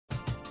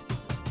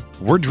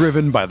We're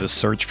driven by the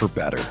search for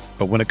better.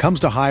 But when it comes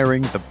to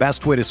hiring, the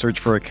best way to search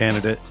for a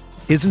candidate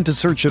isn't to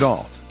search at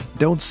all.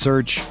 Don't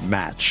search,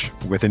 match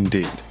with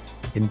Indeed.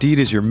 Indeed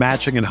is your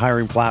matching and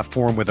hiring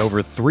platform with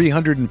over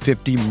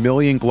 350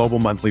 million global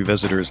monthly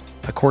visitors,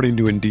 according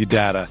to Indeed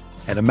data,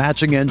 and a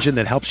matching engine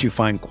that helps you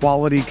find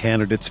quality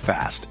candidates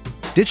fast.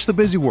 Ditch the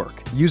busy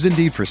work. Use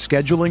Indeed for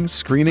scheduling,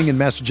 screening, and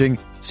messaging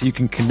so you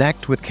can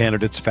connect with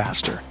candidates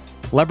faster.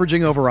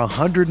 Leveraging over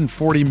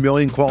 140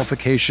 million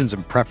qualifications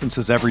and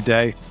preferences every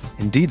day,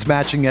 Indeed's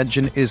matching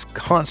engine is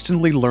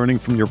constantly learning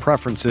from your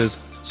preferences,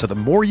 so the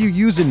more you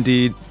use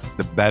Indeed,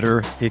 the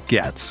better it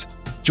gets.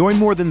 Join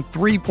more than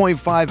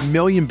 3.5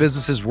 million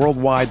businesses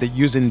worldwide that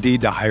use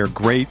Indeed to hire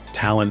great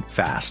talent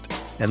fast.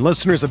 And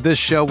listeners of this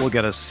show will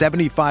get a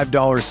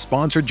 $75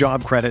 sponsored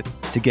job credit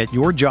to get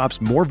your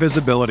jobs more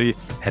visibility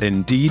at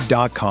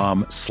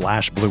Indeed.com/Blue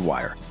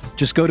Wire.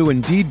 Just go to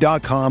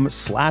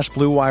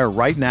Indeed.com/Blue Wire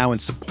right now and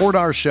support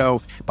our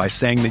show by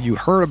saying that you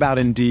heard about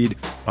Indeed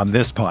on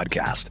this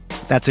podcast.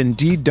 That's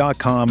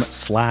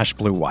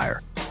Indeed.com/Blue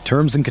Wire.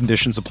 Terms and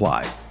conditions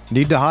apply.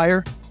 Need to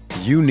hire?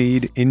 You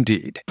need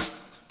Indeed.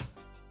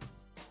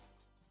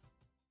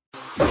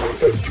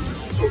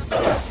 The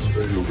Pat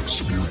Mayo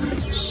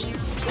Experience.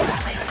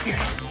 Pat Mayo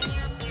Experience.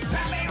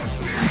 Pat Mayo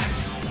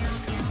Experience.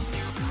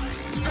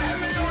 Pat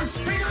Mayo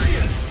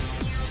Experience.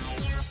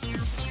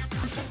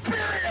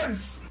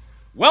 Experience.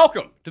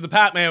 Welcome to the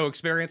Pat Mayo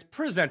Experience,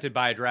 presented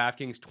by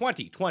DraftKings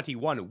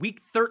 2021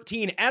 Week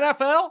 13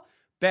 NFL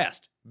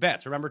Best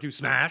Bets. Remember to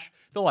smash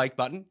the like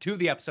button to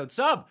the episode,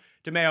 sub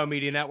to Mayo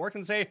Media Network,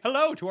 and say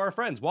hello to our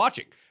friends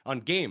watching on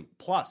Game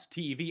Plus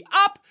TV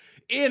up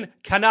in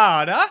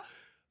Canada.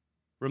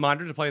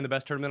 Reminder to play in the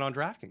best tournament on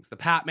DraftKings, the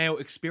Pat Mayo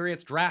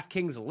Experience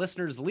DraftKings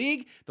Listeners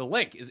League. The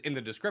link is in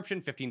the description.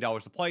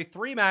 $15 to play,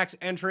 3 max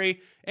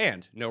entry,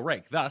 and no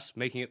rake, thus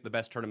making it the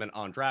best tournament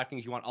on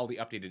DraftKings. You want all the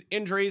updated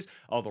injuries,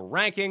 all the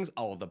rankings,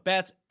 all of the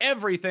bets,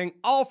 everything,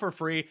 all for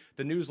free.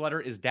 The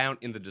newsletter is down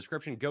in the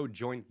description. Go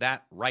join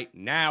that right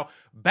now.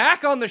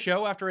 Back on the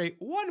show after a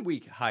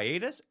 1-week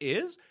hiatus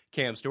is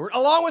Cam Stewart,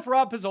 along with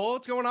Rob Pizzola.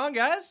 What's going on,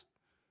 guys?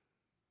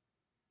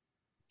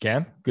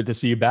 Cam, good to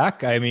see you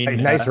back. I mean, hey,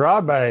 nice,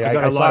 Rob. I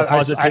got a lot of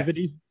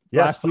positivity.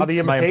 Yes, saw the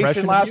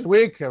invitation last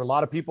week. A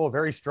lot of people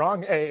very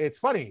strong. Hey, it's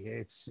funny.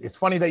 It's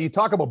funny that you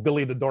talk about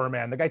Billy the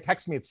Doorman. The guy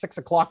texts me at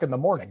 6:00 in the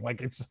morning. Like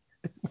it's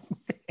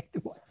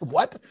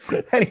what?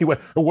 Anyway,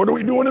 what are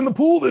we doing in the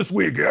pool this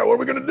week? Yeah, what are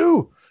we gonna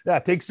do? Yeah,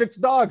 take 6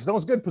 dogs. That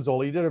was good,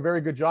 Pizzola. You did a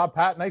very good job,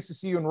 Pat. Nice to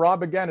see you and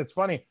Rob again. It's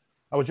funny.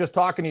 I was just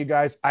talking to you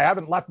guys. I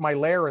haven't left my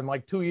lair in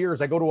like 2 years.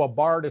 I go to a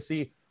bar to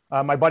see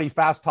my buddy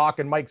Fast Talk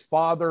and Mike's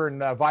father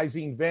and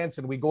Visine Vince,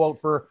 and we go out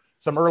for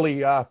some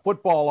early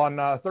football on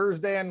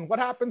Thursday. And what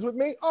happens with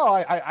me? Oh,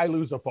 I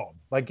lose a phone.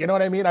 Like, you know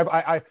what I mean?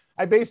 I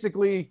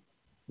basically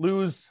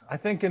lose. I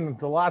think in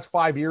the last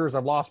 5 years,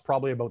 I've lost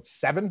probably about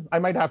 7. I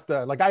might have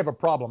to, like, I have a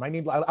problem.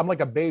 I'm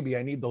like a baby.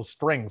 I need those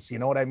strings. You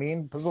know what I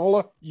mean,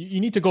 Pizzola? You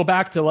need to go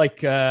back to like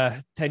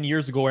 10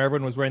 years ago where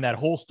everyone was wearing that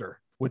holster.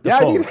 With the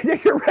phone.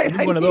 You're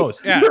right. One of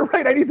those. Yeah. You're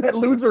right. I need that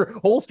loser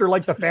holster,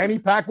 like the fanny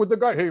pack with the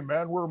guy. Hey,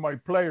 man, where are my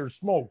player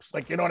smokes?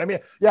 Like, you know what I mean?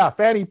 Yeah,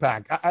 fanny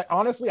pack. I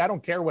honestly, I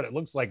don't care what it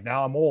looks like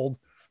now. I'm old.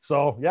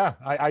 So, yeah,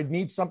 I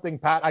need something,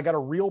 Pat. I got a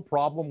real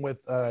problem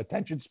with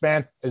attention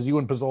span, as you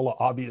and Pizzola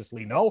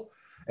obviously know.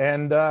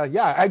 And,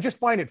 yeah, I just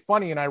find it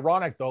funny and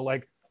ironic, though.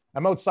 Like,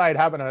 I'm outside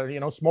having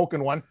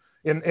smoking one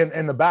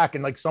in the back,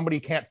 and like somebody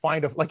can't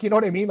find like, you know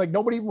what I mean? Like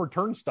nobody even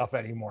returns stuff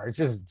anymore. It's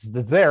just,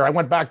 it's there. I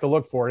went back to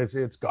look for it.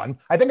 It's gone.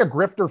 I think a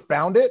grifter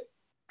found it,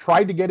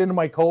 tried to get into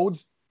my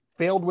codes,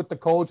 failed with the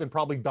codes, and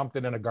probably dumped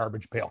it in a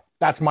garbage pail.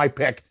 That's my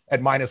pick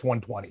at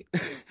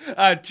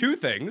 -120. 2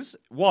 things.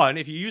 One,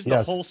 if you use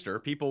the holster,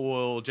 people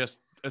will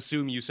just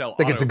assume you sell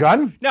think it's a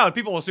gun? No,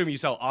 people will assume you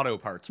sell auto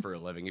parts for a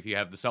living if you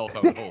have the cell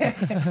phone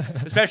holster.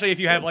 Especially if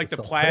you have like the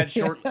plaid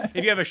short,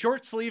 if you have a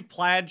short sleeve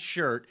plaid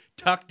shirt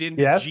tucked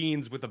into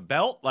jeans with a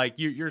belt, like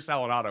you're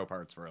selling auto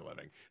parts for a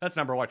living. That's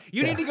number one.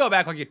 You need to go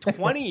back like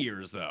 20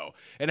 years though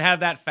and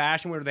have that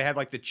fashion where they had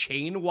like the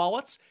chain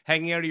wallets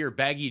hanging out of your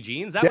baggy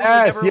jeans. That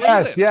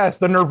yes,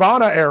 the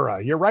Nirvana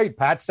era. You're right,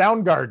 Pat.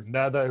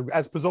 Soundgarden,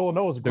 as Pizzola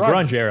knows, the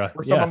grunge era,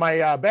 where some of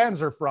my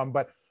bands are from.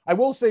 But I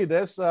will say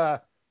this.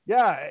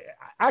 Yeah, I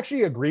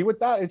actually agree with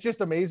that. It's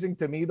just amazing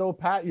to me, though,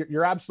 Pat.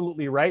 You're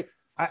absolutely right.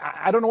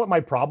 I don't know what my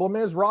problem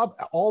is, Rob,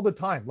 all the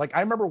time. Like, I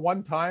remember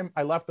one time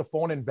I left the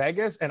phone in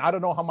Vegas, and I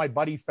don't know how my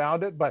buddy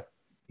found it, but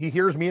he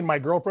hears me and my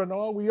girlfriend,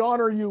 oh, we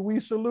honor you, we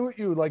salute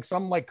you. Like,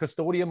 some, like,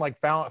 custodian, like,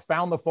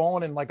 found the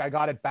phone, and, like, I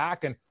got it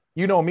back. And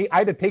you know me, I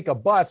had to take a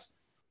bus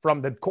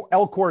from the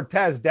El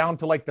Cortez down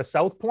to, like, the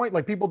South Point.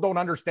 Like, people don't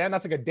understand.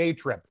 That's like a day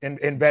trip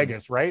in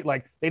Vegas, right?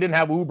 Like, they didn't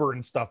have Uber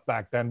and stuff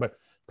back then. But,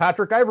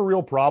 Patrick, I have a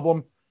real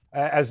problem.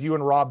 As you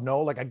and Rob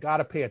know, like I got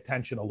to pay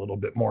attention a little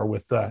bit more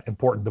with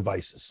important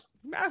devices.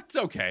 It's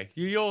okay.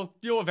 You'll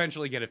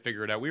eventually get it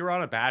figured out. We were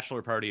on a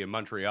bachelor party in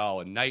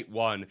Montreal, and night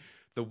one,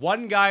 the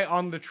one guy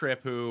on the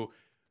trip who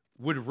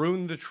would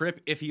ruin the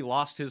trip if he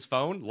lost his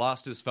phone.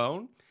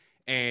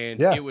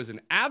 And it was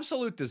an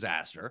absolute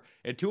disaster.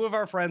 And two of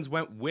our friends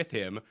went with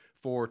him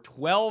for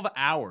 12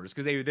 hours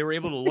because they were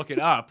able to look it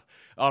up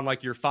on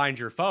like your Find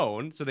Your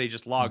Phone. So they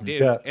just logged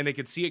in and they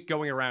could see it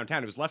going around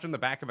town. It was left in the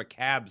back of a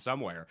cab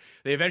somewhere.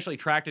 They eventually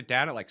tracked it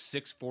down at like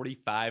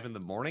 6:45 in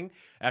the morning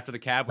after the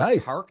cab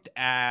was parked.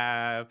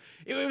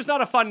 It was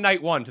not a fun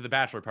night one to the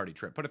bachelor party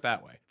trip, put it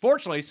that way.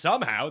 Fortunately,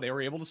 somehow they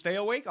were able to stay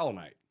awake all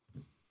night.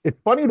 It's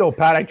funny though,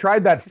 Pat. I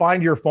tried that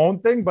Find Your Phone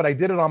thing, but I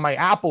did it on my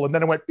Apple, and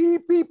then it went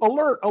beep, beep,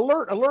 alert,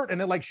 alert, alert,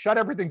 and it like shut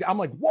everything down. I'm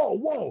like,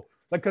 whoa.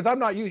 Like, because I'm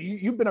not you.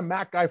 You've been a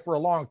Mac guy for a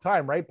long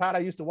time, right, Pat? I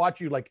used to watch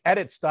you like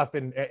edit stuff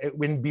in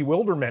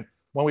bewilderment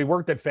when we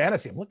worked at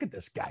Fantasy. I'm look at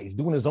this guy. He's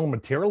doing his own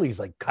material. He's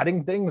like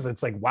cutting things.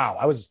 It's like, wow.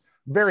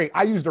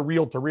 I used a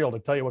reel to reel to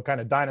tell you what kind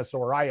of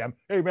dinosaur I am.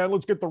 Hey man,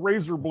 let's get the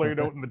razor blade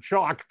out in the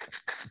chalk.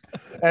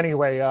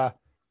 Anyway,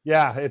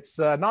 yeah, it's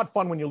not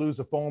fun when you lose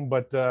a phone,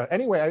 but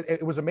anyway,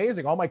 it was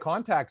amazing. All my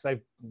contacts,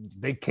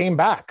 they came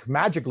back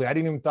magically. I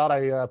didn't even thought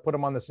I put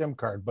them on the SIM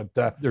card, but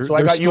so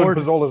I got you and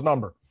Pizzola's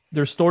number.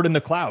 They're stored in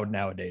the cloud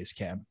nowadays,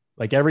 Cam.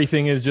 Like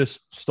everything is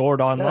just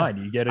stored online.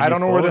 You get. I don't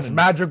know where this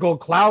magical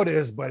cloud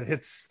is, but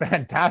it's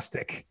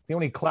fantastic. The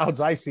only clouds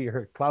I see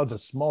are clouds of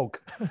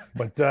smoke.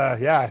 But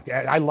yeah,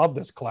 I love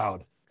this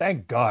cloud.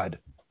 Thank God.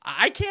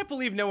 I can't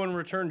believe no one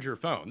returned your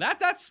phone.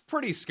 That's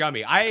pretty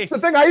scummy. That's the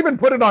thing. I even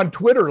put it on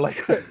Twitter.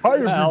 Like, hi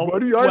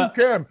everybody, I'm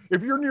Cam.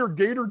 If you're near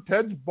Gator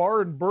Ted's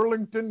bar in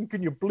Burlington,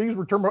 can you please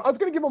return my? I was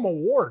going to give him an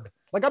award.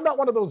 Like, I'm not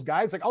one of those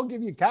guys. Like, I'll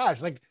give you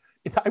cash. Like,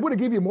 I would have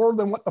given you more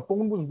than what the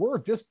phone was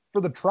worth just for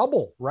the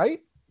trouble,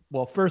 right?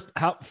 Well, first,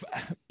 how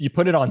you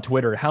put it on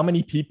Twitter? How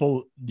many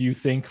people do you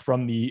think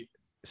from the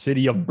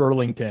city of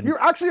Burlington?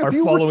 You're actually a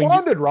few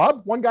responded,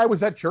 Rob. One guy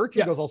was at church.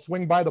 He goes, I'll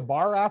swing by the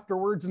bar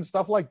afterwards and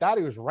stuff like that.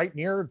 He was right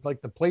near,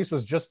 like the place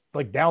was just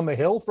like down the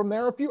hill from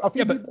there. A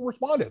few people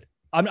responded.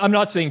 I'm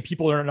not saying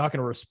people are not going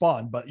to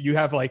respond, but you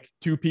have like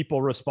two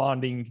people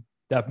responding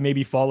that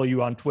maybe follow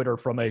you on Twitter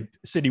from a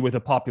city with a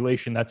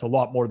population that's a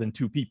lot more than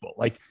two people.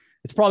 Like,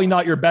 it's probably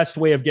not your best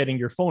way of getting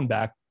your phone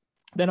back.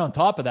 Then on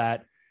top of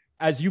that,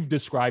 as you've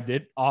described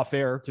it off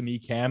air to me,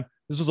 Cam,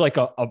 this was like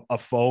a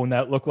phone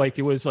that looked like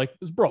it was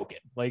broken,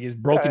 like his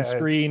broken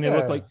screen. It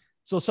looked like,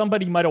 so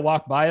somebody might've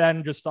walked by that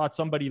and just thought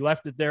somebody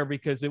left it there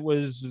because it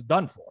was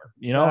done for,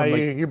 you know?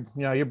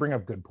 You bring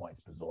up good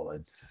points,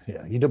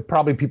 Pizzola.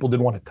 Probably people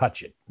didn't want to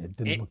touch it. It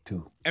didn't look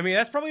too. I mean,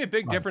 that's probably a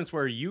big difference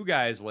where you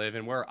guys live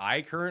and where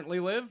I currently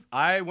live.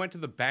 I went to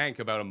the bank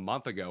about a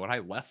month ago and I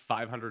left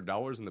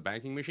 $500 in the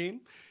banking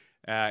machine.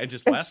 And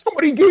just left.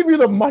 Somebody gave you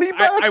the money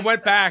back? I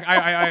went back.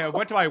 I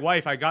went to my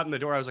wife. I got in the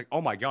door. I was like, oh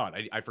my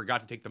God, I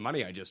forgot to take the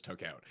money I just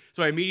took out.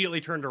 So I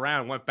immediately turned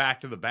around, went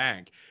back to the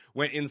bank,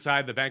 went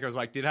inside the bank. I was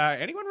like, did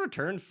anyone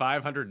return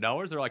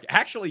 $500? They're like,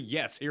 actually,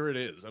 yes, here it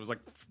is. I was like,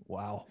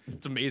 wow,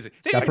 it's amazing.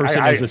 That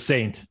person is a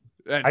saint.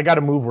 I got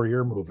to move where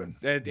you're moving.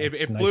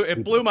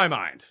 It blew my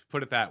mind,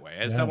 put it that way.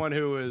 As someone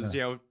who was,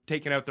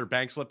 taking out their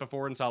bank slip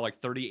before and saw like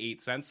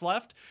 38 cents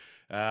left,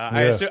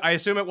 I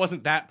assume it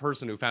wasn't that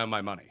person who found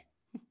my money.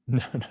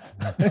 No.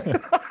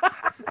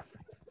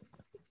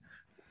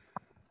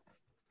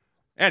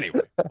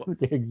 Anyway,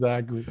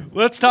 exactly.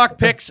 Let's talk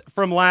picks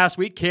from last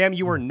week. Cam,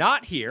 you were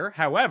not here.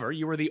 However,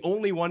 you were the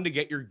only one to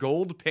get your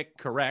gold pick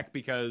correct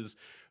because,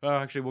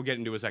 actually, we'll get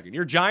into a second.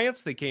 Your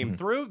Giants, they came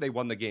through. They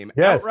won the game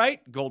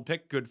outright. Gold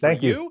pick, good for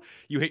you.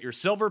 You hit your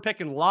silver pick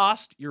and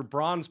lost your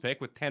bronze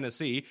pick with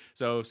Tennessee.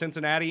 So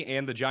Cincinnati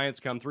and the Giants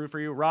come through for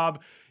you.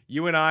 Rob,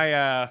 you and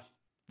I,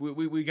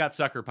 we got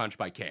sucker punched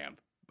by Cam.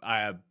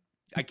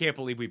 I can't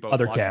believe we both.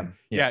 Other Cam.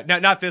 Yeah,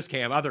 not this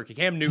Cam. Other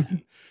Cam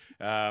Newton.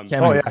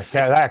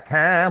 That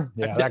Cam.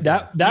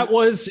 Yeah, that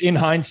was in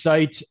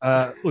hindsight.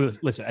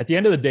 Listen, at the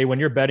end of the day, when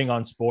you're betting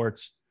on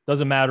sports,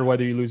 doesn't matter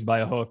whether you lose by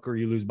a hook or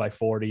you lose by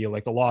 40.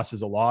 Like, a loss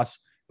is a loss.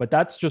 But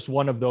that's just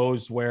one of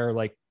those where,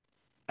 like,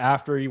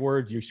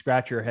 afterwards you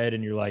scratch your head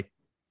and you're like,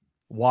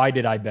 why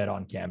did I bet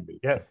on Cam Newton?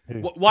 Yeah.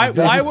 Why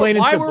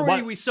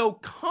were we so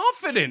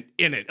confident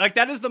in it? Like,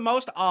 that is the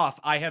most off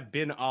I have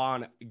been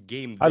on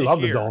game this I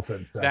love year. The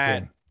Dolphins.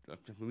 That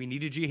we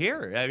needed you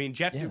here. I mean,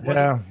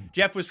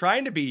 Jeff was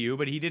trying to be you,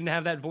 but he didn't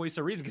have that voice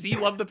of reason because he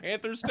loved the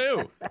Panthers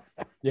too.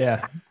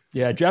 Yeah.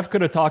 Jeff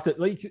could have talked.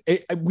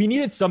 We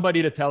needed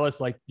somebody to tell us,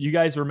 like, you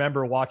guys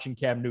remember watching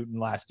Cam Newton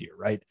last year,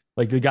 right?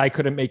 Like, the guy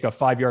couldn't make a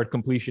 5-yard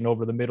completion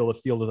over the middle of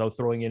the field without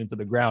throwing it into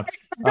the ground.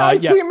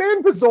 Came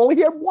in, Pizzola.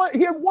 He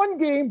had one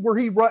game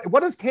where what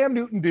does Cam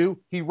Newton do?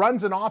 He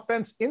runs an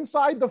offense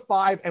inside the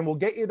 5 and will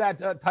get you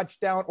that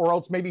touchdown, or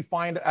else maybe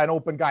find an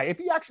open guy. If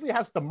he actually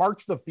has to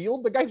march the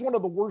field, the guy's one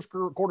of the worst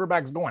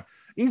quarterbacks going.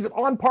 He's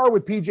on par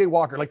with PJ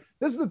Walker. Like,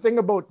 this is the thing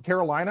about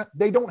Carolina.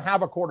 They don't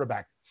have a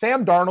quarterback.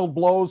 Sam Darnold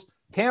blows.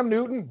 Cam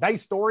Newton,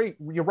 nice story.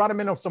 You run him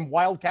into some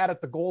wildcat at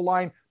the goal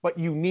line, but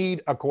you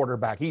need a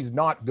quarterback. He's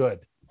not good.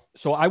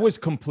 So I was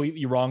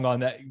completely wrong on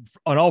that,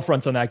 on all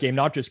fronts on that game,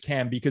 not just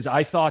Cam, because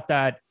I thought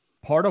that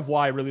part of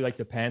why I really liked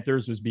the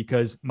Panthers was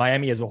because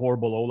Miami has a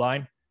horrible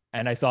O-line.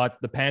 And I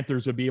thought the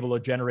Panthers would be able to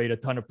generate a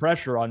ton of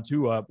pressure on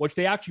Tua, which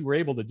they actually were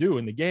able to do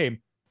in the game.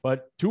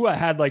 But Tua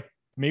had like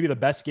maybe the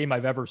best game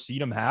I've ever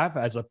seen him have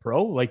as a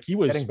pro. Like he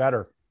was getting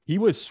better. He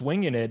was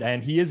swinging it,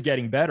 and he is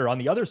getting better. On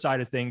the other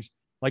side of things,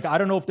 like I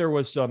don't know if there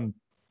was some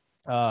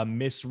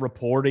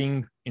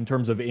misreporting in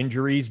terms of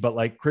injuries, but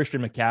like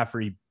Christian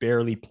McCaffrey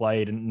barely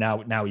played, and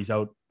now he's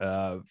out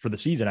for the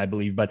season, I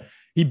believe, but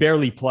he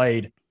barely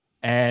played.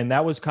 And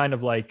that was kind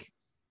of like,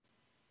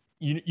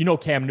 you know,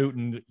 Cam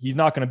Newton, he's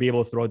not going to be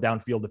able to throw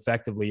downfield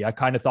effectively. I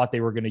kind of thought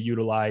they were going to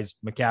utilize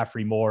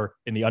McCaffrey more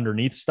in the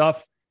underneath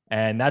stuff.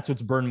 And that's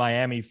what's burned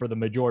Miami for the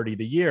majority of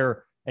the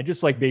year. And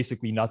just like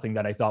basically nothing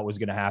that I thought was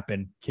going to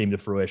happen came to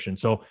fruition.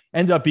 So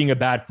ended up being a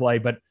bad play.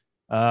 But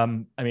I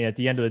mean, at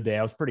the end of the day,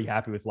 I was pretty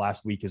happy with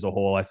last week as a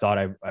whole. I thought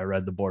I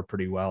read the board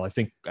pretty well. I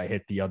think I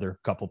hit the other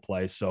couple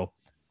plays. So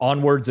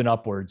onwards and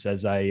upwards,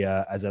 as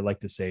I like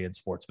to say in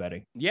sports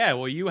betting. Yeah,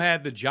 well, you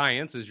had the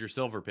Giants as your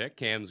silver pick,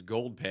 Cam's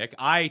gold pick.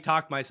 I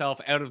talked myself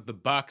out of the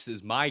Bucks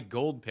as my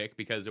gold pick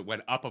because it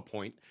went up a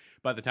point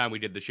by the time we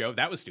did the show.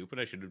 That was stupid.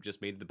 I should have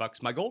just made the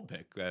Bucks my gold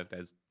pick,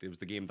 as it was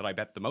the game that I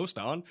bet the most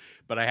on.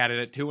 But I had it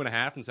at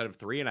 2.5 instead of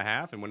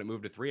 3.5, and when it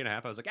moved to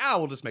 3.5, I was like,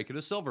 we'll just make it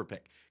a silver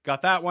pick.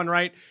 Got that one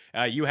right.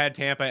 You had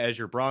Tampa as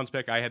your bronze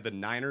pick. I had the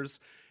Niners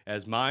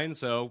as mine.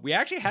 So we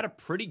actually had a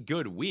pretty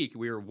good week.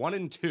 We were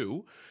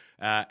 1-2.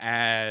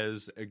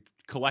 As a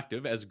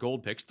collective, as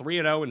gold picks,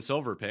 3-0 in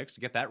silver picks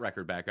to get that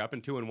record back up,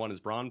 and 2-1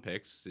 as bronze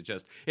picks.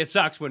 It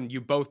sucks when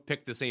you both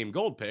pick the same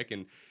gold pick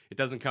and it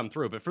doesn't come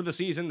through. But for the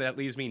season, that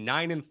leaves me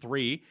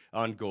 9-3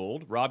 on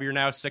gold. Rob, you're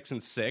now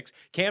 6-6.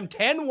 Cam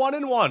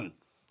 10-1-1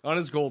 on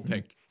his gold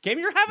pick. Cam,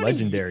 you're having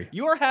legendary.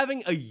 You are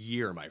having a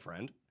year, my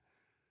friend.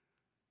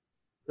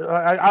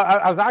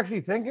 I was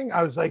actually thinking,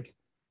 I was like,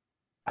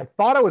 I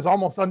thought I was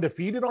almost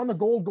undefeated on the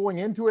gold going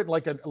into it,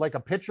 like a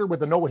pitcher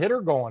with a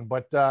no-hitter going.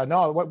 But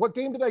no, what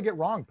game did I get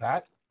wrong,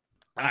 Pat?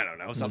 I don't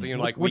know. Something in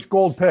like which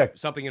gold pick?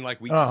 Something in like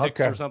week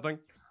 6 or something.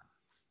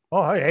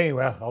 Oh,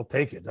 anyway, I'll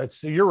take it.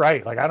 You're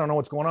right. Like I don't know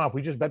what's going on. If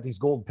we just bet these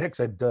gold picks,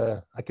 I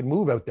can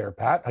move out there,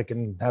 Pat. I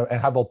can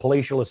have a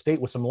palatial estate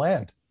with some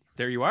land.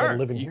 There you are.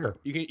 Living here.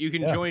 You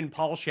can join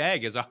Paul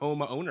Shag as a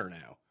home owner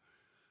now.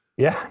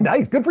 Yeah,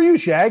 nice. Good for you,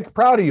 Shag.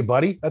 Proud of you,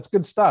 buddy. That's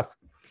good stuff.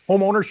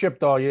 Home ownership,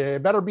 though, you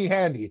better be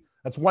handy.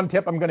 That's one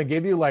tip I'm going to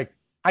give you. Like,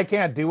 I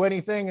can't do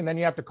anything, and then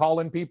you have to call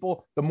in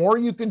people. The more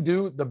you can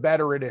do, the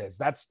better it is.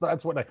 That's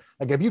what like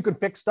if you can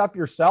fix stuff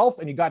yourself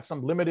and you got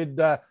some limited,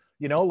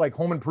 like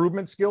home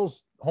improvement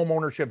skills, home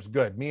ownership's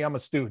good. Me, I'm a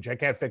stooge. I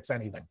can't fix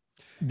anything.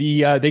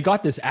 They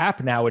got this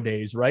app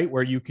nowadays, right,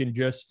 where you can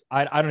just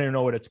I don't even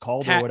know what it's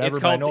called or whatever.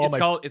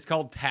 It's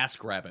called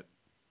TaskRabbit.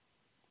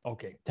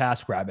 Okay,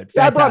 TaskRabbit.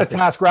 Yeah, I brought a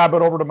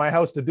TaskRabbit over to my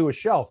house to do a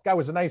shelf. Guy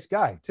was a nice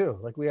guy too.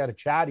 Like we had a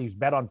chat. He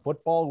bet on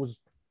football. It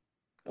was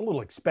a little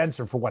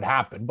expensive for what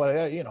happened,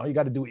 but you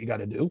got to do what you got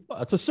to do.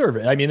 Well, it's a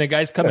service. I mean, the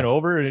guy's coming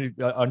over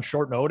and, on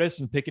short notice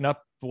and picking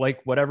up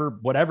like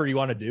whatever you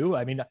want to do.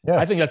 I mean,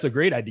 I think that's a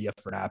great idea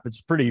for an app.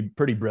 It's pretty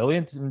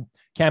brilliant. And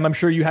Cam, I'm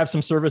sure you have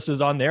some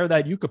services on there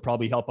that you could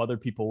probably help other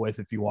people with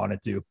if you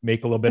wanted to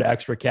make a little bit of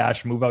extra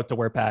cash, move out to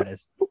where Pat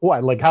is.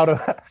 What, like how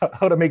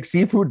to make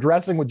seafood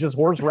dressing with just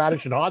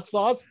horseradish and hot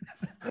sauce?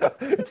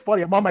 It's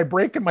funny. I'm on my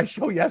break in my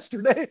show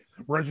yesterday.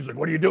 Ren's like,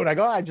 "What are you doing?" I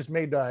go, "I just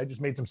made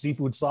some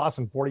seafood sauce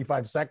in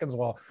 45 seconds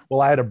while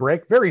I had a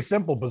break." Very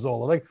simple,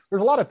 Bazzola. Like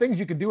there's a lot of things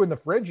you can do in the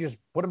fridge. You just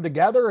put them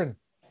together and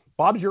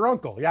Bob's your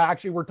uncle. Yeah,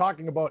 actually, we're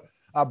talking about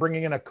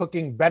bringing in a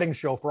cooking betting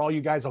show for all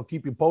you guys. I'll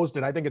keep you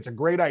posted. I think it's a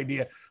great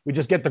idea. We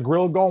just get the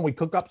grill going. We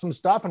cook up some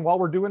stuff. And while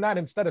we're doing that,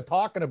 instead of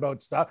talking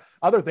about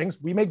other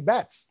things, we make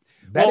bets.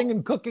 Betting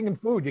and cooking and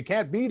food. You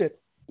can't beat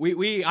it.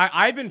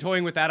 I've been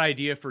toying with that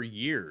idea for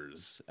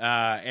years.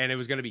 And it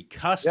was going to be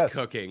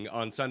cooking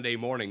on Sunday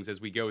mornings as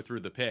we go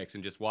through the picks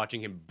and just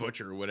watching him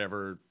butcher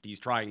whatever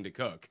he's trying to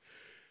cook.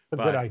 A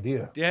good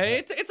idea. Yeah,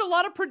 it's a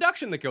lot of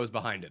production that goes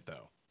behind it,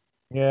 though.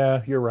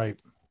 Yeah, you're right.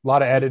 A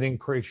lot of editing,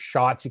 create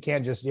shots. You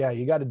can't just,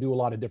 you got to do a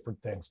lot of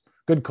different things.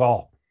 Good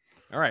call.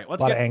 All right. A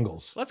lot of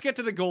angles. Let's get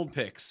to the gold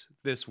picks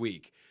this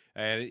week.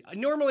 And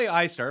normally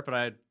I start,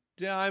 but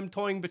I'm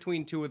toying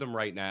between two of them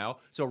right now.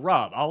 So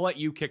Rob, I'll let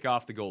you kick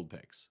off the gold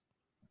picks.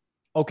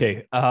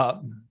 Okay.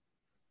 I'm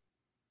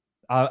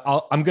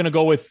going to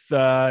go with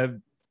the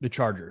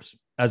Chargers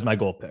as my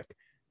gold pick.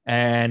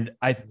 And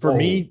for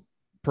me,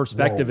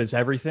 perspective is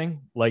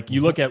everything. Like you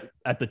look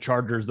at the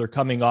Chargers, they're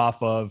coming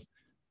off of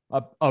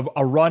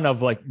a run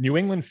of like New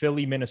England,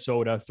 Philly,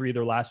 Minnesota, 3 of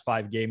their last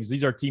 5 games.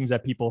 These are teams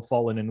that people have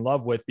fallen in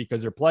love with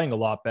because they're playing a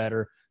lot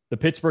better. The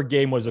Pittsburgh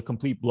game was a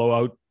complete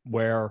blowout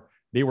where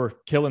they were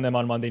killing them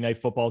on Monday Night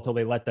Football until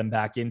they let them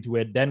back into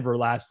it. Denver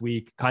last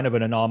week, kind of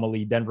an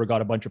anomaly. Denver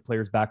got a bunch of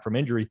players back from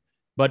injury.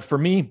 But for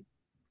me,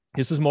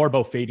 this is more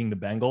about fading the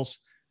Bengals.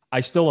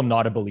 I still am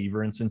not a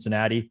believer in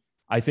Cincinnati.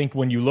 I think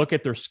when you look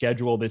at their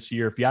schedule this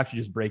year, if you actually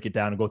just break it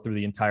down and go through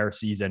the entire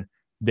season,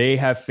 they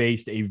have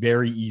faced a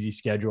very easy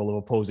schedule of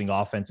opposing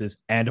offenses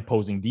and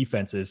opposing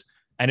defenses.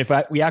 And if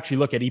we actually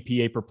look at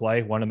EPA per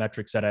play, one of the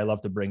metrics that I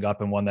love to bring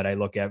up and one that I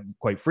look at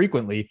quite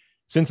frequently,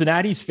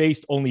 Cincinnati's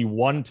faced only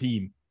one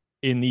team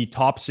in the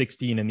top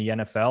 16 in the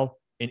NFL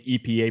in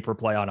EPA per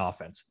play on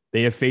offense.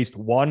 They have faced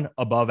one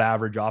above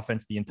average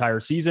offense the entire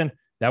season.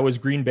 That was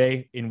Green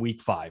Bay in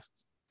week 5.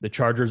 The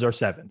Chargers are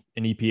 7th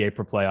in EPA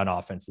per play on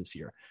offense this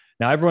year.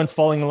 Now everyone's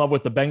falling in love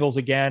with the Bengals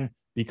again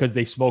because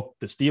they smoked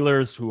the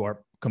Steelers, who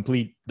are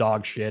complete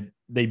dog shit.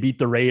 They beat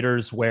the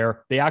Raiders,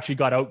 where they actually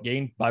got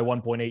outgained by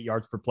 1.8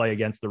 yards per play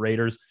against the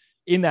Raiders.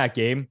 In that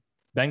game,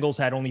 Bengals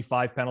had only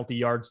 5 penalty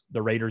yards.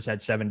 The Raiders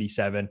had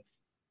 77.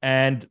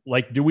 And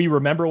like, do we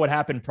remember what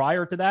happened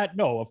prior to that?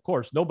 No, of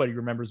course. Nobody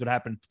remembers what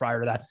happened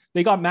prior to that.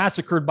 They got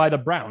massacred by the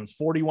Browns,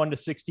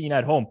 41-16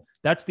 at home.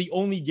 That's the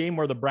only game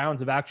where the Browns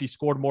have actually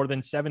scored more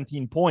than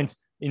 17 points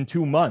in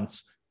 2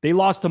 months. They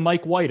lost to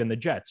Mike White and the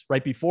Jets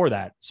right before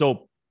that.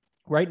 So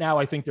right now,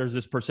 I think there's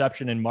this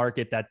perception in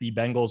market that the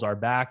Bengals are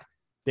back.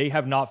 They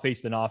have not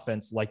faced an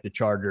offense like the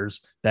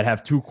Chargers that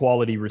have 2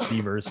 quality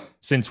receivers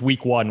since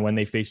week 1 when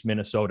they faced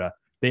Minnesota.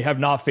 They have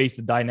not faced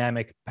a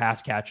dynamic pass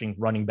catching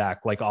running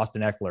back like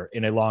Austin Eckler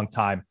in a long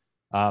time.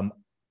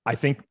 I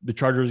think the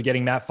Chargers are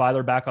getting Matt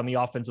Filer back on the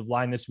offensive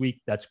line this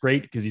week. That's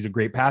great because he's a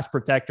great pass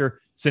protector.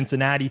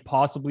 Cincinnati,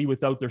 possibly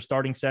without their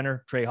starting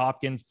center, Trey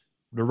Hopkins,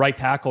 the right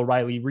tackle,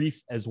 Riley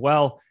Reif as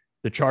well.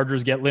 The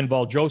Chargers get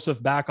Linval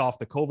Joseph back off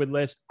the COVID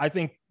list. I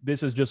think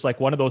this is just like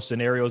one of those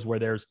scenarios where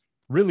there's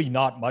really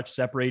not much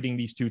separating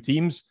these 2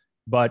 teams.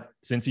 But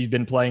since he's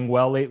been playing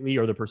well lately,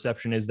 or the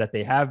perception is that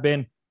they have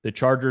been, the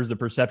Chargers, the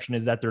perception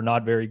is that they're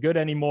not very good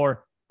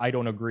anymore. I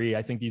don't agree.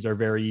 I think these are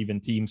very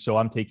even teams. So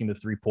I'm taking the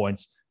 3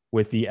 points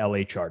with the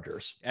LA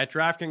Chargers. At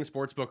DraftKings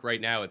Sportsbook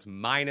right now, it's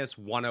minus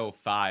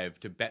 105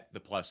 to bet the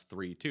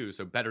 +3 too.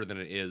 So better than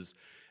it is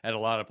at a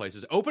lot of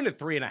places. Opened at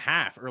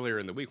 3.5 earlier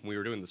in the week when we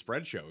were doing the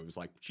spread show. It was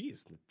like,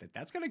 geez,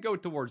 that's going to go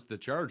towards the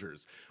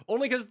Chargers.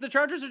 Only because the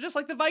Chargers are just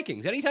like the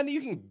Vikings. Anytime that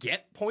you can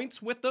get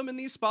points with them in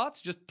these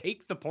spots, just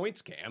take the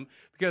points, Cam,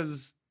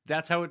 because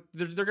that's how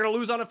they're going to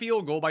lose on a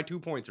field goal by 2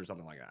 points or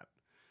something like that.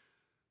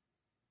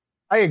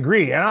 I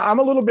agree. And I'm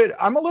a little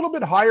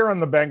bit higher on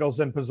the Bengals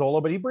than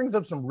Pizzola, but he brings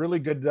up some really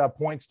good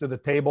points to the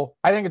table.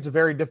 I think it's a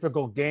very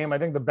difficult game. I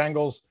think the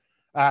Bengals,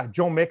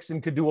 Joe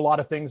Mixon could do a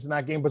lot of things in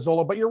that game,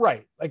 Pizzola, but you're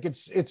right. Like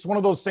it's one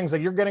of those things that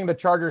you're getting the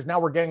Chargers.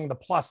 Now we're getting the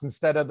plus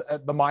instead of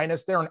the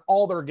minus there. And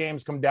all their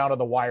games come down to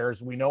the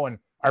wires. We know, and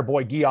our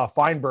boy Geoff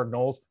Feinberg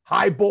knows,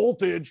 high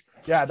voltage.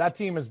 Yeah, that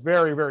team is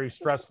very, very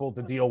stressful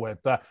to deal with.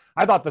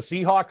 I thought the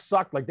Seahawks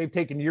sucked. Like, they've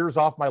taken years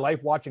off my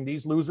life watching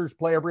these losers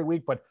play every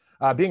week, but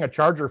being a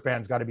Charger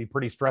fan's got to be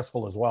pretty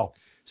stressful as well.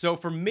 So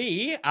for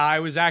me, I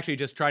was actually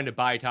just trying to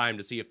buy time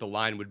to see if the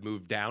line would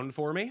move down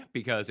for me,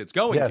 because it's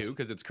going to,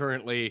 because it's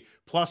currently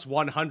plus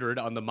 100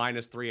 on the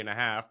minus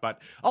 3.5.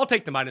 But I'll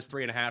take the minus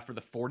 3.5 for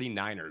the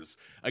 49ers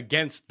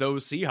against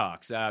those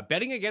Seahawks.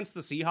 Betting against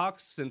the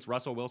Seahawks since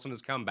Russell Wilson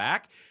has come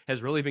back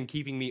has really been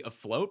keeping me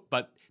afloat,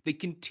 but they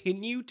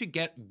continue to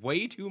get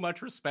way too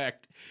much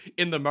respect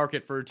in the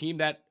market for a team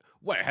that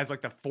has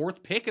like the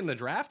 4th pick in the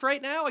draft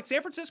right now? Like,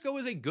 San Francisco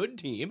is a good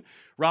team.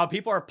 Rob,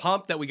 people are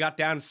pumped that we got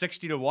down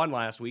 60-1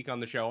 last week on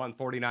the show on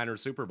 49ers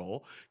Super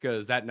Bowl,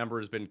 because that number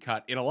has been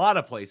cut in a lot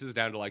of places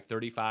down to like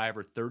 35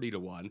 or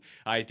 30-1.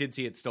 I did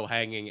see it still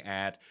hanging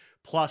at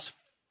plus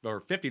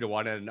or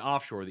 50-1 at an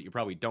offshore that you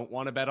probably don't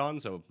want to bet on,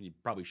 so you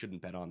probably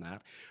shouldn't bet on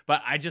that.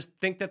 But I just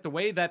think that the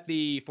way that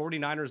the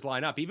 49ers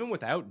line up, even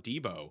without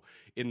Debo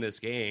in this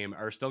game,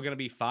 are still going to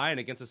be fine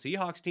against a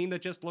Seahawks team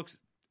that just looks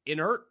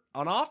inert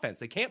on offense.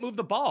 They can't move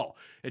the ball.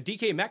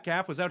 DK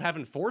Metcalf was out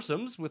having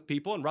foursomes with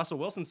people, and Russell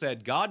Wilson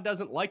said, God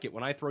doesn't like it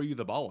when I throw you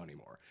the ball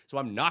anymore. So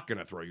I'm not going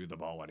to throw you the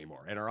ball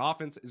anymore. And our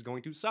offense is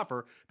going to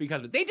suffer because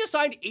of it. They just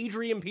signed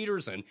Adrian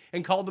Peterson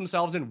and called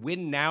themselves in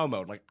win now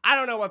mode. Like, I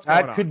don't know what's going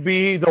on. That could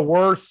be the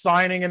worst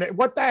signing. And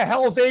what the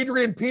hell is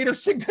Adrian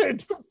Peterson going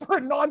to do for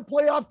a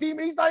non-playoff team?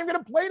 He's not even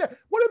going to play that.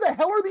 What the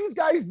hell are these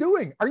guys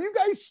doing? Are you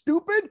guys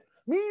stupid?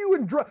 Me, you,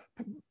 and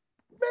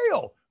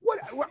Vail. What?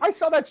 I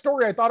saw that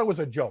story. I thought it was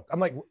a joke. I'm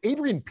like,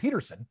 Adrian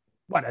Peterson,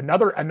 what,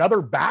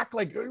 another back?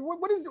 Like,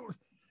 what is it?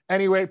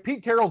 Anyway,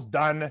 Pete Carroll's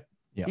done.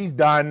 Yeah. He's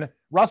done.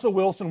 Russell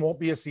Wilson won't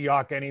be a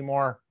Seahawk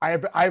anymore.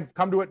 I've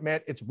come to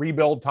admit it's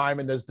rebuild time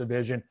in this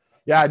division.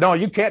 Yeah, no,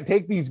 you can't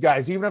take these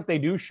guys. Even if they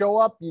do show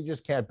up, you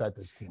just can't bet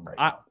this team right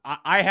now.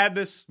 I had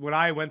this when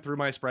I went through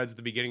my spreads at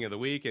the beginning of the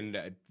week,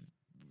 and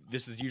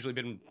this has usually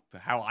been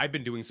how I've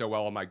been doing so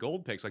well on my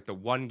gold picks, like the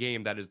one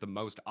game that is the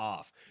most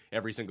off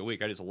every single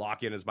week. I just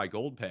lock in as my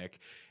gold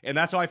pick. And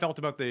that's how I felt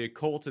about the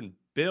Colts and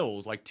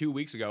Bills like 2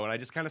 weeks ago. And I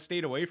just kind of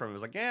stayed away from it. I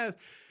was like,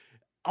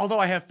 although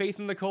I have faith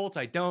in the Colts,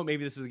 I don't.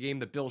 Maybe this is a game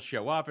that Bills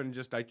show up, and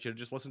I should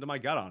just listen to my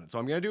gut on it. So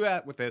I'm going to do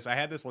that with this. I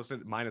had this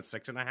listed at minus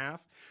 6.5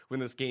 when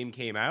this game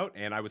came out,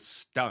 and I was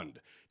stunned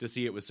to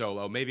see it was so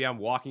low. Maybe I'm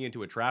walking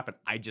into a trap, but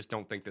I just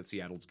don't think that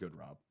Seattle's good,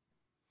 Rob.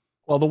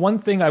 Well, the one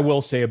thing I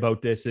will say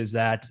about this is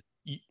that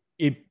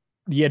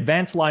the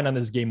advanced line on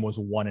this game was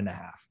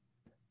 1.5.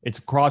 It's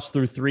crossed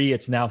through 3.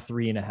 It's now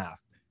 3.5.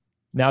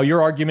 Now,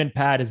 your argument,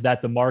 Pat, is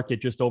that the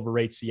market just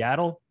overrates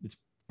Seattle. It's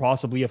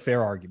possibly a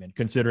fair argument,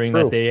 considering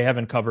that they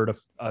haven't covered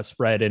a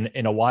spread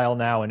in a while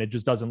now, and it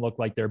just doesn't look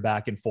like they're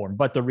back in form.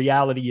 But the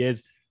reality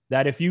is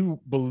that if you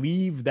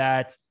believe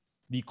that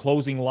the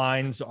closing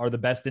lines are the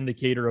best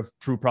indicator of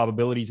true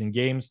probabilities in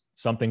games,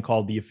 something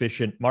called the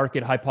efficient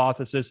market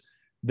hypothesis,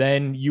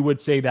 then you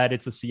would say that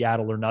it's a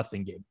Seattle or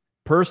nothing game.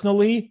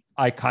 Personally,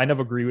 I kind of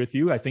agree with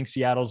you. I think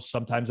Seattle's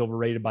sometimes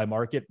overrated by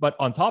market. But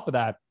on top of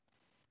that,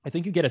 I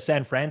think you get a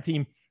San Fran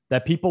team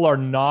that people are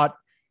not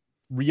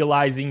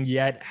realizing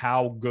yet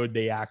how good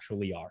they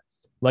actually are.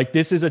 Like,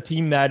 this is a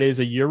team that is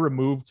a year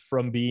removed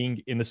from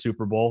being in the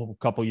Super Bowl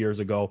a couple years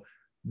ago.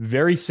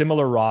 Very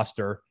similar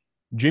roster.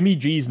 Jimmy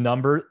G's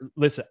number.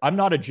 Listen, I'm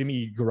not a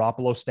Jimmy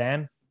Garoppolo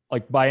stan,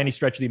 like by any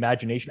stretch of the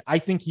imagination. I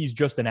think he's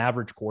just an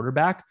average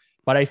quarterback,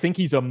 but I think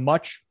he's a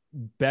much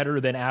better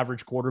than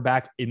average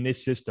quarterback in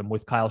this system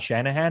with Kyle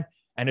Shanahan,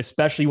 and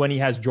especially when he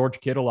has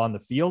George Kittle on the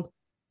field.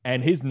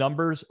 And his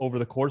numbers over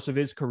the course of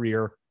his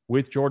career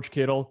with George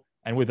Kittle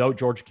and without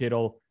George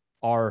Kittle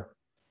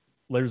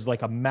there's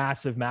like a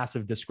massive,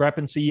 massive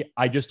discrepancy.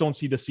 I just don't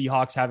see the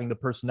Seahawks having the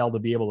personnel to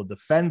be able to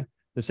defend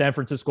the San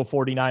Francisco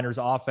 49ers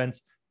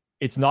offense.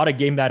 It's not a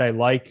game that I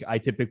like. I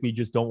typically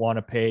just don't want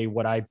to pay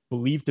what I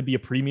believe to be a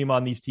premium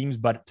on these teams.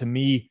 But to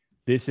me,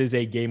 this is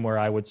a game where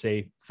I would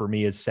say for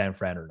me is San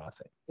Fran or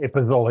nothing. Hey,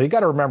 Pizzola, you got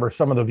to remember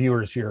some of the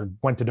viewers here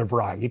went to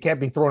DeVry. You can't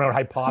be throwing out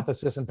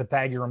hypothesis and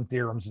Pythagorean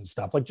theorems and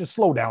stuff. Like, just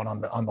slow down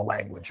on the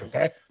language,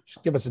 okay?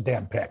 Just give us a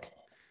damn pick.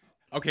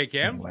 Okay,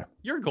 Cam,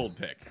 your gold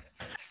pick.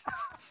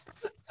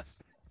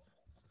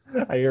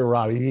 I hear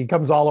Robbie. He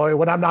comes all the way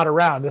when I'm not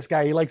around. This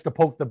guy, he likes to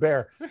poke the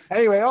bear.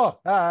 Anyway,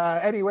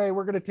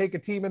 we're going to take a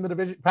team in the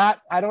division.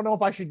 Pat, I don't know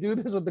if I should do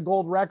this with the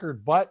gold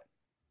record, but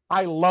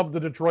I love the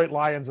Detroit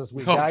Lions this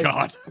week, guys.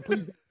 God.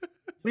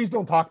 Please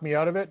don't talk me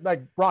out of it.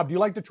 Like, Rob, do you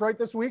like Detroit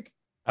this week?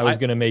 I was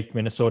going to make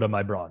Minnesota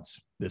my bronze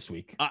this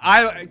week.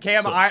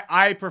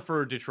 I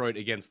prefer Detroit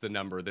against the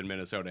number than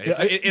Minnesota.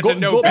 It's a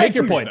no. Make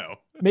your point, though.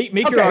 Make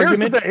your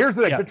argument. Here's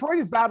the thing. Yeah. Detroit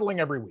is battling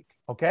every week,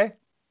 okay?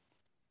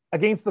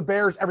 Against the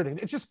Bears, everything.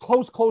 It's just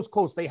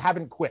close. They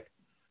haven't quit.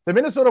 The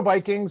Minnesota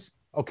Vikings,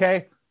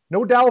 okay?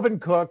 No Dalvin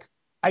Cook.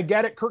 I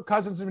get it. Kirk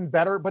Cousins has been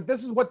better, but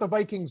this is what the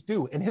Vikings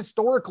do. And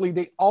historically,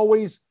 they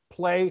always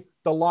play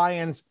the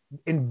Lions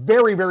in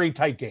very, very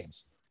tight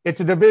games.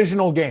 It's a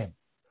divisional game.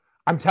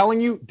 I'm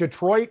telling you,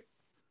 Detroit,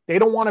 they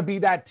don't want to be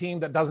that team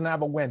that doesn't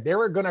have a win.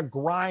 They're going to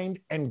grind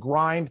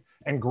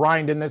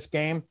in this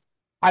game.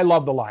 I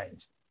love the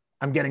Lions.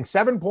 I'm getting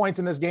 7 points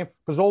in this game.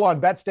 Pizzola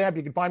on BetStamp.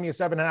 You can find me a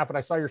 7.5. And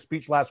I saw your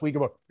speech last week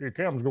about, hey,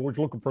 Cam's always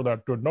looking for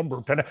that good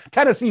number.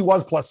 Tennessee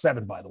was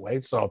 +7, by the way.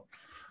 So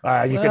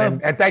you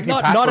can, and thank you,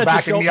 Pat, for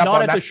backing me up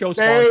on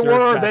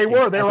that. They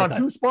were on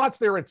 2 spots.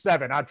 They're at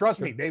 7.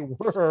 Trust me, they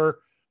were.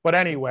 But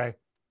anyway,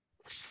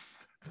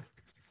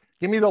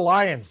 give me the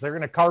Lions. They're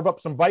going to carve up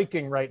some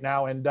Viking right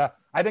now. And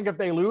I think if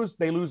they lose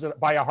it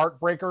by a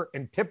heartbreaker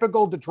in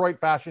typical Detroit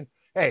fashion.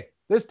 Hey,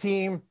 this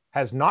team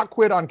has not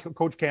quit on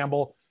Coach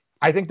Campbell.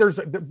 I think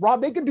Rob,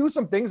 they can do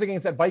some things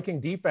against that Viking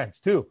defense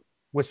too,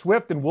 with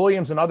Swift and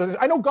Williams and others.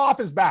 I know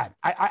Goff is bad.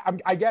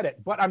 I get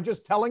it, but I'm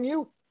just telling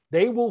you,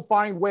 they will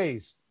find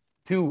ways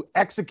to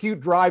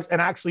execute drives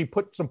and actually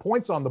put some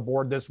points on the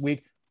board this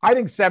week. I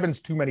think 7's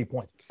too many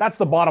points. That's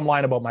the bottom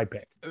line about my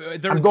pick.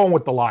 I'm going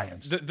with the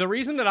Lions. The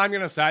reason that I'm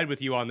going to side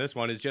with you on this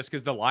one is just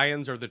because the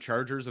Lions are the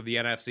Chargers of the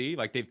NFC.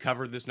 Like, they've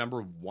covered this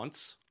number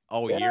once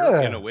all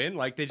year in a win.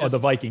 Like, they just the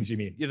Vikings, you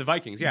mean? Yeah, the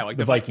Vikings. Yeah, like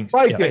the Vikings.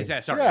 Sorry,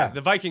 yeah.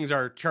 The Vikings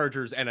are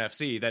Chargers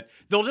NFC. That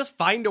they'll just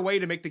find a way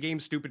to make the game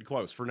stupid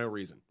close for no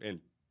reason. And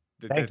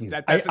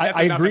that's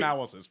enough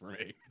analysis for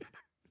me.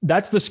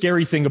 That's the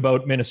scary thing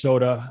about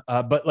Minnesota.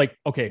 But like,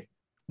 okay,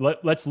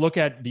 let's look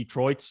at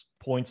Detroit's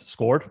points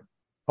scored.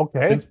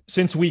 Okay.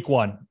 Since week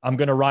 1, I'm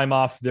going to rhyme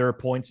off their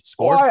points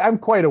scored. Well, I'm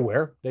quite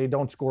aware. They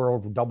don't score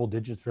over double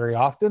digits very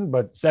often,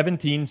 but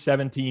 17,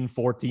 17,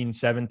 14,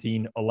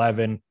 17,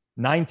 11,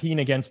 19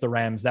 against the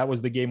Rams. That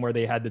was the game where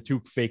they had the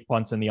 2 fake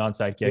punts and the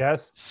onside kick.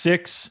 Yes.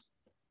 6,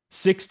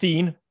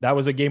 16. That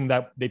was a game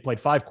that they played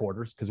 5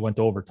 quarters because it went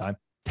to overtime.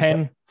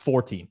 10,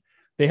 14.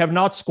 They have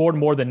not scored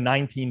more than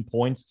 19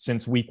 points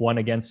since week 1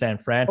 against San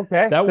Fran.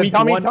 Okay. That week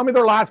tell me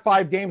their last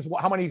 5 games.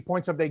 How many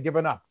points have they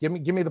given up? Give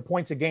me the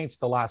points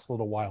against the last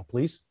little while,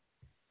 please.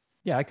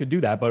 Yeah, I could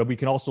do that, but we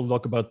can also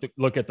look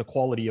at the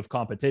quality of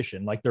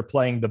competition. Like, they're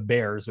playing the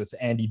Bears with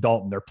Andy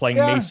Dalton. They're playing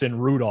Mason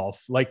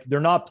Rudolph. Like, they're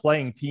not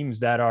playing teams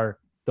that are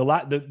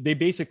they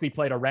basically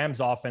played a Rams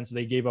offense.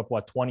 They gave up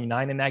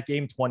 29 in that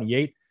game,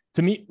 28.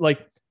 To me,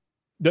 like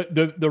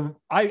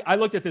I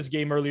looked at this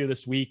game earlier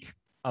this week.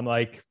 I'm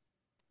like,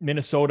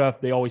 Minnesota,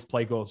 they always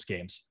play close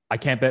games. I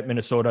can't bet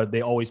Minnesota.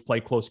 They always play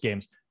close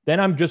games. Then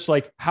I'm just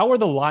like, how do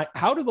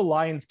the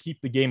Lions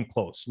keep the game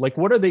close? Like,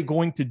 what are they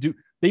going to do?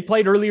 They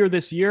played earlier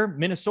this year.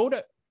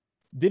 Minnesota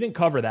didn't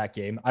cover that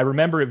game. I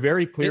remember it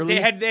very clearly.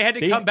 They had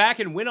to come back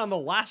and win on the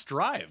last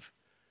drive.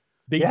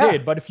 They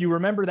did, but if you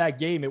remember that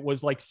game, it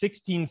was like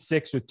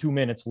 16-6 with 2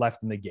 minutes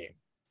left in the game.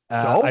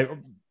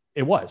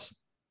 It was.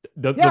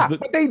 But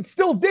they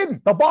still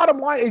didn't. The bottom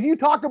line, as you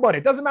talk about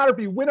it, doesn't matter if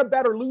you win a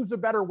bet or lose a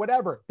bet or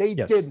whatever. They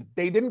didn't.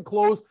 They didn't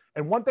close.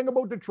 And one thing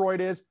about Detroit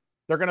is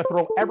they're going to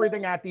throw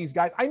everything at these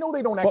guys. I know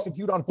they don't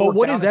execute on 4th down. But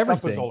what is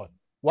everything?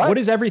 What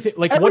is everything?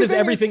 Like, what is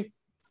everything?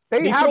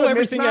 They throw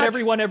everything at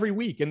everyone every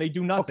week, and they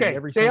do nothing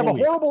every single week.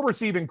 They have a horrible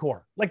receiving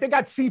core. Like, they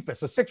got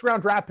Cephas, a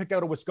 6th-round draft pick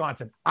out of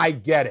Wisconsin. I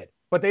get it.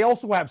 but they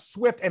also have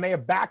Swift, and they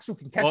have backs who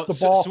can catch the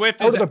ball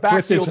Swift out is of the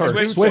backfield.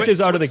 Swift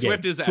is out of the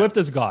game. Swift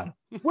is gone.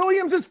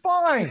 Williams is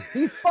fine.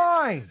 He's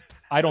fine.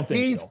 I don't think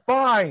he's so.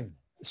 fine.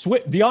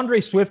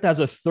 DeAndre Swift has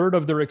a third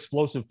of their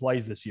explosive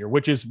plays this year,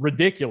 which is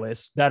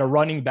ridiculous that a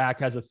running back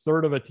has a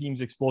third of a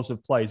team's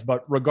explosive plays.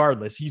 But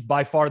regardless, he's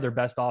by far their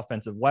best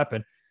offensive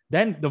weapon.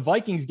 Then the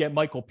Vikings get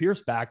Michael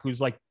Pierce back,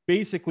 who's like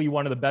basically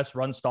one of the best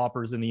run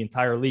stoppers in the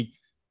entire league.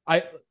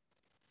 Cam,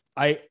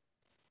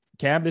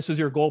 this is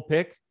your goal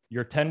pick.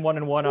 You're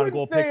 10-1-1 on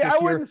goal picks this year.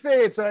 I wouldn't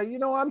say it's a,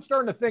 I'm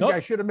starting to think I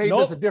should have made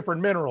this a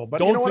different mineral, but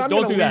don't I'm do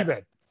going to that. leave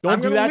it. Don't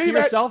do that to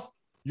yourself.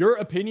 Your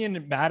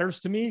opinion matters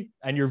to me,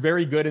 and you're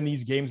very good in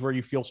these games where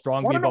you feel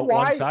strongly about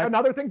one side.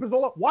 Another thing,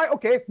 Pizzola, why?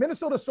 Okay, if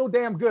Minnesota's so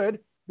damn good,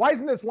 why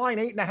isn't this line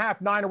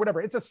 8.5, 9, or whatever?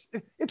 It's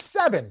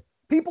 7.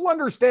 People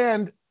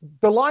understand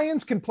the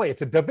Lions can play.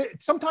 It's a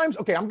sometimes.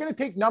 Okay, I'm going to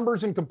take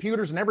numbers and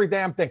computers and every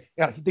damn thing.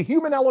 The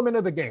human element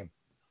of the game.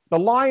 The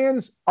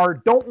Lions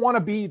don't want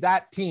to be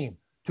that team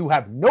to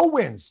have no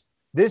wins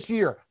this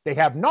year. They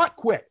have not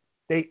quit.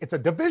 It's a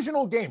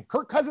divisional game.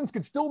 Kirk Cousins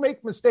can still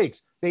make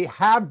mistakes. They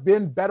have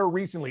been better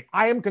recently.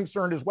 I am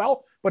concerned as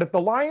well. But if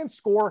the Lions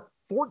score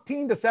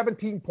 14 to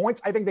 17 points,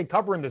 I think they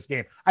cover in this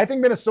game. I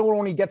think Minnesota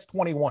only gets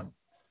 21.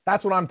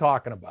 That's what I'm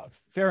talking about.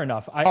 Fair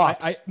enough.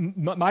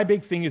 My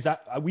big thing is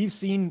that we've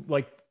seen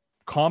like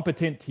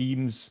competent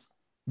teams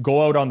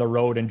go out on the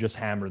road and just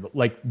hammer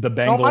like the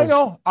Bengals.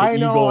 No, I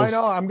know.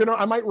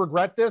 I might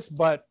regret this,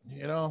 but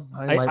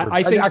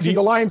I think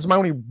the Lions my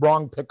only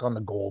wrong pick on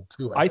the goal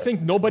too. I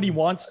think nobody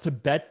wants to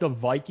bet the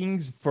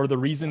Vikings for the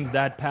reasons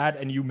that Pat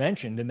and you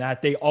mentioned, and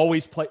that they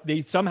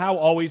somehow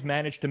always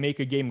manage to make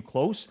a game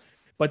close.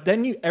 But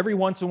then every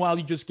once in a while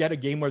you just get a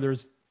game where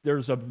there's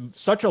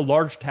such a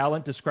large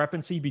talent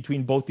discrepancy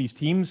between both these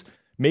teams.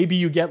 Maybe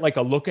you get like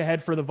a look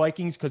ahead for the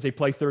Vikings because they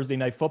play Thursday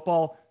night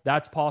football.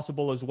 That's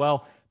possible as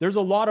well. There's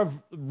a lot of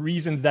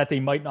reasons that they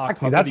might not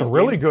cover That's these a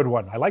really games. good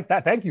one. I like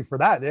that. Thank you for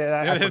that.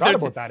 I forgot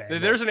about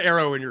that. There's an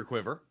arrow in your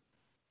quiver.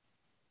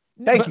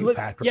 Thank you,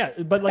 Patrick. Yeah,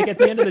 but like at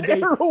the end of the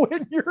day, arrow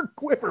in your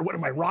quiver. What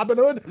am I, Robin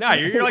Hood? No,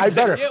 you're like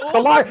better. Yeah, the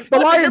Lions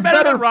you're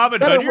better than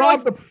Robin Hood.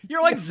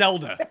 You're like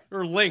Zelda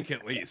or Link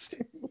at least.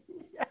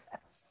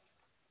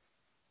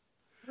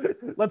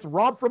 Let's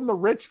rob from the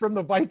rich from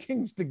the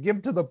Vikings to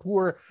give to the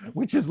poor,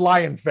 which is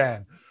Lion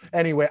fan.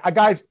 Anyway,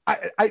 guys,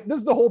 this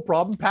is the whole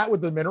problem, Pat, with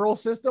the mineral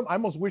system. I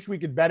almost wish we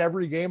could bet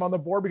every game on the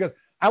board because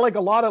I like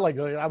a lot of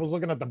I was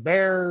looking at the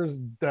Bears,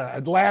 the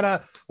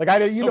Atlanta.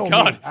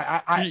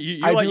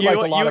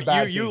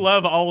 You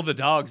love all the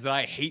dogs that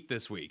I hate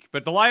this week,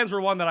 but the Lions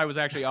were one that I was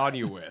actually on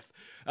you with.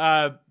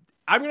 I'm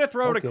going to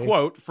throw out a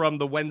quote from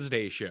the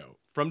Wednesday show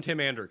from Tim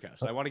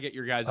Andercuss. I want to get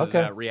your guys'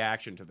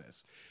 reaction to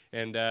this.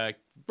 And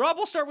Rob,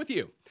 we'll start with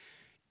you.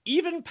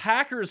 Even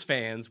Packers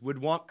fans would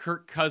want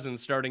Kirk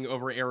Cousins starting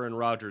over Aaron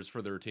Rodgers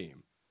for their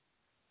team.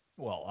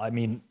 Well, I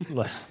mean,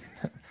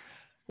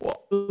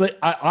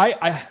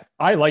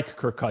 I like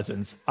Kirk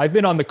Cousins. I've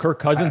been on the Kirk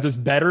Cousins is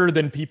better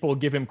than people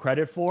give him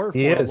credit for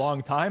a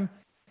long time.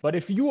 But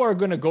if you are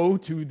going to go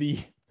to the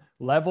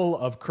level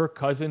of Kirk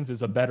Cousins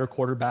is a better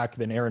quarterback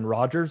than Aaron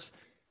Rodgers,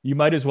 you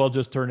might as well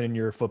just turn in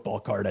your football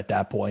card at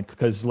that point.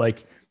 Because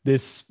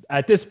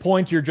at this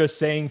point, you're just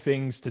saying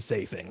things to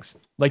say things.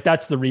 Like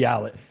that's the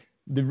reality.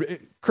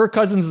 Kirk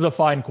Cousins is a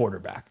fine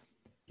quarterback,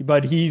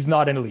 but he's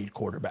not an elite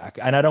quarterback.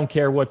 And I don't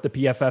care what the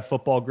PFF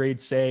football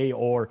grades say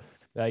or,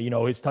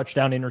 his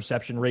touchdown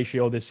interception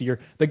ratio this year.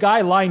 The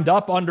guy lined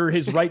up under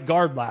his right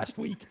guard last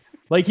week.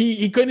 Like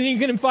he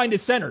couldn't find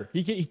his center.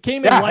 He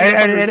came in.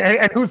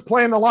 And who's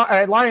playing the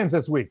Lions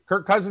this week?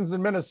 Kirk Cousins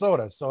in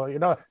Minnesota.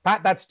 So,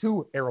 Pat, that's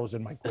 2 arrows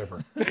in my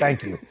quiver.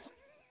 Thank you.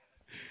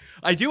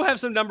 I do have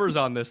some numbers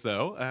on this,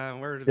 though.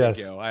 Where did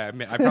they go? I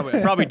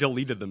probably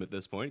deleted them at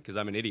this point because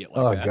I'm an idiot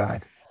like that. Oh,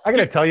 God. I got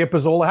to tell you,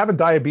 Pizzola, having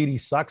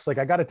diabetes sucks. Like,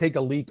 I got to take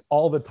a leak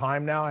all the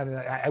time now,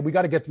 and we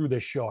got to get through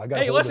this show.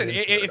 Hey, listen,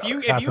 if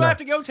you have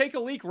to go take a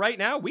leak right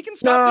now, we can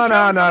stop the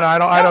show. No,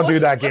 I don't do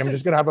that, Cam. I'm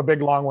just going to have a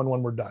big, long one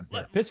when we're done.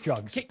 Piss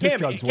jugs.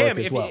 Cam,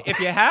 if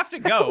you have to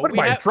go. What am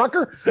I, a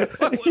trucker?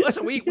 Look,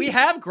 listen, we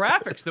have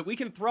graphics that we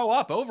can throw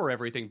up over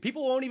everything.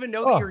 People won't even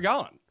know that you're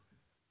gone.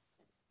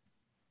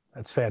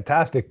 That's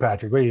fantastic,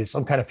 Patrick. Wait,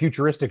 some kind of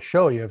futuristic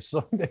show. You have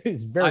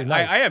it's very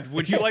nice. I have.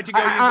 Would you like to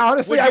go?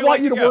 Honestly, I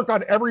want you to work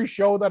on every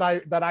show that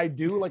I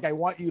do. Like, I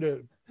want you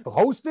to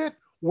host it,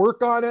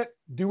 work on it,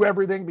 do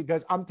everything,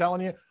 because I'm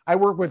telling you, I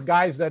work with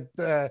guys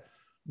that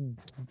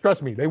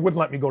trust me, they wouldn't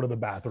let me go to the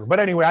bathroom.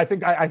 But anyway, I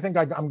think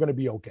I'm going to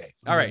be okay.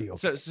 All right.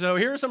 So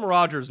here are some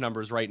Rodgers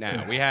numbers right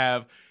now. We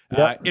have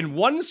in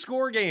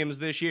 1-score games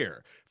this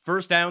year.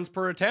 First downs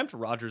per attempt,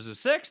 Rodgers is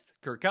 6th.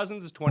 Kirk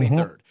Cousins is 23rd.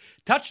 Mm-hmm.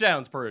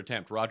 Touchdowns per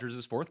attempt, Rodgers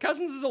is 4th.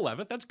 Cousins is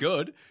 11th. That's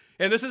good.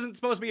 And this isn't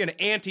supposed to be an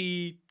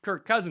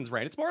anti-Kirk Cousins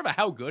rant. It's more of a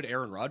how good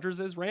Aaron Rodgers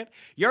is rant.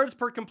 Yards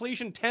per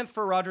completion, 10th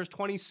for Rodgers,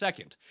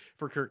 22nd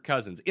for Kirk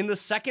Cousins. In the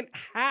second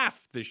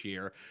half this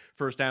year,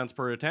 first downs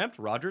per attempt,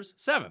 Rodgers,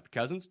 7th.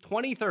 Cousins,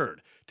 23rd.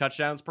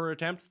 Touchdowns per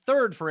attempt,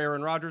 3rd for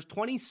Aaron Rodgers,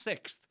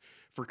 26th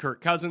for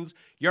Kirk Cousins.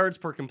 Yards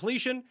per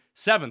completion,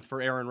 7th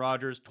for Aaron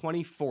Rodgers,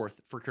 24th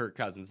for Kirk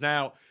Cousins.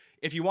 Now,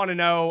 if you want to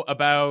know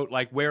about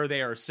like where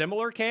they are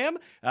similar, Cam,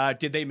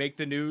 did they make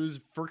the news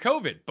for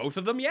COVID? Both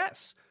of them,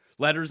 yes.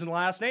 Letters and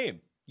last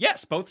name.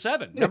 Yes, both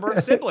 7. Number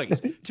of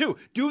siblings, 2.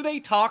 Do they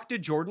talk to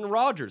Jordan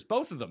Rodgers?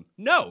 Both of them,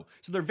 no.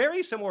 So they're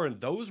very similar in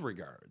those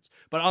regards.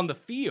 But on the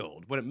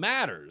field, when it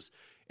matters,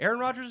 Aaron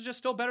Rodgers is just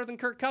still better than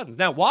Kirk Cousins.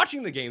 Now,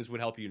 watching the games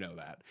would help you know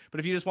that. But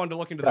if you just wanted to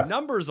look into the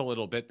numbers a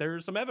little bit,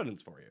 there's some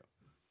evidence for you.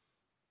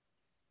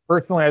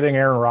 Personally, I think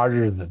Aaron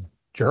Rodgers is a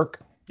jerk.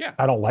 Yeah.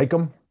 I don't like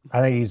him. I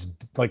think he's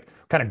like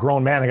kind of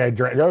grown man.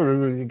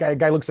 The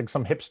guy looks like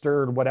some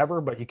hipster or whatever,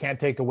 but you can't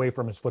take away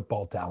from his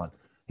football talent.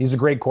 He's a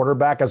great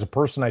quarterback. As a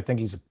person, I think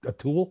he's a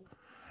tool.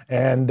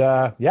 And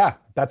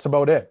that's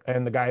about it.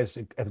 And the guy's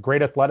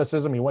great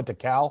athleticism. He went to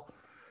Cal.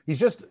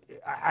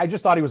 I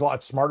just thought he was a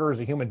lot smarter as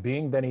a human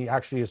being than he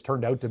actually has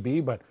turned out to be.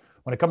 But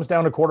when it comes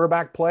down to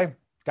quarterback play,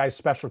 guy's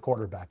special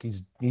quarterback.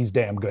 He's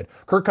damn good.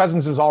 Kirk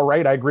Cousins is all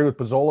right. I agree with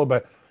Pizzola,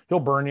 but he'll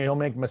burn you. He'll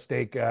make a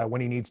mistake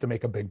when he needs to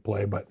make a big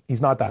play, but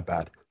he's not that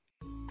bad.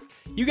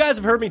 You guys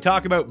have heard me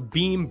talk about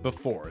Beam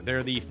before.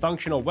 They're the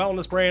functional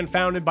wellness brand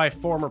founded by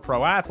former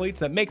pro athletes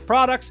that make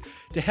products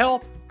to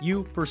help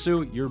you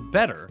pursue your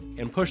better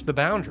and push the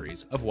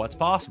boundaries of what's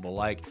possible,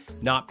 like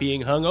not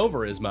being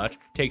hungover as much,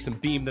 take some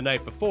Beam the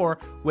night before,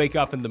 wake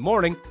up in the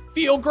morning,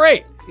 feel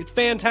great. It's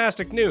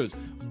fantastic news.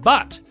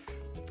 But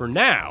for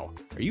now,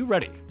 are you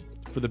ready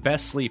for the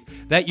best sleep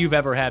that you've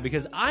ever had?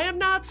 Because I am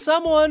not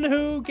someone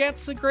who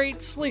gets a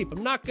great sleep.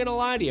 I'm not going to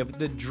lie to you, but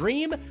the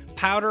Dream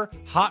Powder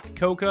Hot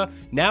Cocoa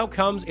now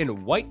comes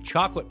in white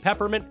chocolate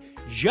peppermint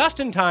just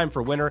in time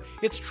for winter.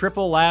 It's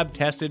triple lab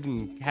tested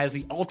and has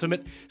the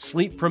ultimate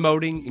sleep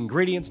promoting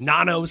ingredients: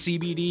 nano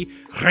CBD,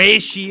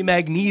 reishi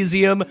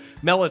magnesium,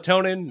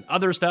 melatonin,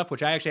 other stuff,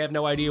 which I actually have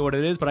no idea what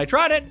it is, but I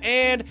tried it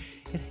and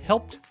it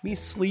helped me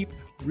sleep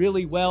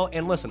really well.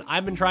 And listen,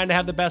 I've been trying to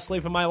have the best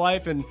sleep of my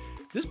life, and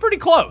this is pretty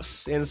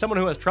close. And as someone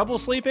who has trouble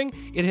sleeping,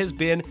 it has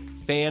been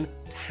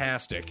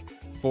fantastic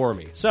for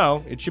me.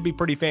 So it should be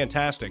pretty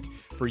fantastic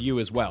for you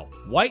as well.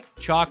 White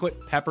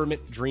chocolate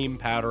peppermint dream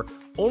powder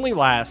only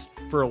lasts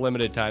for a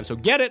limited time. So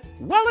get it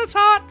while it's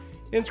hot.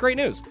 And it's great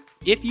news.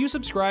 If you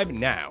subscribe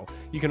now,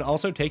 you can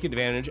also take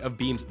advantage of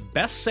Beam's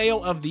best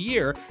sale of the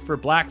year for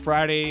Black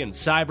Friday and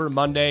Cyber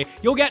Monday.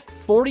 You'll get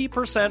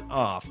 40%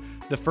 off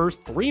the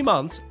first 3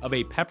 months of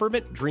a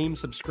Peppermint Dream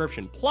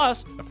subscription,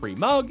 plus a free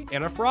mug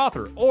and a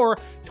frother, or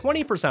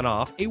 20%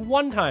 off a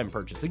one-time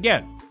purchase.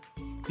 Again,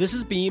 this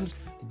is Beam's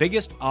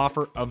biggest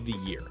offer of the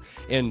year.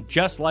 And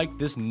just like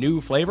this new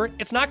flavor,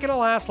 it's not going to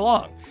last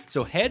long.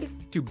 So head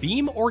to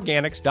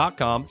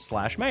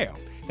beamorganics.com/mayo.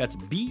 That's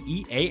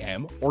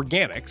BEAM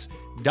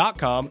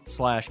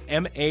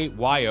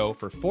organics.com/MAYO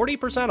for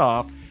 40%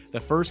 off the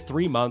first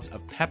 3 months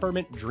of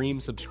Peppermint Dream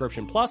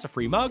subscription, plus a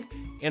free mug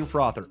and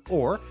frother,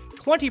 or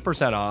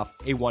 20% off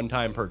a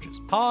one-time purchase.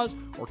 Pause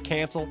or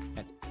cancel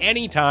at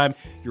any time.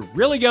 You're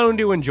really going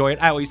to enjoy it.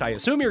 At least I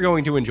assume you're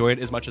going to enjoy it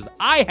as much as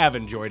I have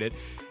enjoyed it.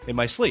 And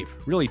my sleep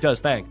really does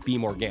thank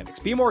Beam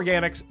Organics.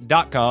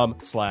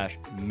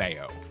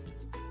 BeamOrganics.com/mayo.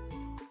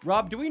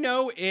 Rob, do we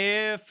know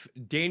if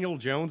Daniel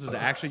Jones is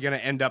actually going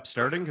to end up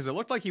starting? Because it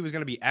looked like he was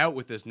going to be out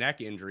with this neck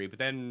injury, but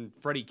then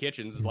Freddie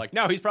Kitchens is like,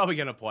 no, he's probably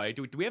going to play.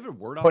 Do we have a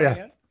word on that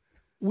yet?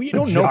 We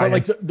don't know, but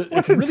like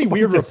it's really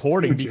weird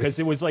reporting because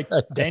it was like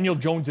Daniel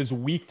Jones is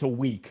week to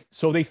week.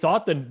 So they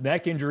thought the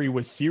neck injury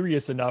was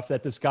serious enough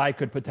that this guy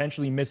could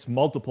potentially miss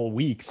multiple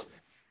weeks.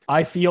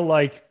 I feel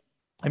like,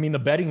 the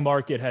betting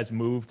market has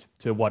moved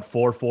to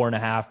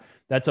 4.5.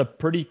 That's a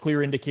pretty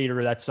clear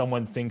indicator that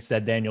someone thinks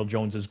that Daniel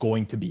Jones is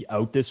going to be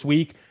out this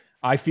week.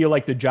 I feel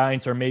like the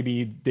Giants are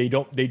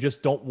they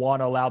just don't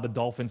want to allow the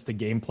Dolphins to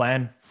game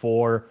plan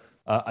for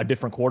a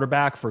different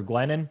quarterback for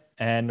Glennon,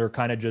 and they're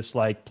kind of just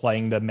like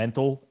playing the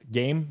mental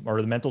game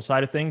or the mental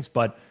side of things.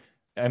 But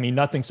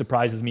nothing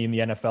surprises me in the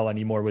NFL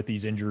anymore with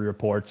these injury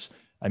reports.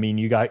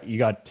 You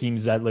got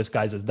teams that list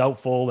guys as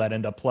doubtful that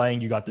end up playing.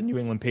 You got the New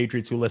England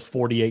Patriots who list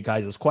 48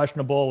 guys as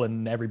questionable,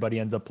 and everybody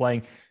ends up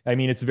playing.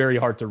 It's very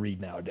hard to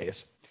read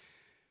nowadays.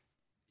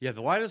 Yeah,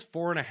 the line is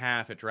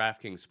 4.5 at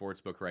DraftKings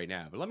Sportsbook right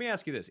now. But let me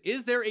ask you this.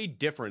 Is there a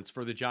difference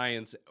for the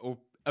Giants'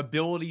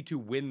 ability to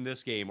win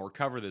this game or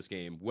cover this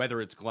game, whether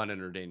it's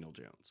Glennon or Daniel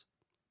Jones?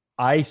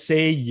 I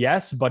say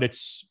yes, but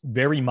it's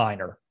very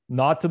minor.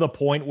 Not to the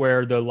point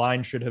where the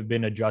line should have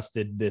been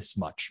adjusted this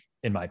much,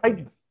 in my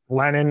opinion.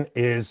 Glennon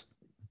is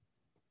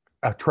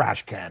a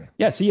trash can.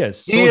 Yes, he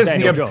is. He is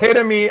the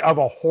epitome of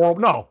a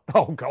horrible. No.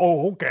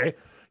 Oh, okay.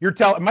 You're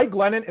telling Mike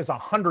Glennon is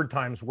 100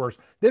 times worse.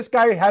 This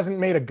guy hasn't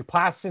made a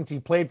pass since he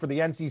played for the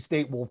NC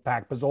State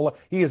Wolfpack. Pizzola.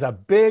 He is a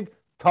big,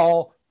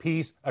 tall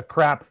piece of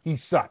crap. He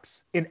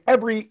sucks in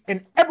every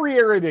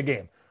area of the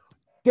game.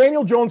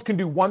 Daniel Jones can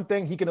do one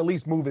thing. He can at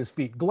least move his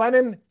feet.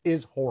 Glennon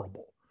is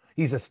horrible.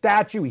 He's a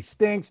statue. He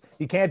stinks.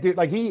 He can't do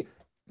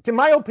in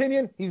my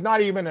opinion, he's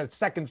not even a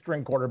second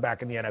string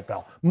quarterback in the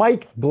NFL.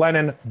 Mike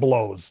Glennon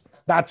blows.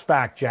 That's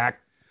fact,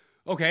 Jack.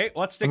 Okay,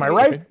 let's stick. Am I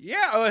right?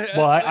 Yeah.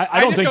 Well, I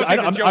don't think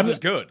Jones is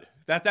good.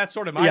 That's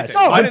sort of my thing.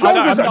 No,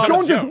 Glennon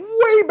Jones is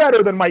way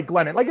better than Mike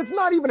Glennon. Like it's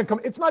not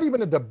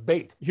even a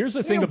debate. Here's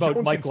the thing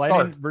about Mike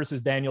Glennon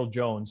versus Daniel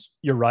Jones.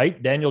 You're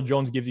right. Daniel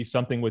Jones gives you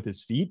something with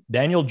his feet.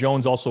 Daniel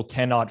Jones also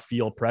cannot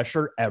feel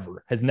pressure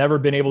ever. Has never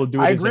been able to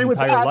do it his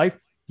entire life.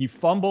 He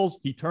fumbles.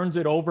 He turns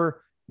it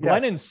over.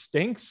 Glennon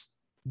stinks,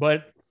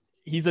 but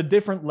he's a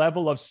different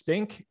level of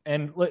stink.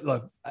 And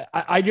look,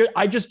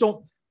 I just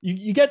don't.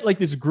 You get like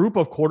this group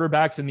of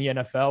quarterbacks in the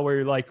NFL where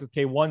you're like,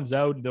 okay, one's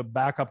out, the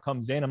backup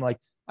comes in. I'm like,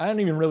 I don't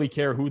even really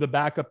care who the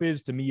backup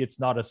is. To me, it's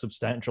not a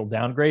substantial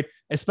downgrade,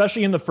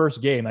 especially in the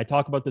first game. I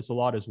talk about this a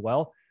lot as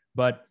well.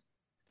 But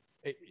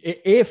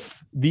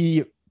if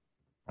the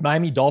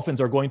Miami Dolphins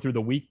are going through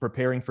the week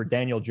preparing for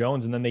Daniel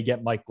Jones and then they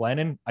get Mike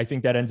Glennon, I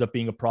think that ends up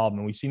being a problem.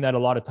 And we've seen that a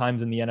lot of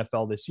times in the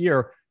NFL this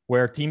year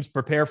where teams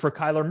prepare for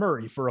Kyler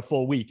Murray for a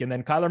full week. And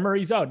then Kyler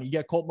Murray's out and you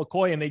get Colt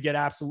McCoy and they get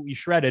absolutely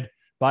shredded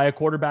by a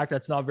quarterback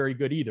that's not very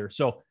good either.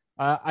 So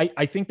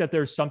I think that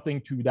there's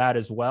something to that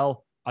as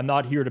well. I'm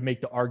not here to make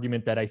the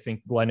argument that I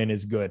think Glennon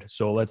is good.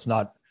 So let's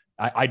not,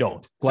 I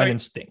don't. Glennon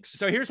stinks.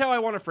 So here's how I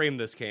want to frame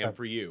this, Cam,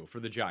 for you,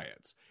 for the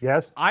Giants.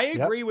 Yes. I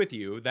agree with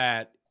you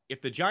that if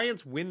the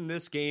Giants win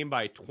this game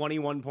by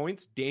 21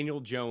 points,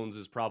 Daniel Jones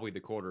is probably the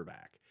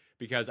quarterback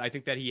because I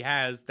think that he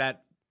has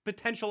that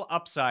potential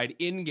upside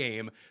in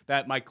game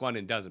that Mike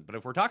Glennon doesn't. But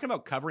if we're talking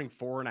about covering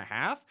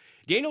 4.5,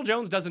 Daniel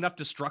Jones does enough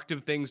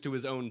destructive things to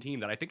his own team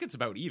that I think it's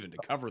about even to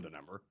cover the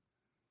number.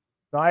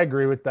 I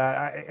agree with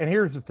that. And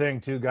here's the thing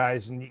too,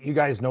 guys, and you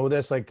guys know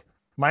this, like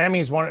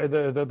Miami's one of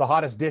the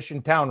hottest dish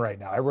in town right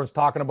now. Everyone's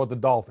talking about the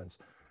Dolphins.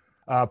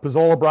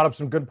 Pizzola brought up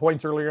some good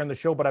points earlier in the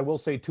show, but I will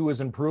say Tua is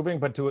improving,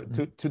 but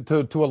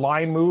to a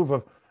line move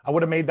of, I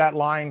would have made that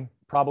line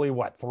probably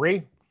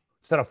 3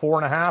 instead of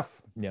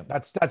 4.5. Yeah.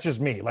 That's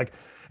just me. Like,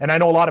 and I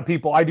know a lot of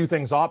people, I do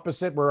things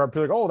opposite where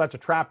people are like, oh, that's a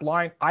trap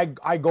line.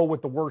 I go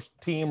with the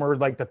worst team or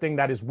like the thing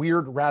that is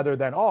weird rather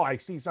than, oh, I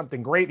see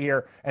something great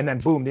here. And then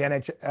boom, the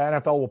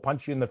NFL will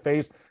punch you in the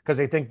face because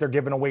they think they're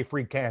giving away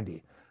free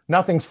candy.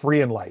 Nothing's free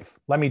in life.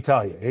 Let me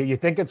tell you, you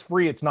think it's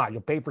free. It's not.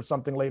 You'll pay for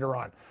something later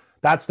on.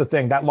 That's the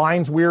thing. That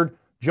line's weird.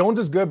 Jones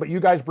is good, but you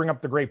guys bring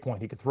up the great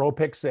point. He could throw a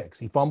pick six.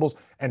 He fumbles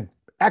and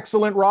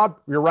excellent, Rob.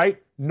 You're right.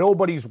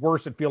 Nobody's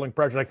worse at feeling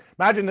pressure. Like,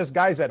 imagine this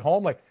guy's at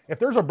home. Like, if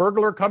there's a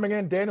burglar coming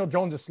in, Daniel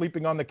Jones is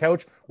sleeping on the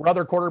couch where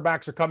other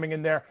quarterbacks are coming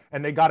in there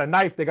and they got a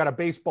knife, they got a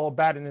baseball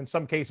bat, and in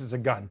some cases a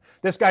gun.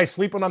 This guy's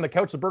sleeping on the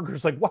couch. The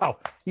burglar's like, wow,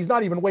 he's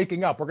not even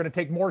waking up. We're going to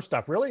take more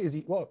stuff. Really? Is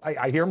he? Well,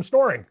 I hear him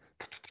snoring.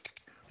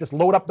 Just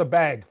load up the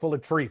bag full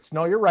of treats.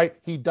 No, you're right.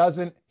 He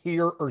doesn't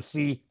hear or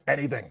see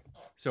anything.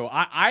 So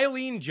I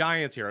lean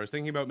Giants here. I was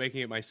thinking about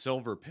making it my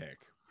silver pick.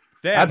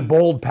 That's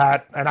bold,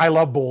 Pat, and I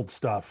love bold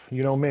stuff.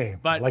 You know me,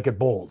 but I like it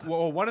bold.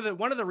 Well, one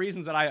of the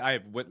reasons that I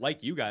would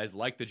like you guys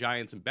like the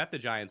Giants and bet the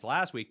Giants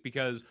last week,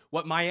 because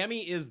what Miami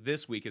is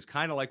this week is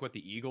kind of like what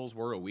the Eagles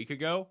were a week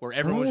ago, where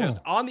everyone was just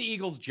on the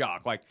Eagles'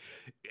 jock. Like,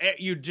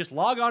 you just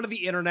log onto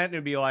the internet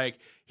and be like,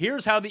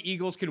 here's how the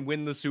Eagles can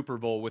win the Super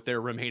Bowl with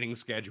their remaining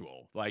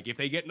schedule. Like, if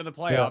they get into the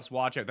playoffs,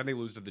 watch out, then they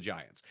lose to the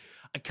Giants.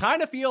 I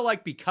kind of feel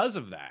like because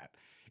of that,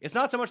 it's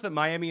not so much that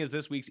Miami is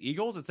this week's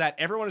Eagles, it's that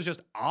everyone is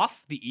just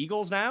off the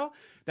Eagles now,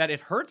 that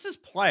if Hurts is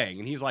playing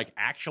and he's like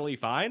actually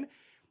fine,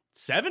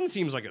 7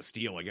 seems like a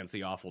steal against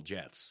the awful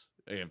Jets,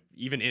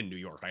 even in New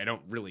York. I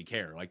don't really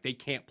care. Like, they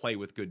can't play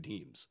with good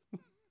teams.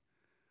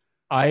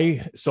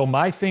 So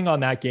my thing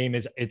on that game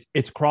is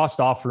it's crossed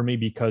off for me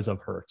because of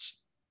Hurts.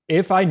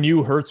 If I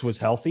knew Hurts was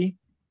healthy,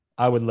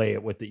 I would lay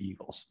it with the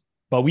Eagles.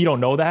 But we don't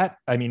know that.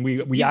 I mean, we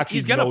know that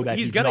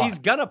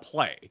he's gonna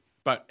play,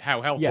 but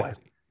how healthy is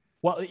he?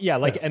 Well, yeah,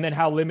 and then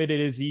how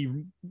limited is he?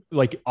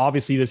 Like,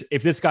 obviously,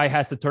 if this guy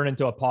has to turn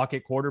into a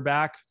pocket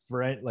quarterback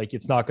for it, like,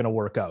 it's not going to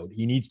work out.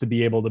 He needs to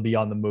be able to be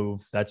on the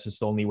move. That's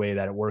just the only way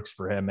that it works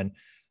for him. And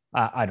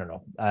I don't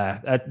know.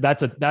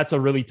 That's a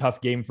really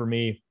tough game for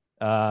me.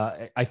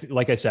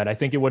 Like I said, I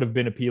think it would have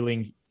been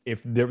appealing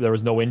if there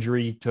was no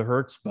injury to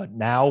Hurts, but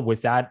now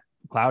with that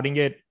clouding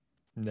it,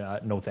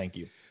 no, thank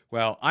you.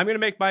 Well, I'm going to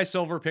make my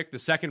silver pick the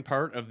second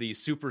part of the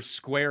super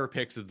square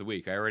picks of the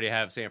week. I already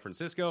have San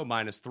Francisco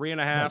minus 3.5.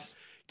 Nice.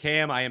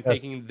 Cam, I am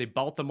taking the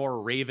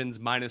Baltimore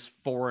Ravens minus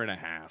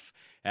 4.5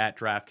 at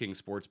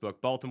DraftKings Sportsbook.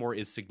 Baltimore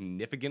is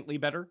significantly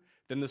better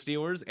than the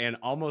Steelers, and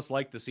almost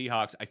like the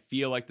Seahawks, I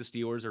feel like the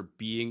Steelers are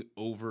being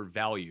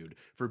overvalued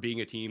for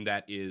being a team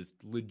that is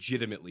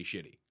legitimately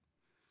shitty.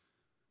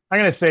 I'm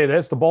going to say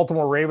this. The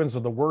Baltimore Ravens are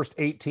the worst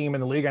 8 team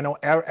in the league. I know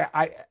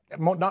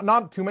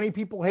not too many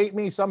people hate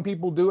me. Some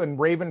people do, and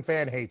Raven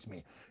fan hates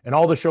me in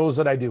all the shows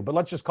that I do. But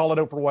let's just call it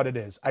out for what it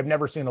is. I've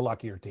never seen a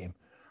luckier team.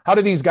 How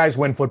do these guys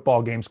win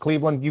football games?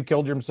 Cleveland, you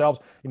killed yourselves.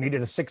 You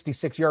needed a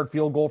 66-yard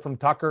field goal from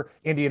Tucker.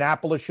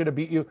 Indianapolis should have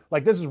beat you.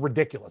 Like, this is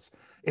ridiculous.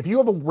 If you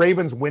have a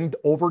Ravens win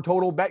over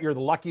total bet, you're the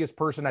luckiest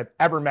person I've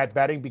ever met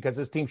betting, because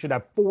this team should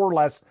have 4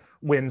 less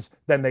wins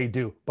than they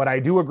do. But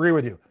I do agree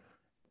with you.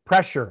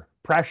 Pressure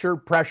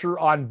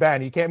on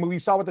Ben. You can't move. You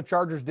saw what the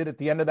Chargers did at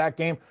the end of that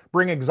game.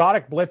 Bring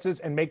exotic blitzes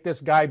and make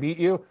this guy beat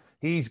you.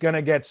 He's going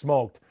to get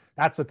smoked.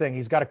 That's the thing.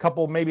 He's got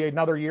maybe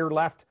another year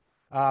left.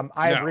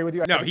 I agree with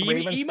you. No,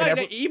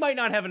 he might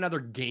not have another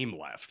game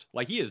left.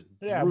 Like he is.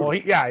 Yeah, well,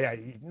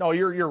 No,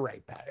 you're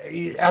right, Pat.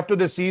 After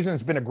this season,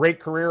 it's been a great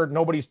career.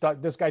 Nobody's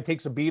stuck. This guy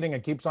takes a beating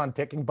and keeps on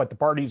ticking, but the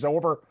party's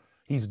over.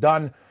 He's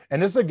done.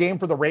 And this is a game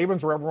for the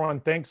Ravens where everyone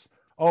thinks,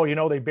 oh,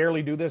 they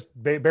barely do this,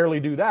 they barely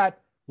do that.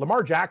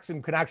 Lamar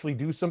Jackson can actually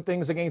do some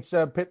things against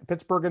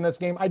Pittsburgh in this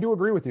game. I do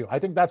agree with you. I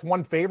think that's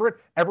one favorite.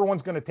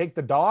 Everyone's going to take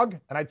the dog,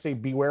 and I'd say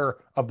beware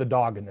of the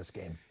dog in this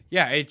game.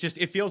 Yeah,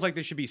 it feels like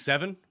this should be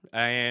 7,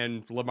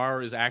 and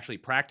Lamar is actually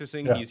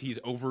practicing. Yeah. He's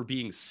over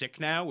being sick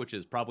now, which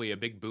is probably a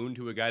big boon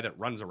to a guy that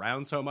runs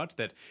around so much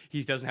that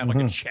he doesn't have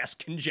like a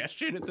chest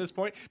congestion at this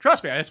point.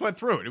 Trust me, I just went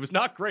through it. It was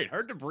not great.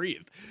 Hard to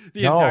breathe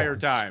the entire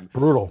time.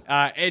 Brutal.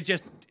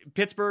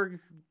 Pittsburgh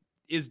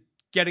is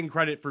getting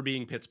credit for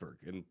being Pittsburgh,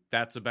 and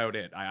that's about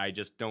it. I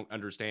just don't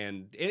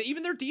understand.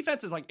 Even their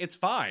defense is like, it's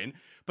fine,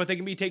 but they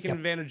can be taken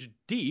advantage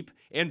deep,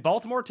 and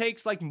Baltimore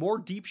takes like more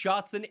deep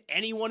shots than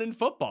anyone in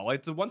football.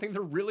 It's the one thing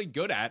they're really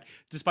good at,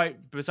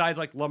 besides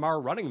like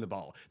Lamar running the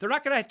ball. They're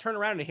not going to turn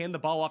around and hand the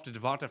ball off to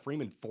Devonta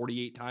Freeman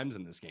 48 times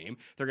in this game.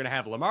 They're going to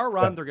have Lamar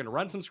run, they're going to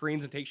run some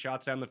screens and take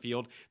shots down the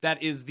field.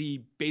 That is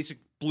the basic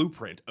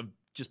blueprint of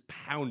just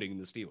pounding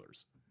the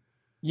Steelers.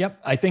 Yep.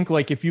 I think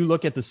like if you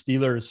look at the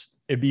Steelers,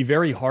 it'd be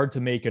very hard to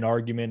make an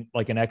argument,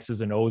 like an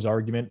X's and O's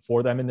argument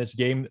for them in this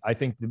game. I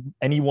think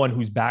anyone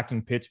who's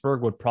backing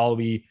Pittsburgh would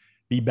probably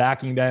be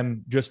backing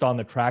them just on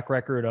the track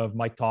record of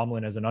Mike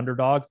Tomlin as an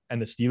underdog and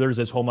the Steelers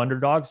as home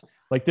underdogs.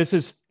 Like this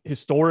has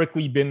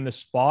historically been the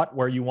spot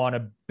where you want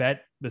to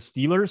bet the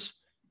Steelers,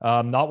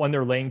 not when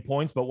they're laying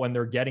points, but when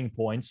they're getting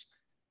points.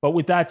 But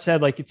with that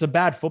said, like it's a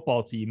bad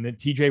football team.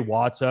 TJ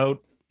Watt's out.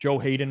 Joe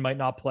Hayden might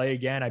not play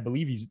again. I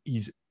believe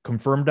he's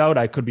confirmed out.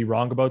 I could be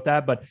wrong about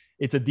that, but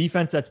it's a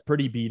defense that's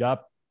pretty beat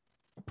up.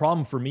 The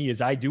problem for me is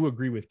I do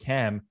agree with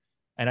Cam,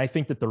 and I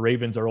think that the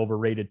Ravens are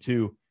overrated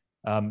too.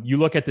 You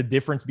look at the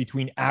difference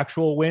between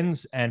actual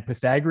wins and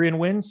Pythagorean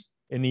wins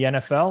in the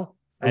NFL,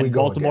 and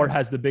Baltimore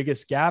has the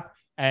biggest gap.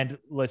 And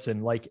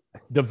listen, like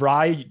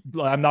DeVry,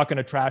 I'm not going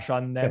to trash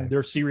on them.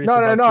 They're serious.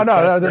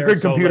 No. They're good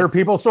computer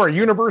people. Sorry,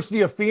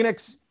 University of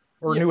Phoenix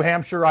or New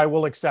Hampshire, I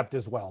will accept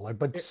as well.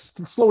 But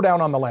slow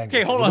down on the language.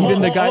 Okay, hold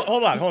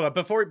on.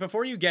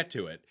 Before you get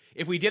to it,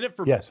 if we did it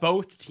for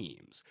both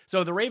teams,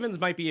 so the Ravens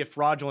might be a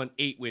fraudulent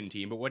 8-win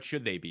team, but what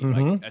should they be?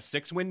 Like a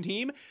 6-win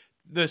team?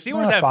 The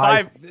Steelers have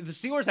 5. The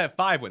Steelers have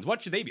 5 wins.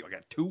 What should they be? Like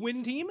a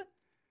 2-win team?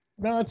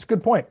 No, that's a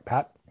good point,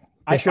 Pat.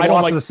 They should have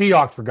lost to the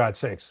Seahawks, for God's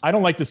sakes. I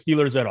don't like the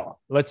Steelers at all.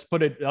 Let's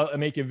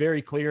make it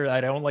very clear that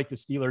I don't like the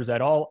Steelers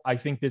at all. I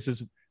think this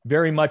is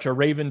very much a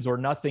Ravens or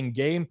nothing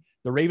game.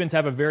 The Ravens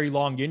have a very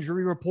long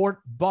injury report,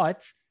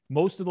 but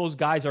most of those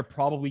guys are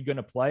probably going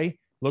to play.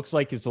 Looks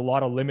like it's a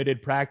lot of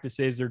limited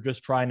practices. They're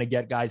just trying to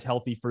get guys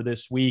healthy for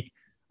this week.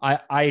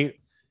 Again,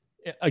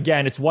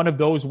 it's one of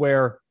those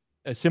where,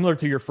 similar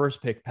to your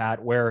first pick,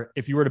 Pat, where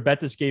if you were to bet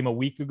this game a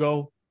week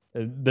ago,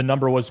 the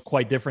number was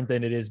quite different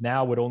than it is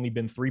now. It would only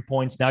been 3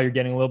 points. Now you're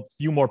getting a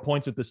few more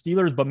points with the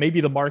Steelers, but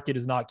maybe the market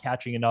is not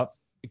catching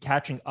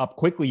up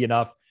quickly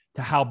enough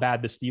to how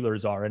bad the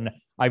Steelers are. And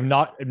I've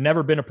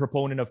never been a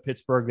proponent of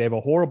Pittsburgh. They have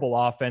a horrible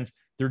offense.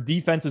 Their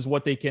defense is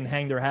what they can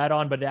hang their hat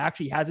on, but it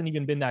actually hasn't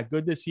even been that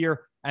good this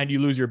year. And you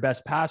lose your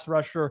best pass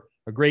rusher,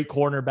 a great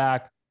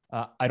cornerback.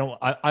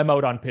 I'm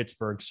out on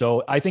Pittsburgh.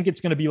 So I think it's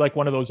going to be like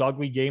one of those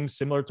ugly games,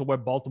 similar to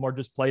what Baltimore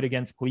just played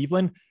against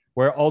Cleveland,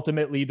 where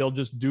ultimately they'll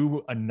just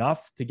do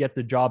enough to get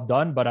the job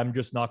done. But I'm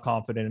just not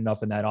confident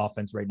enough in that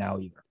offense right now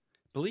either.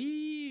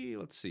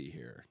 Let's see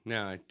here.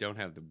 No, I don't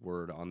have the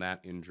word on that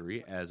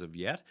injury as of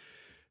yet.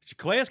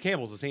 Calais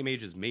Campbell's the same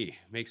age as me.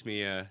 Makes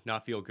me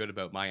not feel good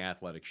about my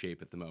athletic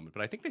shape at the moment.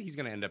 But I think that he's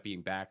going to end up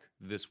being back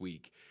this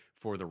week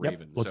for the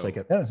Ravens. Looks like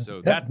it. That's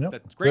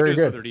great news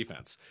for their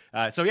defense.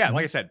 Like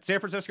I said, San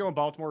Francisco and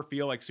Baltimore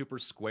feel like super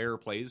square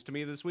plays to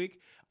me this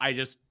week.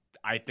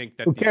 I think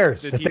that who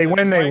cares? If they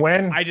win, they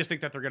win. I just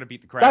think that they're going to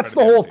beat the crap. That's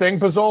the whole thing,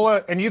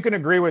 Pizzola. And you can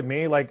agree with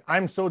me. Like,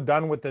 I'm so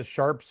done with this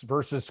sharps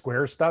versus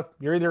square stuff.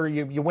 You're either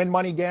you win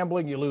money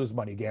gambling, you lose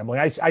money gambling.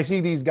 I see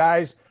these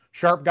guys,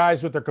 sharp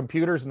guys with their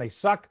computers, and they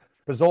suck.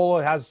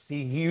 Pizzola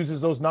he uses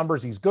those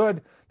numbers. He's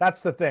good.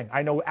 That's the thing.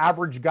 I know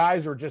average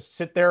guys are just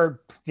sit there.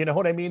 You know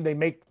what I mean? They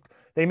make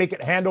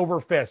it hand over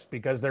fist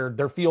because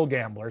they're field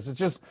gamblers.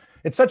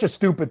 It's such a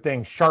stupid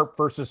thing, sharp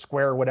versus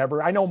square,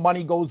 whatever. I know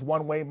money goes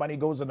one way, money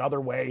goes another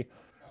way,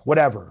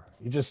 whatever.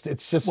 It's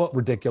just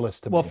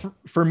ridiculous to me. Well,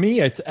 for me,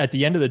 it's at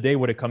the end of the day,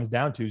 what it comes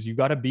down to is you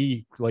got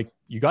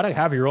to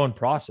have your own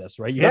process,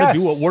 right? You got to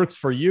do what works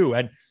for you.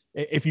 And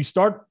if you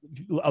start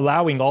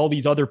allowing all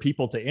these other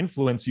people to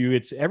influence you,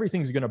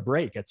 everything's going to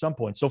break at some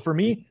point. So for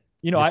me,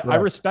 I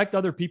respect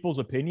other people's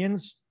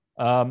opinions.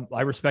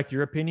 I respect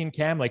your opinion,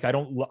 Cam. Like, I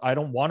don't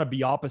want to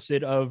be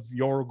opposite of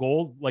your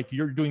goal. Like,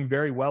 you're doing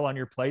very well on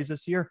your plays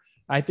this year.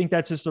 I think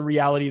that's just the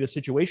reality of the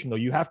situation, though.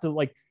 You have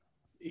to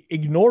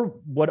ignore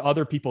what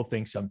other people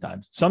think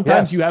sometimes.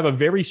 Sometimes you have a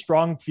very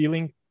strong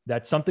feeling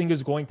that something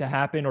is going to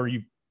happen, or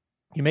you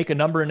make a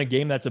number in a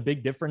game that's a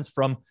big difference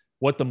from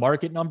what the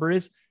market number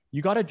is.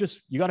 You got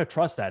to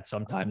trust that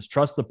sometimes,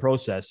 trust the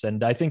process.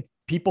 And I think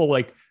people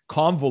like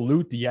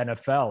convolute the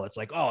NFL. It's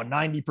like, oh,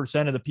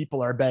 90% of the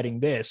people are betting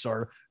this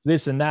or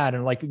this and that.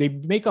 And like they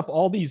make up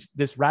all this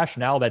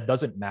rationale that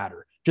doesn't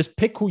matter. Just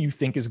pick who you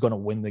think is going to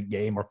win the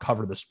game or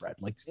cover the spread.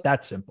 Like it's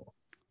that simple.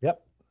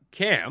 Yep.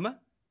 Cam,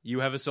 you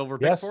have a silver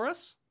pick for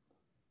us?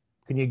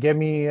 Can you give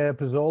me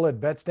Pizzola at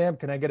BetStamp?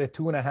 Can I get a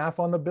 2.5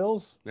 on the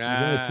Bills?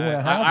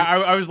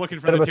 I was looking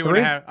for the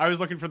 2.5. I was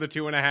looking for the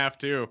 2.5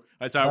 too.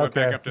 That's how I went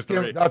back up to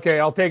 3. Okay,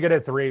 I'll take it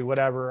at 3.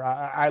 Whatever.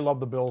 I love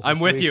the Bills. I'm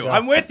with you.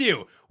 I'm with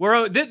you.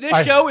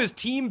 This show is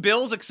Team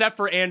Bills except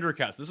for Andrew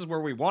Cuss. This is where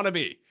we want to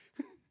be.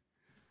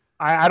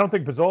 I don't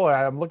think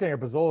Pizzola. I'm looking at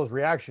Pizzola's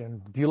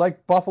reaction. Do you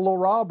like Buffalo,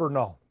 Rob, or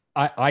no?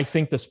 I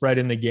think the spread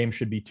in the game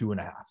should be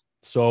 2.5.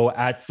 So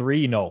at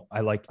 3, no,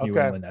 I like New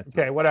England at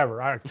 3. Okay,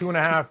 whatever. All right,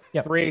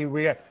 2.5, 3.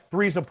 We got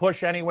 3's a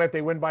push anyway if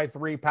they win by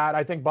 3. Pat,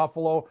 I think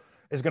Buffalo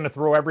is going to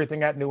throw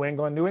everything at New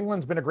England. New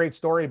England's been a great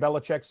story.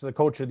 Belichick's the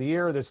coach of the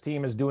year. This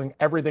team is doing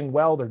everything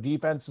well. Their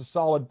defense is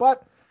solid,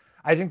 but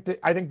I think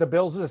the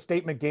Bills is a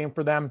statement game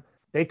for them.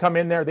 They come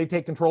in there, they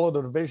take control of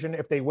the division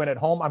if they win at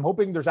home. I'm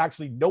hoping there's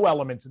actually no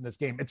elements in this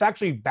game. It's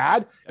actually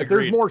bad. If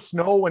there's more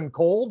snow and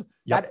cold,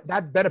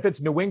 that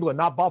benefits New England,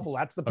 not Buffalo.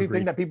 That's the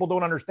thing that people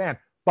don't understand.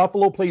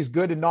 Buffalo plays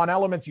good in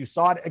non-elements. You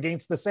saw it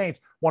against the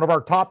Saints. One of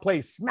our top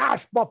plays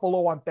smashed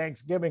Buffalo on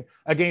Thanksgiving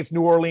against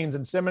New Orleans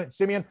and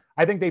Simeon.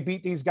 I think they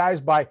beat these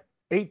guys by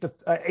 8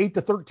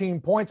 to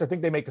 13 points. I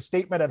think they make a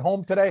statement at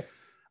home today.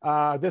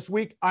 This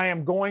week, I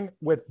am going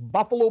with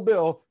Buffalo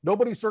Bill.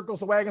 Nobody circles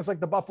the wagons like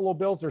the Buffalo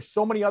Bills. There's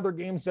so many other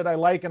games that I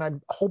like, and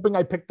I'm hoping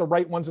I pick the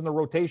right ones in the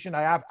rotation.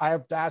 I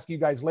have to ask you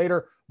guys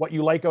later what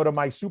you like out of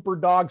my super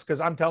dogs, because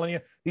I'm telling you,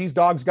 these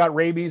dogs got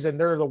rabies, and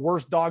they're the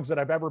worst dogs that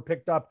I've ever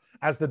picked up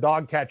as the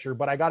dog catcher.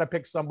 But I got to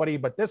pick somebody.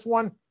 But this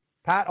one,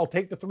 Pat, I'll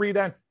take the 3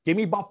 then. Give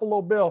me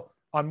Buffalo Bill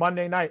on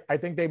Monday night. I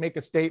think they make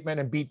a statement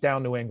and beat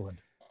down New England.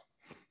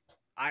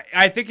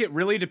 I think it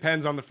really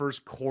depends on the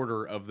first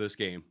quarter of this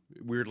game,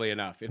 weirdly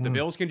enough. If the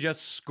Bills can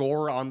just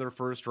score on their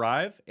first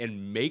drive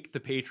and make the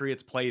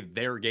Patriots play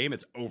their game,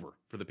 it's over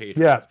for the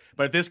Patriots. Yeah.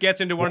 But if this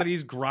gets into one of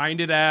these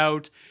grinded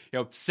out,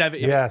 7,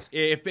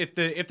 if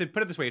they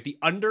put it this way, if the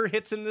under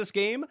hits in this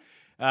game,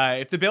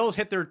 if the Bills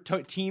hit their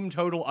team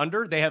total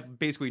under, they have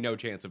basically no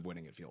chance of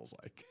winning, it feels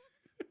like.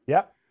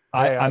 Yeah.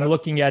 I'm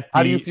looking at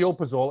how do you feel,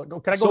 Pizzola?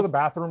 Can I go to the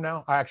bathroom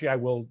now? I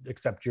will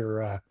accept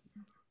your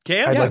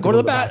Cam? Yeah, go to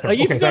the bathroom. Like,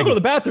 if you gotta go to the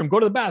bathroom, go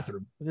to the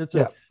bathroom. That's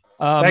it.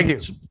 Thank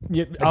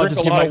you. I'll drink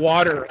just a lot of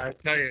water, I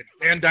tell you,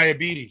 and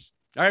diabetes.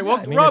 All right, well,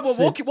 Rob,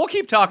 we'll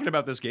keep talking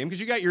about this game because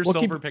you got your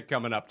silver pick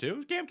coming up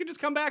too. Cam can just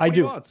come back when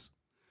he wants.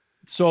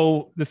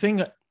 So the thing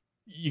that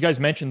you guys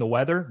mentioned, the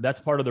weather,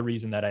 that's part of the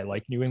reason that I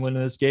like New England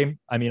in this game.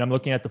 I mean, I'm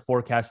looking at the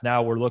forecast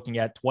now. We're looking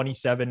at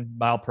 27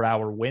 mile per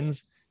hour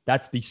winds.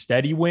 That's the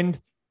steady wind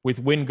with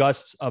wind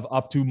gusts of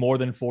up to more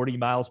than 40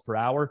 miles per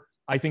hour.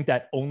 I think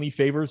that only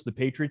favors the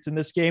Patriots in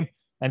this game.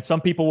 And some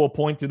people will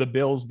point to the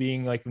Bills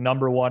being like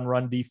number 1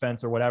 run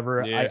defense or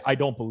whatever. Yeah. I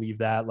don't believe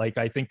that. Like,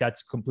 I think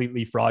that's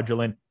completely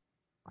fraudulent.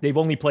 They've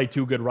only played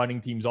 2 good running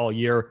teams all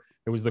year.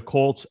 It was the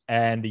Colts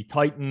and the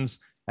Titans,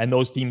 and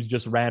those teams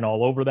just ran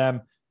all over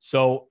them.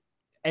 So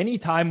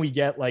anytime we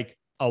get like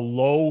a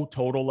low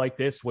total like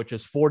this, which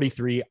is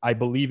 43, I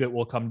believe it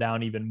will come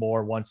down even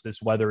more once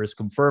this weather is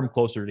confirmed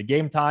closer to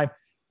game time.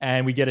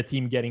 And we get a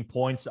team getting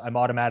points, I'm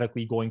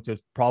automatically going to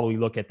probably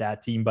look at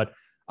that team. But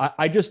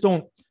I just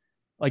don't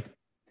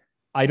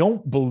I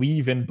don't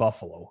believe in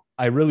Buffalo.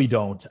 I really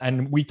don't.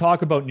 And we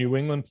talk about New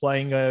England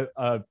playing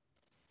a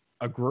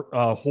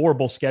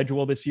horrible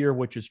schedule this year,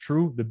 which is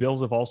true. The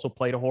Bills have also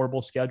played a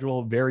horrible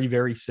schedule, very,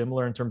 very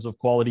similar in terms of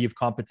quality of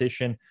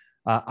competition.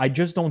 I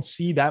just don't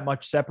see that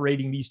much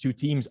separating these two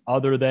teams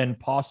other than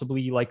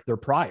possibly like their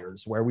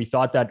priors, where we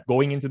thought that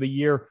going into the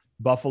year,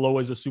 Buffalo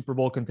is a Super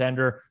Bowl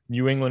contender.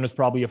 New England is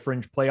probably a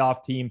fringe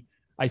playoff team.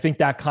 I think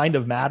that kind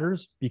of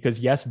matters because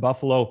yes,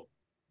 Buffalo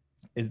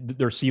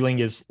their ceiling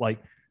is like,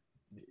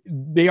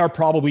 they are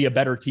probably a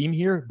better team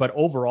here, but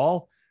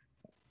overall,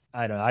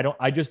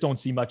 I just don't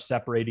see much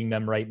separating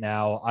them right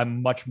now.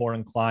 I'm much more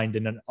inclined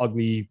in an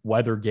ugly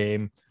weather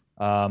game,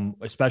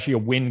 especially a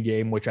wind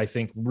game, which I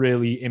think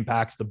really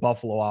impacts the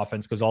Buffalo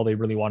offense because all they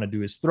really want to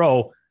do is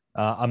throw.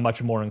 I'm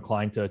much more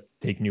inclined to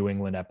take New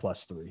England at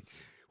 +3.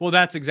 Well,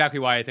 that's exactly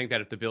why I think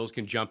that if the Bills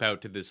can jump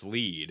out to this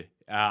lead,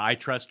 I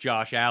trust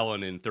Josh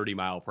Allen in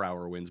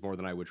 30-mile-per-hour winds more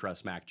than I would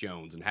trust Mac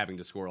Jones and having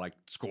to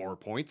score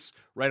points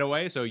right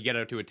away. So you get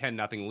out to a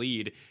 10-0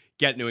 lead,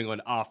 get New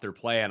England off their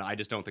plan. I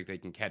just don't think they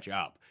can catch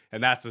up.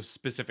 And that's a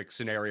specific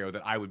scenario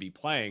that I would be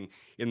playing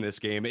in this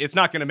game. It's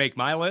not going to make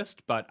my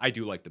list, but I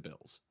do like the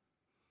Bills.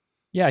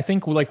 Yeah, I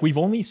think we've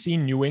only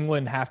seen New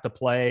England have to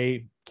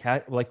play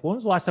when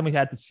was the last time we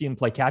had to see them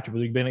play catch up?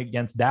 We've been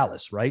against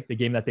Dallas, right? The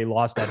game that they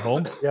lost at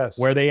home. Yes.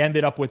 Where they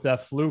ended up with a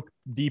fluke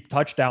deep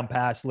touchdown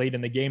pass late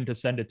in the game to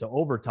send it to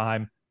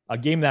overtime. A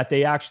game that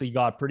they actually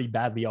got pretty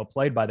badly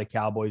outplayed by the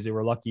Cowboys. They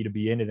were lucky to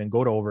be in it and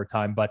go to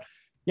overtime. But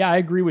yeah, I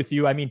agree with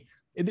you. I mean,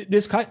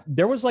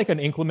 There was like an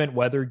inclement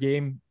weather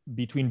game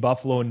between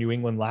Buffalo and New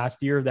England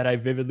last year that I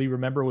vividly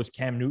remember. Was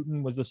Cam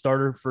Newton was the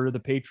starter for the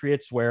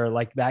Patriots, where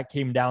like that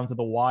came down to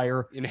the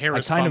wire. In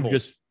Harris I kind fumbled.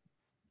 of just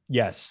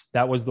yes,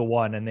 that was the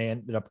one, and they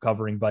ended up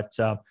covering. But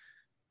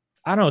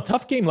I don't know,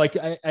 tough game. Like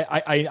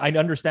I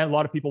understand a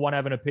lot of people want to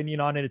have an opinion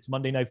on it. It's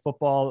Monday Night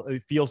Football.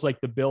 It feels like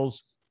the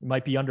Bills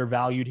might be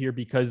undervalued here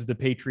because the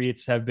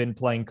Patriots have been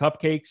playing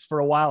cupcakes for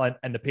a while,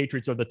 and the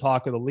Patriots are the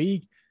talk of the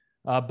league.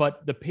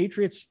 But the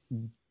Patriots,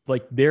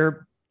 like,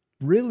 they're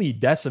really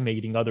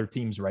decimating other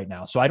teams right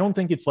now. So I don't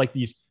think it's like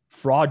these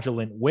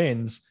fraudulent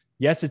wins.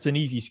 Yes, it's an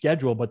easy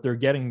schedule, but they're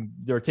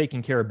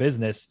taking care of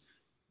business.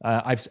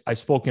 I've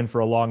spoken for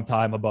a long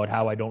time about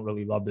how I don't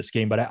really love this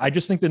game, but I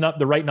just think the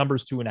right number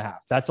is 2.5.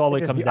 That's all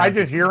it comes down to. I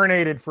just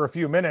urinated for a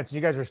few minutes. And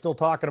you guys are still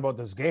talking about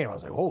this game. I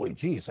was like, holy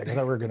geez, I thought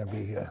we were going to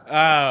be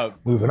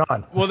moving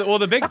on. Well,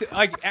 the big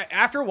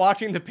after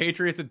watching the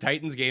Patriots and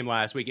Titans game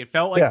last week, it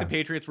felt like the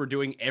Patriots were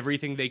doing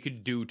everything they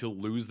could do to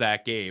lose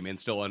that game and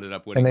still ended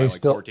up winning by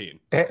 14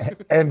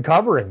 and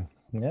covering.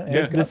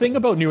 Yeah. The thing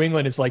about New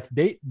England is like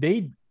they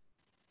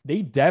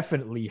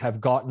definitely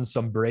have gotten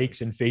some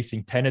breaks in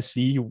facing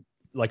Tennessee,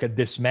 like a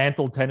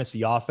dismantled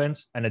Tennessee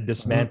offense and a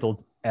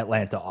dismantled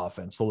Atlanta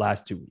offense the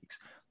last 2 weeks.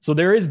 So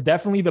there is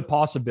definitely the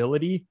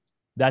possibility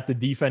that the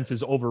defense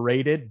is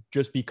overrated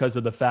just because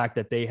of the fact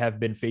that they have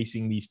been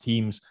facing these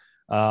teams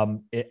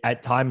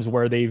at times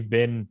where they've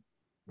been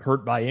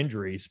hurt by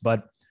injuries.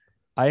 But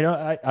I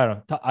don't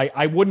know.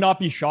 I would not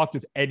be shocked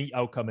with any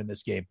outcome in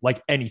this game,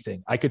 like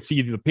anything. I could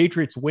see the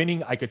Patriots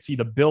winning. I could see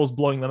the Bills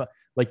blowing them up.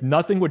 Like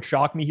nothing would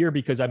shock me here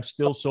because I'm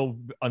still so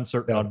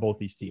uncertain on both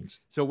these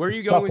teams. So where are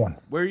you going?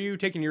 Where are you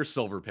taking your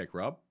silver pick,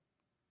 Rob?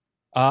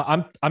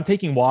 I'm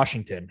taking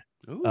Washington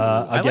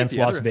against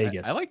Las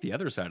Vegas. I like the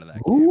other side of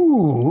that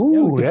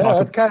game.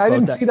 That's I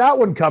didn't see that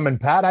one coming,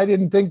 Pat. I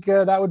didn't think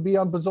that would be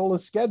on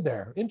Pizzola's sked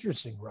there.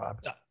 Interesting,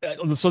 Rob.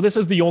 So this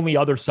is the only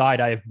other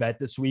side I have bet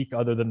this week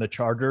other than the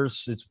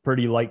Chargers. It's a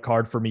pretty light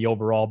card for me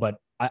overall, but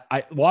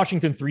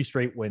Washington 3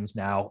 straight wins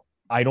now.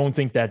 I don't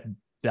think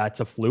that's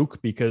a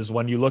fluke because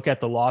when you look at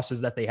the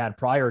losses that they had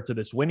prior to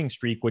this winning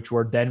streak, which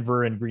were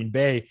Denver and Green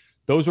Bay,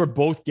 those were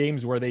both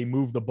games where they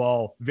moved the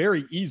ball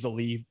very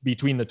easily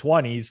between the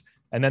 20s.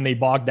 And then they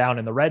bogged down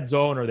in the red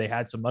zone or they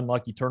had some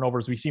unlucky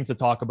turnovers. We seem to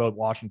talk about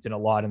Washington a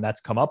lot, and that's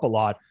come up a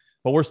lot.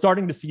 But we're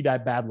starting to see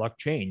that bad luck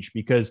change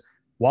because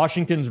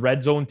Washington's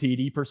red zone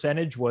TD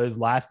percentage was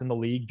last in the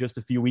league just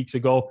a few weeks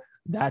ago.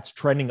 That's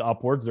trending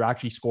upwards. They're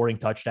actually scoring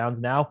touchdowns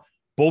now,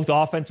 both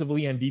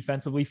offensively and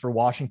defensively for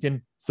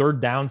Washington. Third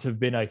downs have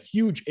been a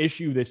huge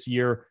issue this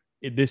year.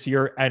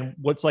 And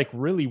what's like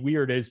really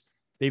weird is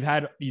they've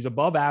had these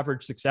above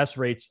average success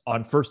rates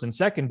on first and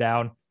second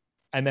down.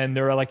 And then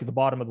they're like at the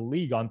bottom of the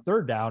league on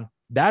third down.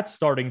 That's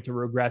starting to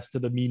regress to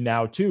the mean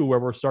now too, where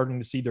we're starting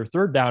to see their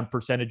third down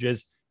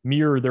percentages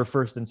mirror their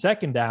first and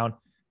second down.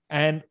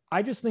 And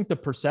I just think the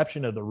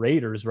perception of the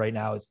Raiders right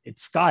now is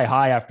it's sky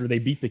high after they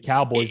beat the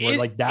Cowboys. Where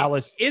like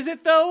Dallas, is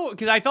it though?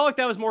 Because I felt like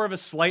that was more of a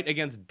slight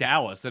against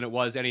Dallas than it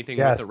was anything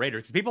with the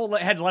Raiders. Because people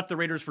had left the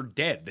Raiders for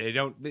dead.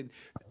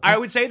 I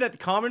would say that the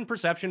common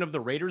perception of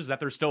the Raiders is that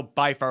they're still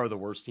by far the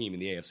worst team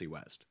in the AFC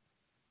West.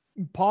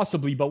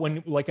 Possibly, but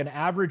when like an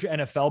average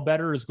NFL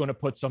bettor is going to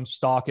put some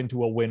stock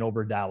into a win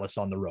over Dallas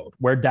on the road,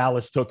 where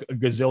Dallas took a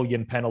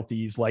gazillion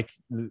penalties, like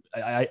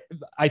I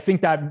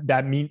think that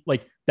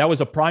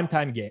was a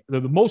primetime game, the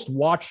most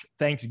watched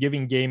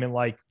Thanksgiving game in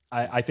like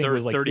I think it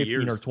was like 15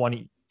 years. Or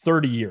 20,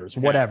 30 years,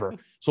 whatever.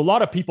 So a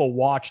lot of people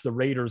watch the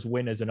Raiders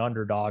win as an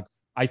underdog.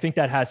 I think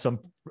that has some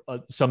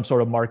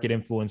sort of market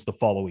influence the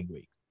following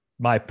week.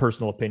 My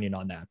personal opinion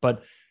on that,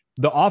 but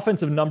the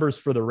offensive numbers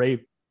for the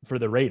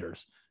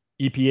Raiders.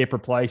 EPA per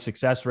play,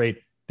 success rate,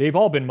 they've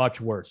all been much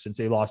worse since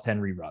they lost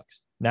Henry Ruggs.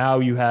 Now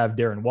you have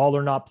Darren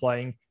Waller not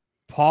playing,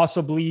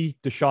 possibly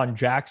Deshaun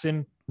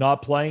Jackson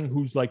not playing,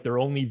 who's like their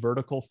only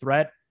vertical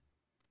threat.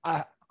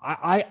 I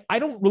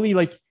don't really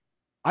like,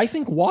 I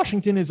think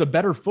Washington is a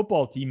better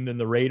football team than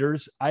the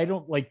Raiders. I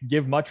don't like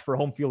give much for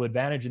home field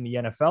advantage in the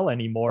NFL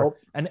anymore. Oh.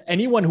 And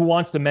anyone who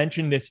wants to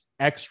mention this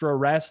extra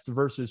rest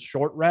versus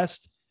short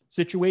rest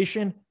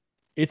situation,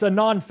 it's a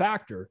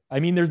non-factor. I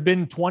mean, there's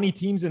been 20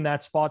 teams in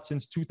that spot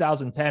since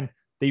 2010.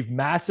 They've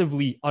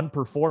massively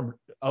underperformed,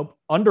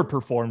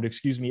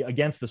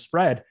 against the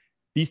spread.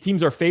 These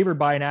teams are favored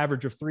by an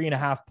average of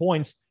 3.5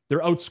 points. They're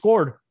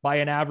outscored by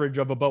an average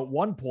of about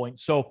 1 point.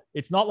 So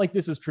it's not like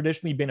this has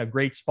traditionally been a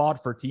great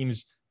spot for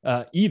teams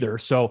either.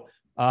 So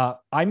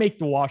I make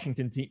the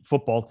Washington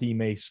football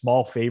team a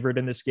small favorite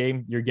in this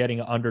game. You're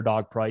getting an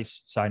underdog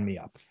price. Sign me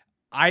up.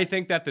 I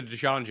think that the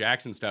Deshaun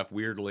Jackson stuff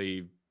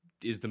weirdly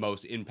is the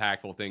most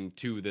impactful thing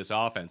to this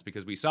offense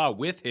because we saw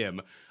with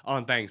him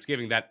on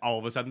Thanksgiving that all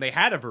of a sudden they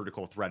had a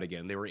vertical threat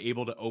again. They were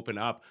able to open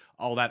up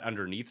all that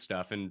underneath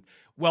stuff. And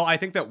well, I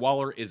think that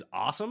Waller is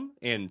awesome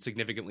and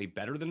significantly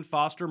better than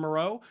Foster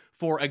Moreau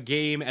for a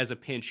game as a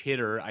pinch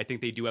hitter. I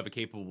think they do have a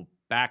capable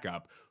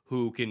backup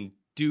who can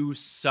do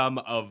some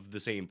of the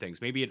same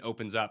things. Maybe it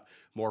opens up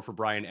more for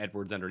Bryan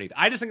Edwards underneath.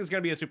 I just think it's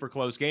going to be a super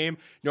close game.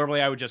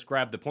 Normally I would just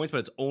grab the points, but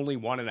it's only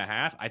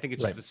 1.5. I think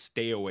it's just a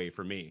stay away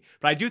for me.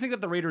 But I do think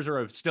that the Raiders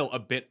are still a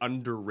bit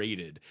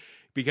underrated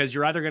because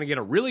you're either going to get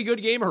a really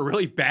good game or a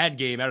really bad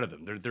game out of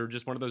them. They're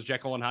just one of those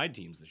Jekyll and Hyde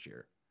teams this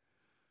year.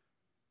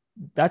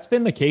 That's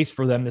been the case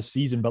for them this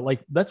season, but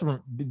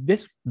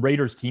this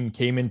Raiders team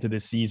came into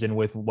this season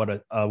with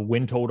a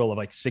win total of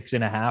like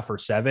 6.5 or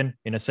 7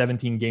 in a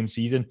 17-game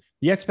season.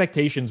 The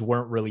expectations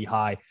weren't really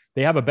high.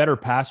 They have a better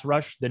pass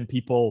rush than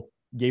people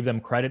gave them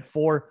credit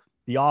for.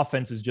 The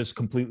offense is just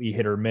completely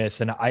hit or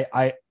miss. And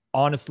I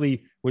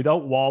honestly,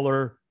 without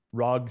Waller,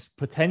 Ruggs,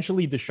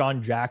 potentially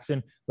Deshaun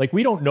Jackson, like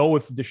we don't know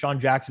if Deshaun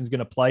Jackson's going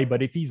to play,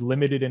 but if he's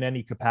limited in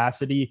any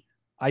capacity,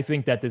 I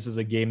think that this is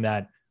a game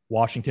that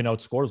Washington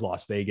outscores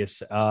Las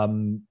Vegas.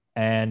 I'm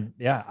a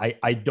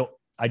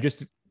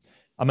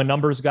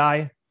numbers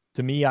guy.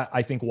 To me,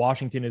 I think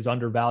Washington is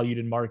undervalued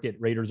in market.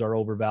 Raiders are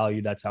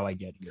overvalued. That's how I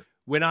get here.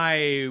 When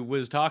I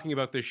was talking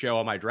about this show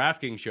on my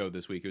DraftKings show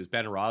this week, it was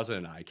Ben Raza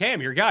and I.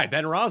 Cam, your guy,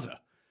 Ben Raza.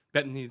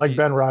 Ben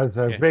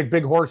Raza,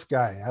 big horse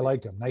guy. I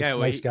like him.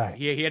 Nice guy.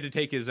 He had to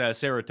take his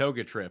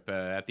Saratoga trip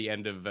at the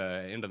end of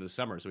the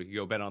summer so he could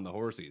go bet on the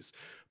horsies.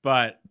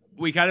 But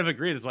we kind of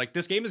agreed. It's like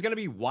this game is going to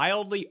be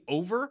wildly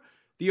over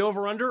the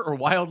over-under or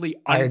wildly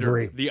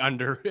under the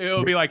under.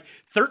 It'll be like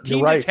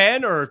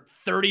 13-10 or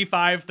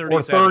 35-37.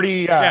 Or 30.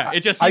 Yeah, it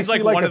just seems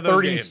like one of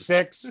those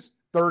 36. Games.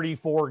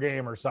 34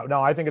 game or so.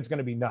 No, I think it's going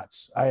to be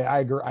nuts. I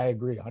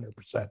agree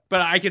 100%.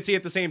 But I could see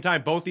at the same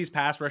time, both these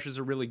pass rushes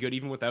are really good.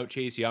 Even without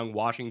Chase Young,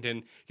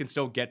 Washington can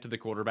still get to the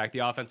quarterback. The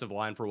offensive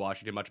line for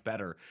Washington much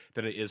better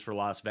than it is for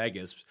Las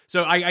Vegas.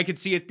 So I could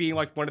see it being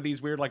like one of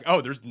these weird, like,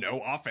 oh, there's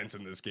no offense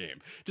in this game.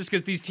 Just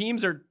because these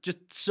teams are just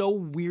so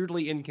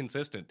weirdly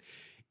inconsistent.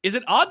 Is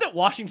it odd that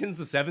Washington's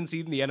the 7th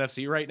seed in the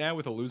NFC right now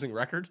with a losing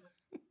record?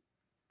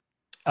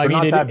 I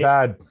mean, not that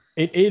bad.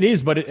 It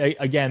is, but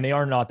again, they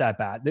are not that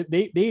bad.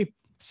 They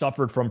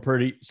suffered from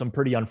some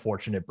pretty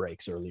unfortunate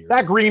breaks earlier.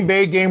 That Green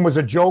Bay game was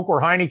a joke where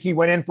Heineke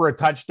went in for a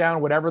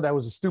touchdown, whatever. That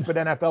was a stupid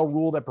NFL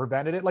rule that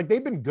prevented it. Like,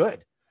 they've been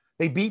good.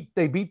 They beat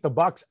the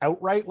Bucs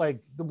outright.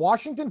 Like, the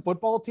Washington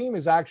football team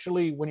is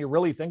actually, when you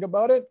really think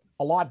about it,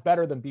 a lot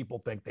better than people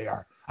think they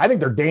are. I think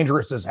they're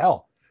dangerous as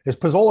hell. As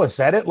Pizzola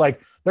said it,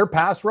 like their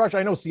pass rush,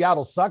 I know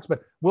Seattle sucks,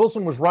 but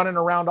Wilson was running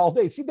around all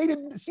day.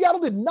 Seattle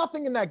did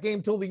nothing in that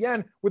game till the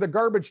end with a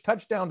garbage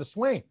touchdown to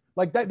Swain.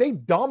 Like that, they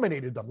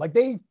dominated them. Like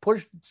they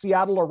pushed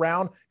Seattle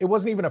around. It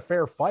wasn't even a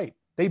fair fight.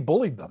 They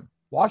bullied them.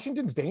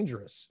 Washington's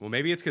dangerous. Well,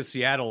 maybe it's because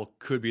Seattle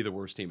could be the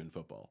worst team in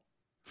football.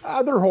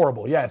 They're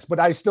horrible, yes, but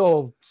I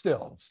still,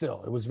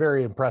 it was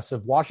very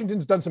impressive.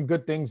 Washington's done some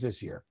good things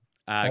this year.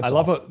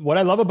 What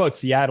I love about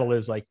Seattle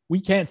is like, we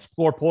can't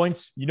score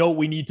points. You know what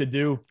we need to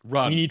do?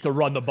 Run. We need to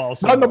run the ball.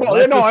 Run the ball.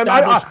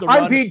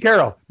 I'm Pete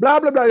Carroll. Blah,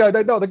 blah, blah.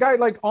 No, the guy,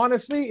 like,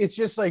 honestly, it's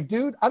just like,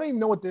 dude, I don't even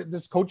know what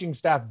this coaching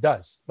staff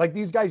does. Like,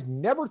 these guys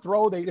never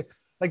throw. They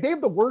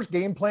have the worst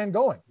game plan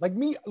going. Like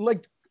me,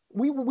 like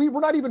we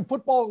were not even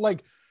football,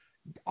 like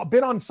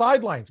been on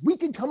sidelines. We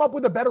could come up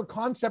with a better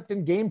concept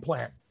and game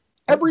plan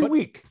every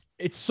week.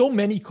 It's so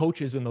many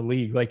coaches in the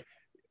league. Like,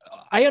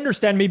 I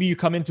understand maybe you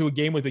come into a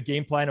game with a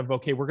game plan of,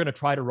 okay, we're going to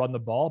try to run the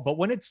ball, but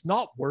when it's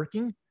not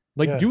working,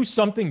 do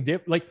something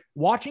like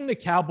watching the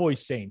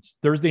Cowboys Saints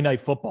Thursday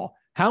Night Football.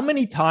 How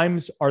many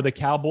times are the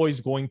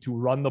Cowboys going to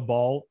run the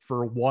ball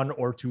for 1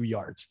 or 2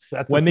 yards?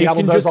 That's when they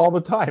can just all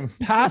the time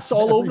pass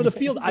all over the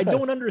field. I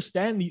don't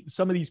understand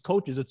some of these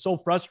coaches. It's so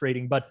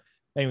frustrating, but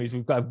anyways,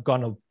 I've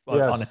gone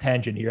on a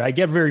tangent here. I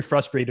get very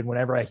frustrated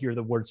whenever I hear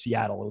the word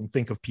Seattle and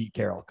think of Pete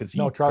Carroll because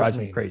he drives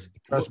me crazy.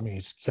 Trust me,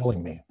 he's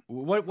killing me.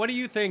 What do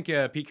you think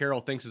Pete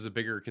Carroll thinks is a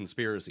bigger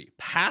conspiracy?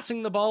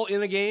 Passing the ball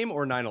in a game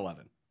or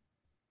 9/11?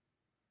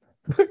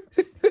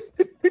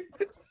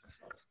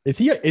 Is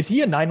he a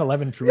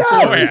 9/11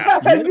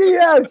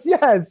 truther?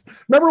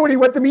 Yes. Remember when he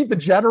went to meet the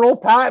general,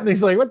 Pat, and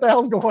he's like, "What the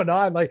hell's going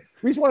on? Like,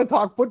 we just want to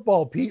talk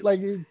football, Pete."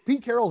 Like,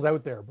 Pete Carroll's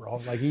out there, bro.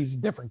 Like, he's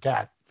a different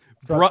cat.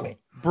 Trust me.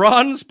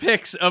 Bronze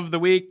picks of the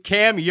week.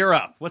 Cam, you're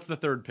up. What's the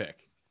third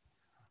pick?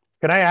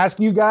 Can I ask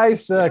you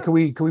guys, can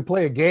we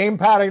play a game?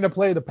 Pat, I'm going to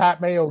play the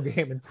Pat Mayo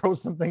game and throw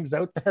some things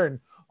out there. And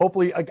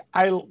hopefully,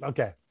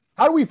 okay.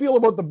 How do we feel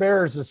about the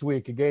Bears this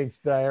week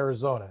against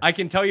Arizona? I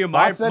can tell you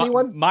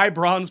my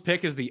bronze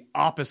pick is the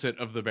opposite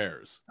of the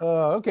Bears.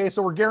 Okay,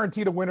 so we're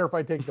guaranteed a winner if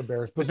I take the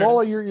Bears.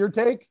 Pizzola, your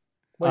take?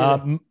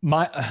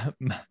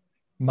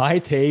 My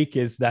take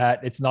is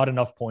that it's not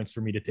enough points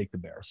for me to take the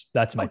Bears.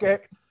 That's my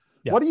take.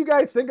 Yeah. What do you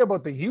guys think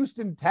about the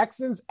Houston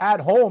Texans at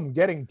home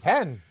getting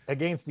 10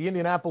 against the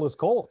Indianapolis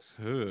Colts?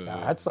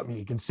 That's something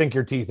you can sink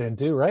your teeth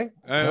into, right?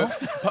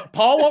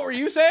 Paul, what were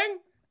you saying?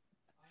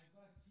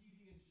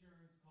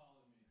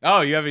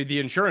 Oh, you have the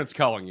insurance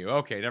calling you.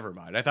 Okay, never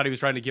mind. I thought he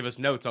was trying to give us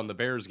notes on the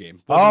Bears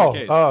game. Wasn't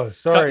the case.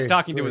 Sorry. He's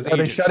talking to his agent.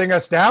 Are they shutting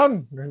us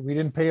down? We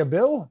didn't pay a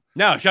bill?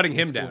 No, shutting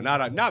him down.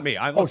 Not me.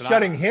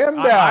 Shutting him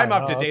down. I'm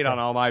up to date on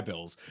all my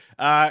bills.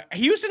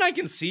 Houston, I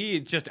can see.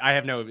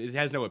 It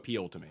has no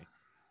appeal to me.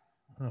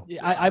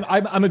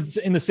 I'm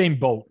in the same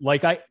boat.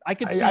 Like I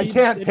could see. I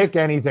can't pick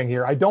anything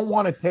here. I don't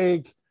want to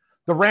take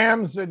the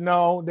Rams.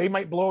 No, they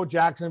might blow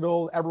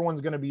Jacksonville.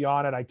 Everyone's going to be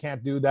on it. I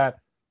can't do that.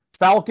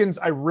 Falcons,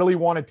 I really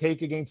want to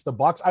take against the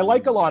Bucks. I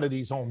like a lot of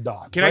these home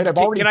dogs. I've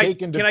already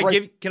taken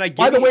Detroit.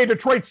 By the way,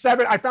 Detroit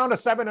 7. I found a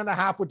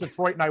 7.5 with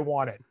Detroit, and I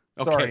want it.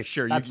 Okay, sorry,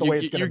 sure. That's the way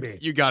it's going to be.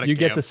 You got it. You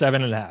get the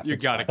 7.5. You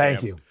got it.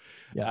 Thank you.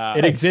 Yeah,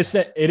 it exists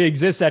at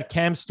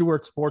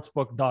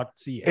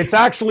camstewartsportsbook.ca. It's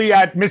actually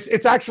at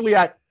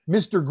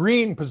Mr.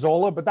 Green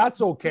Pizzola, but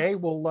that's okay.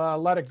 We'll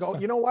let it go.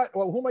 You know what?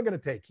 Well, who am I going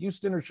to take?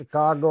 Houston or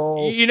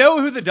Chicago? You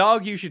know who the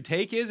dog you should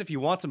take is if you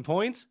want some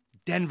points?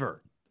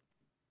 Denver.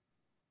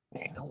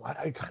 You know what?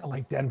 I kind of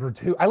like Denver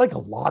too. I like a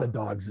lot of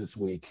dogs this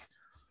week.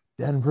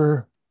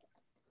 Denver.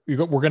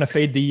 We're going to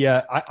fade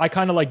the I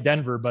kind of like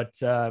Denver, but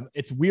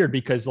it's weird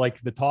because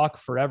like the talk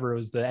forever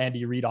was the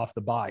Andy Reid off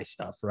the bye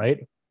stuff,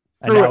 right?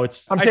 And now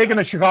I'm taking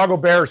the Chicago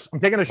Bears. I'm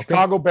taking the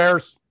Chicago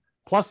Bears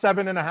plus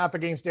 7.5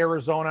 against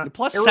Arizona.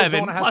 Plus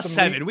Arizona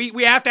 7.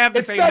 We have to have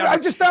the same number. I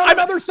just found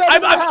another 7.5.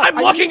 I'm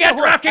looking at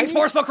DraftKings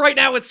Sportsbook right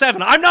now at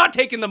 7. I'm not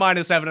taking the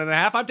minus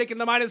 7.5. I'm taking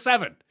the minus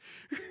 7.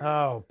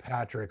 Oh,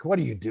 Patrick, what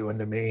are you doing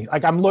to me?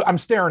 Like I'm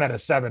staring at a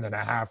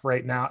 7.5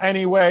 right now.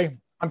 Anyway,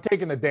 I'm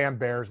taking the damn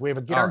Bears. We have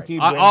a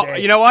guaranteed win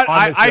day. You know what?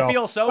 I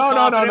feel so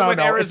confident with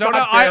Arizona.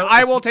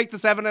 I will take the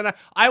 7.5.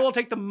 I will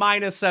take the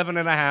minus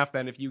 7.5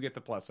 then if you get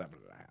the plus 7.5.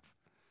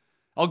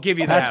 I'll give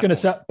you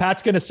that.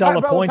 Pat's gonna sell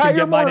a point and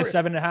get minus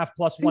 7.5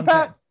 plus 1.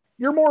 Pat,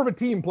 you're more of a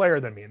team player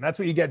than me, and that's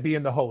what you get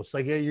being the host.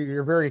 Like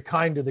you're very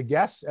kind to the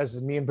guests,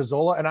 as me and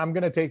Pizzola, and I'm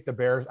going to take the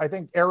Bears. I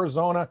think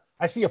Arizona.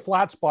 I see a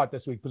flat spot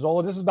this week,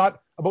 Pizzola. This is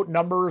not about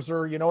numbers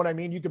or you know what I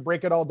mean. You could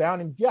break it all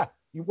down, and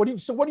what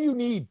do you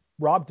need,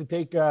 Rob, to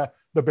take the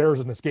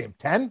Bears in this game?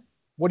 10?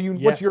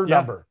 What's your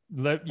number?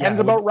 10's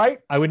about right.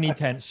 I would need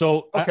 10.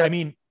 So okay. I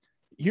mean,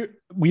 here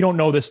we don't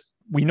know this.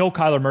 We know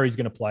Kyler Murray's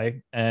going to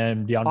play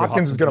and DeAndre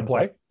Hopkins is going to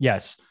play.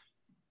 Yes.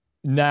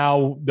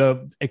 Now,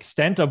 the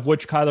extent of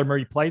which Kyler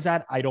Murray plays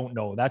at, I don't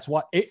know. That's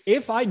why I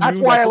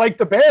like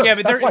the Bears.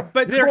 Yeah,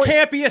 but there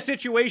can't be a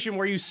situation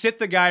where you sit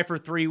the guy for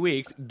 3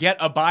 weeks, get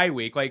a bye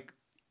week. Like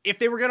if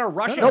they were going to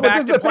rush him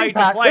back to play,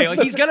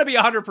 like, he's going to be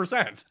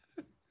 100%.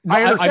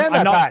 I understand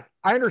that, Pat.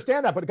 I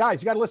understand that, but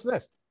guys, you got to listen to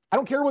this. I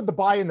don't care what the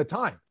bye and the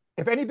time.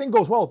 If anything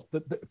goes well,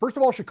 first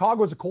of all,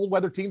 Chicago is a cold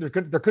weather team. There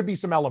could be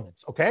some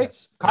elements. Okay,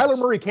 yes, Kyler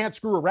Murray can't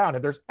screw around.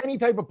 If there's any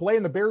type of play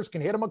and the Bears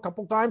can hit him a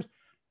couple times,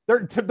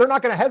 they're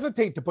not going to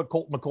hesitate to put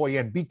Colt McCoy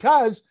in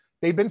because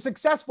they've been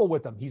successful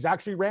with him. He's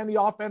actually ran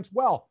the offense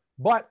well.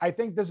 But I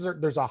think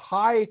there's a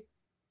high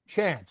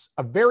chance,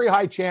 a very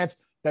high chance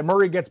that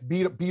Murray gets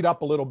beat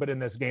up a little bit in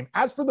this game.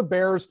 As for the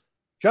Bears,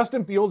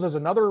 Justin Fields is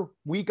another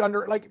week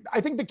under. Like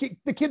I think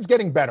the kid's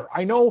getting better.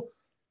 I know.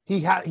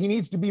 He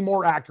needs to be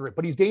more accurate,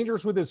 but he's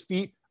dangerous with his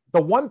feet.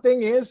 The one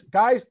thing is,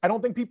 guys, I don't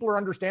think people are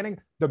understanding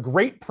the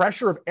great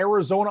pressure of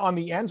Arizona on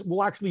the ends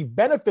will actually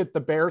benefit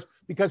the Bears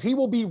because he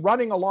will be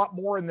running a lot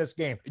more in this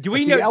game. Do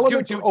we know?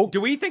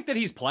 Do we think that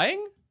he's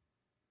playing?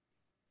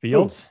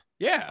 Fields?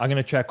 Ooh. Yeah. I'm going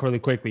to check really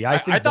quickly. I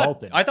thought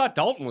Dalton. I thought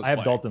Dalton was playing.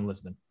 I have Dalton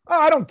listening. Oh,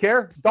 I don't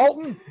care.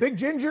 Dalton, Big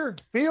Ginger,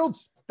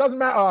 Fields, doesn't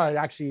matter. Oh, it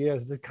actually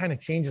is. It kind of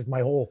changes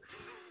my whole...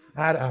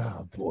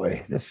 oh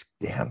boy,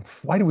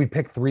 why do we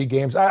pick 3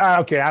 games?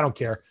 Okay, I don't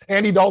care.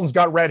 Andy Dalton's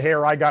got red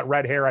hair. I got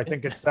red hair. I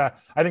think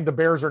I think the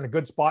Bears are in a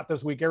good spot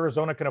this week.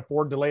 Arizona can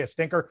afford to lay a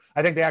stinker.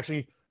 I think they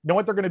actually know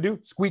what they're going to do.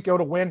 Squeak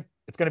out a win.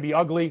 It's going to be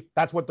ugly.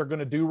 That's what they're going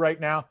to do right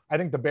now. I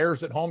think the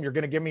Bears at home, you're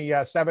going to give me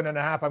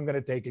 7.5. I'm going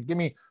to take it. Give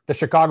me the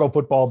Chicago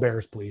football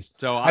Bears, please.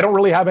 So I don't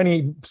really have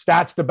any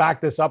stats to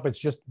back this up. It's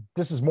just,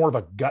 this is more of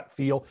a gut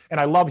feel. And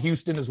I love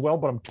Houston as well,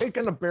 but I'm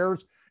taking the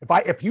Bears.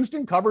 If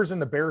Houston covers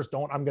and the Bears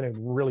don't, I'm going to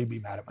really be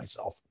mad at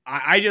myself.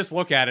 I just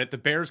look at it. The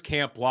Bears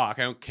can't block.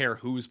 I don't care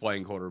who's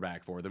playing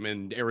quarterback for them.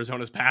 And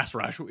Arizona's pass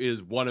rush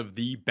is one of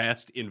the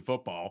best in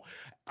football.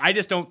 I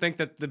just don't think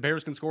that the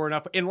Bears can score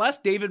enough unless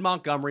David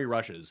Montgomery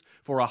rushes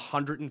for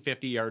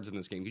 150 yards in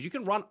this game, because you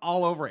can run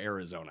all over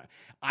Arizona.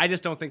 I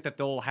just don't think that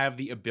they'll have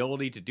the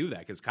ability to do that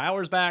because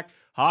Kyler's back,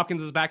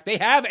 Hopkins is back. They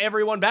have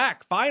everyone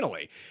back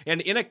finally. And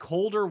in a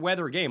colder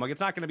weather game, like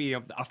it's not going to be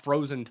a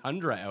frozen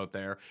tundra out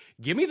there.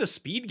 Give me the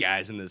speed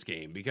guys in this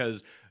game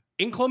because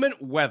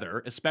inclement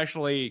weather,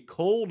 especially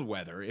cold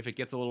weather, if it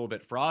gets a little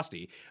bit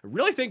frosty, I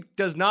really think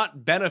does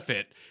not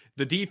benefit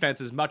the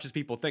defense as much as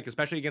people think,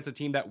 especially against a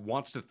team that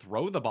wants to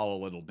throw the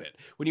ball a little bit.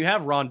 When you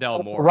have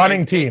Rondell Moore,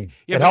 running team,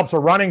 it helps a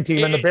running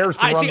team, and the Bears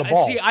can run the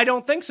ball. I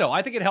don't think so.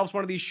 I think it helps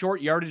one of these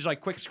short yardage, like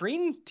quick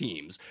screen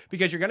teams,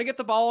 because you're going to get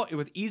the ball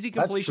with easy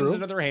completions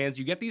into their hands.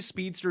 You get these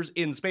speedsters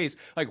in space,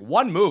 like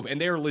one move,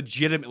 and they are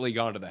legitimately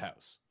gone to the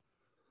house.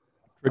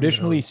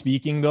 Traditionally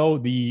speaking, though,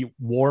 the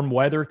warm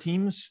weather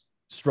teams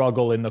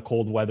struggle in the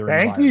cold weather.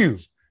 Thank you.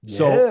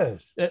 So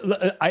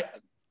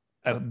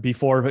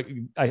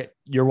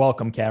you're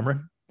welcome,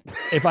 Cameron.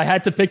 If I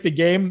had to pick the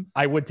game,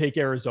 I would take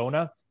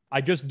Arizona.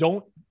 I just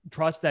don't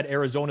trust that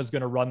Arizona is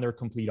going to run their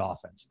complete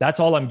offense.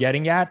 That's all I'm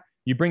getting at.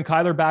 You bring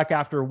Kyler back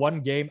after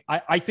one game.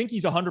 I think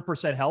he's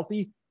 100%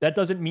 healthy. That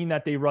doesn't mean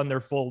that they run their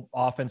full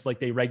offense like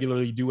they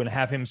regularly do and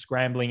have him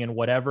scrambling and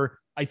whatever.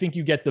 I think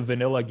you get the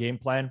vanilla game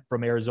plan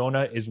from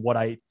Arizona is what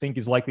I think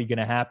is likely going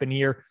to happen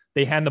here.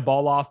 They hand the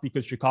ball off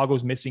because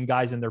Chicago's missing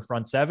guys in their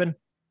front seven.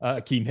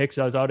 Akeem Hicks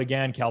is out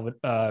again.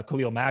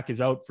 Khalil Mack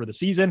is out for the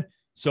season.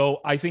 So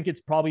I think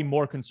it's probably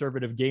more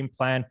conservative game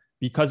plan.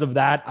 Because of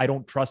that, I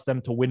don't trust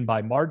them to win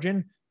by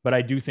margin. But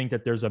I do think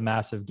that there's a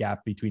massive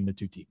gap between the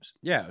two teams.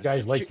 Yeah. You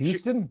guys like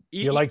Houston?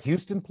 You like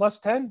Houston plus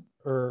 10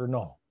 or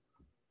no?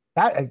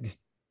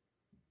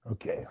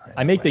 Okay.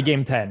 I make the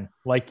game 10.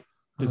 Like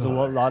there's a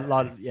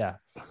lot. Yeah.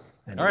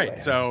 All right.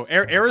 So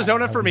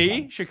Arizona for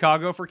me,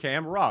 Chicago for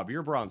Cam. Rob,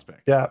 your bronze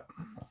pick. Yeah.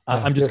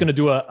 I'm just going to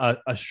do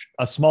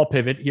a small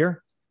pivot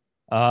here.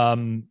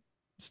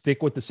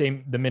 Stick with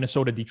the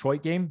Minnesota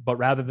Detroit game, but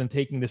rather than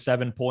taking the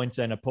 7 points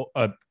and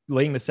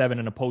laying the 7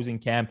 and opposing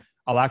Cam,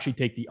 I'll actually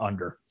take the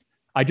under.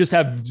 I just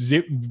have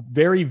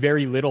very,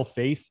 very little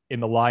faith in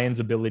the Lions'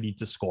 ability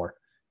to score.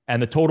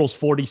 And the total's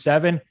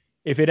 47.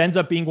 If it ends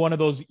up being one of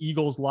those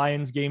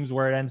Eagles-Lions games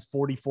where it ends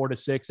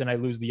 44-6 and I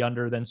lose the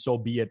under, then so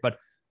be it. But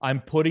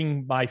I'm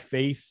putting my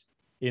faith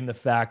in the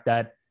fact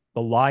that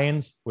the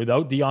Lions,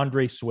 without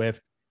DeAndre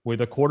Swift,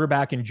 with a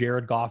quarterback in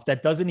Jared Goff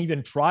that doesn't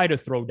even try to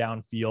throw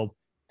downfield,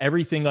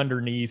 everything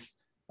underneath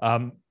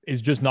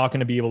is just not going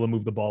to be able to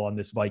move the ball on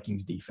this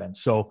Vikings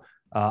defense. So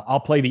I'll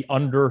play the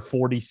under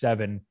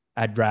 47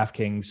 at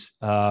DraftKings.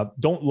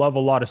 Don't love a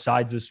lot of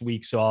sides this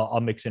week, so I'll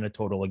mix in a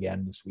total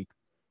again this week.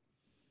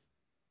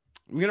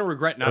 I'm gonna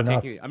regret not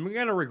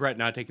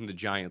taking the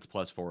Giants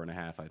plus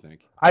 4.5.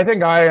 I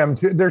think I am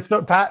too.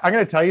 Pat, I'm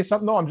gonna tell you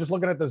something though. I'm just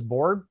looking at this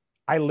board.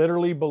 I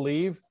literally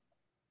believe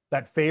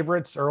that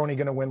favorites are only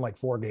going to win like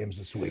 4 games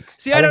this week.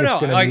 See, I don't know.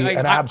 It's going to be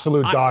an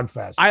absolute dog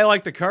fest. I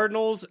like the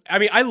Cardinals. I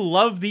mean, I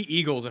love the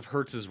Eagles if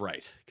Hurts is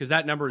right because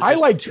that number is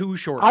just too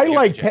short. I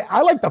like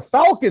the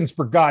Falcons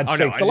for God's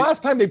sakes. The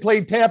last time they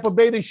played Tampa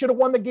Bay, they should have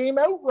won the game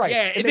outright.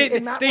 Yeah,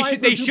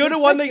 they should have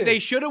won. They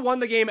should have won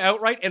the game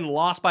outright and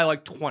lost by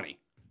like 20.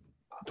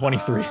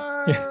 23.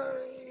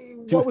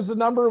 What was the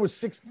number? It was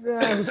 6.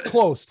 It was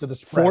close to the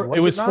spread.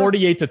 It was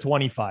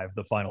 48-25,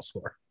 the final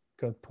score.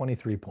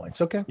 23 points.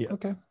 Okay. Yeah.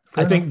 Okay.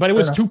 But it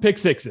was 2 pick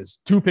sixes.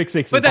 2 pick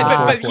sixes.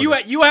 But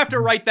you have to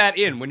write that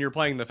in when you're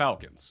playing the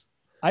Falcons.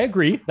 I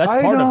agree. That's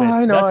part of it.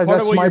 I know.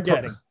 That's what you're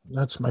getting.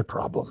 That's my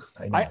problem.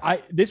 I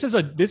know. This is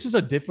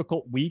a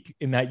difficult week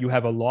in that you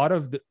have a lot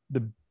of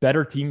the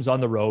better teams on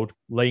the road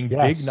laying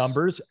big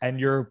numbers, and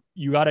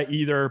you got to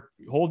either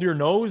hold your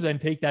nose and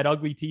take that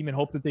ugly team and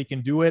hope that they can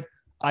do it.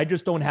 I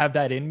just don't have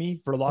that in me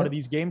for a lot of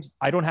these games.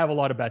 I don't have a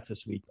lot of bets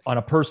this week on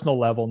a personal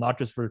level, not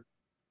just for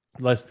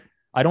less.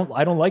 I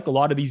don't like a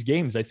lot of these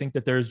games. I think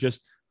that there's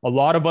just a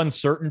lot of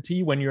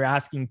uncertainty when you're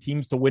asking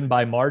teams to win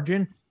by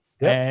margin,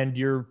 and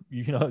you're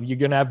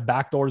going to have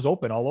back doors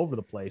open all over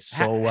the place.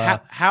 So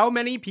how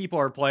many people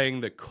are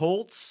playing the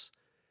Colts,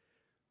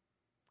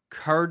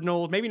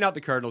 Cardinals? Maybe not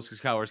the Cardinals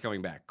because Kyler's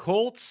coming back.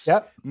 Colts,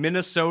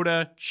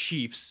 Minnesota,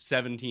 Chiefs,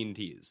 17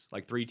 tees,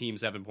 like 3 teams,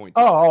 7 point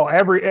tees.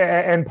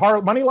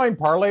 Moneyline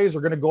parlays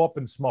are going to go up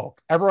in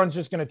smoke. Everyone's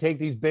just going to take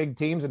these big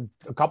teams, and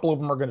a couple of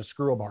them are going to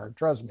screw them hard.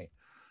 Trust me.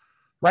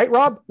 Right,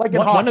 Rob? Like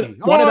in hockey.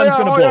 One of them's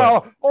going to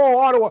blow it.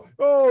 Ottawa.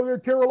 Oh,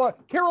 Carolina.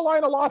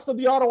 Carolina lost to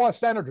the Ottawa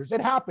Senators.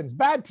 It happens.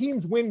 Bad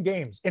teams win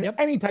games in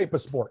any type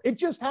of sport. It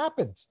just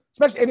happens.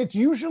 And it's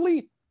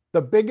usually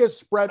the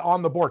biggest spread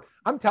on the board.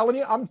 I'm telling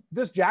you,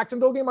 this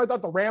Jacksonville game, I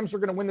thought the Rams were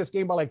going to win this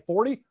game by like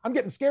 40. I'm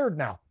getting scared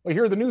now. I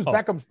hear the news.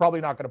 Beckham's probably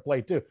not going to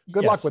play too.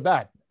 Good luck with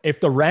that. If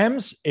the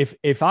Rams,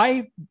 if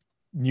I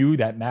knew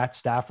that Matt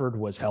Stafford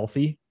was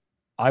healthy,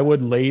 I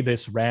would lay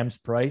this Rams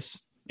price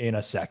in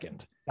a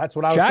second. That's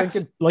what I was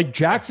thinking. Like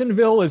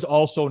Jacksonville is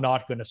also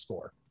not going to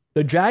score.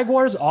 The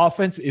Jaguars'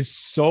 offense is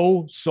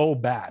so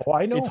bad. Oh,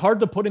 I know. It's hard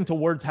to put into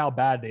words how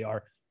bad they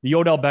are. The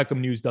Odell Beckham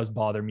news does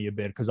bother me a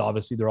bit because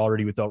obviously they're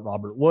already without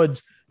Robert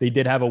Woods. They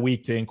did have a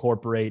week to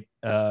incorporate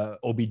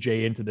OBJ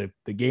into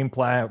the game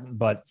plan,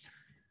 but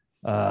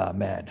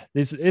man,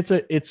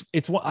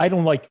 I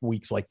don't like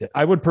weeks like that.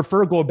 I would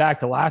prefer go back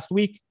to last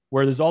week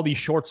where there's all these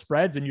short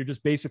spreads and you're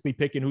just basically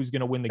picking who's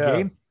going to win the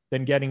game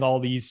than getting all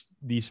these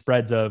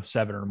spreads of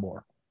 7 or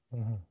more.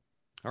 Mm-hmm.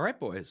 All right,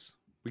 boys.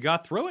 We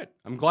got through it.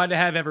 I'm glad to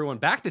have everyone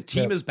back. The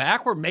team is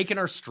back. We're making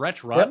our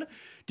stretch run.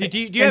 Do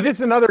you have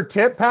just another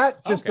tip,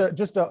 Pat?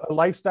 Just a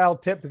lifestyle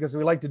tip because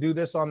we like to do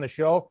this on the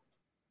show.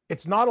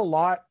 It's not a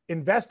lot.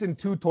 Invest in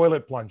 2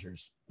 toilet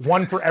plungers,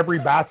 1 for every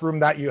bathroom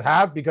that you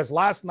have. Because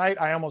last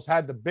night I almost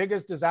had the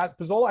biggest disaster.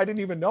 Pizzola, I didn't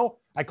even know.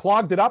 I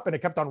clogged it up and it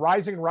kept on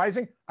rising and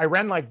rising. I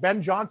ran like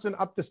Ben Johnson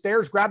up the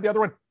stairs, grabbed the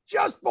other one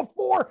just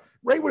before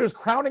right when it was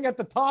crowning at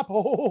the top.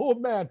 Oh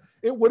man,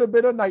 it would have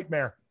been a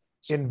nightmare.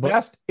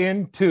 Invest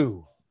in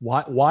 2.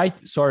 Why?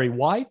 Sorry,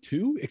 why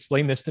 2?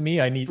 Explain this to me.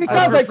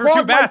 Because I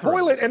clogged my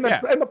toilet and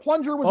the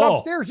plunger was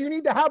upstairs. You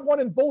need to have one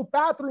in both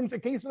bathrooms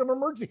in case of an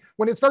emergency.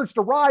 When it starts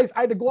to rise,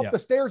 I had to go up the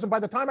stairs, and by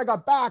the time I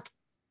got back,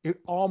 it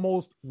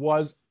almost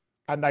was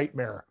a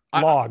nightmare.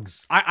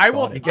 Logs. I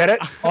will get it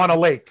on a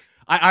lake.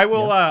 I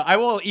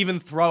will even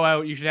throw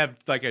out, you should have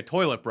like a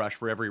toilet brush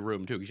for every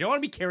room too, because you don't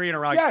want to be carrying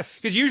around.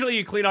 Yes. Because usually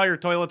you clean all your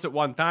toilets at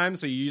one time,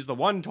 so you use the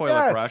one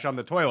toilet brush on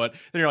the toilet.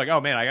 Then you're like,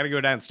 oh man, I got to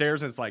go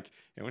downstairs, and it's like,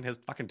 it has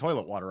fucking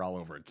toilet water all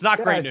over it. It's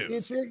not great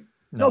news.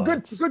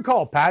 Good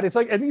call, Pat. It's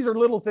like, and these are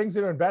little things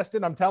to invest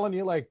in. I'm telling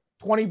you, like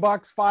 $20,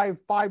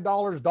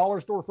 $5, dollar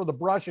store for the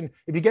brush. And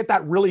if you get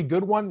that really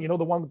good one,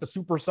 the one with the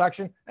super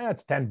suction,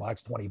 it's $10,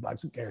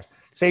 $20. Who cares?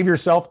 Save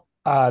yourself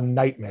a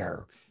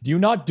nightmare. Do you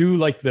not do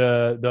like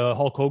the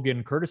Hulk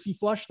Hogan courtesy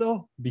flush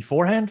though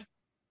beforehand?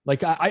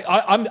 Like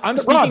I'm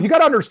speaking. Rob, you got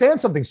to understand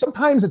something.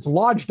 Sometimes it's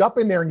lodged up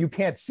in there and you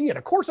can't see it.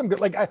 Of course, I'm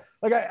good.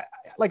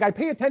 I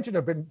pay attention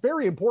to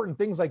very important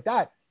things like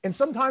that. And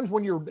sometimes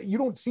when you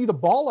don't see the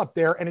ball up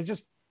there and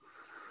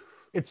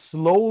it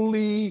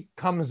slowly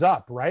comes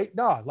up, right?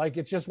 No, like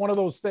it's just one of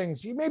those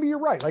things. Maybe you're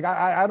right. Like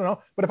I don't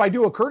know, but if I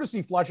do a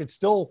courtesy flush, it's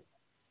still,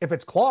 if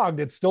it's clogged,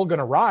 it's still going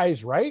to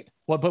rise, right?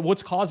 But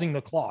what's causing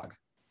the clog?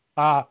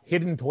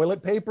 Hidden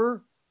toilet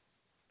paper.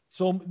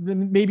 So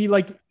maybe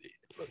like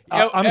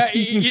I'm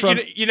speaking from.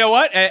 You know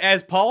what?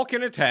 As Paul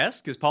can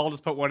attest, because Paul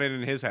just put one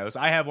in his house.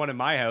 I have one in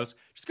my house.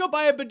 Just go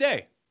buy a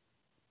bidet.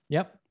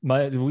 Yep.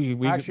 I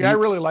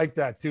really like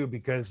that too,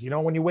 because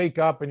when you wake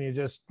up and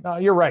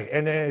you're right,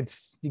 and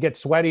you get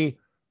sweaty.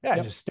 Yeah,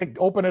 just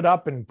open it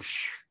up and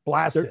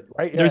blast it.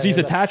 Right. There's these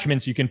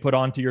attachments you can put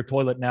onto your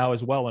toilet now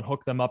as well, and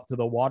hook them up to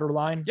the water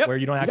line, where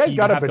you don't actually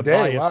have to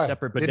buy a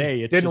separate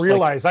bidet. Didn't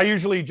realize. I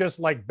usually just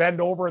like bend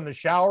over in the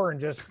shower and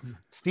just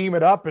steam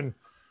it up, and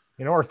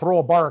or throw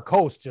a bar of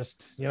Coast.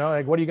 Just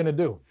like, what are you going to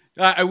do?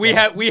 We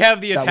have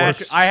the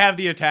attachment. I have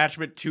the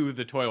attachment to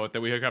the toilet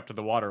that we hook up to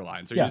the water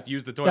line. So you just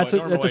use the toilet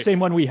normally. That's the same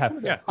one we have.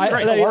 Yeah,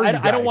 I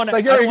don't want to.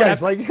 Like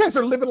you guys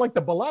are living like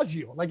the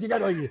Bellagio. Like you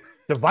got like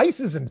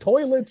devices and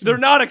toilets. They're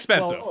not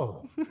expensive.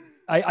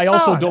 I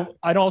also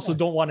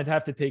don't want to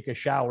have to take a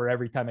shower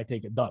every time I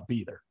take a dump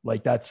either.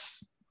 Like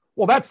that's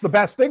the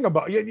best thing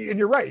about it. And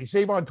you're right. You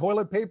save on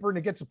toilet paper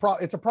and it's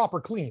a proper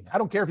clean. I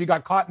don't care if you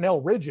got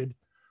Cottonelle Rigid.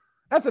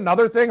 That's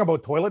another thing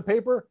about toilet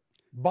paper.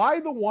 Buy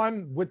the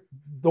one with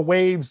the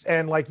waves,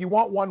 and like you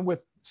want one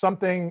with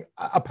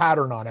a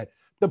pattern on it.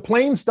 The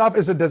plain stuff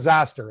is a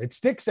disaster. It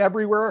sticks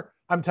everywhere.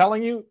 I'm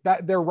telling you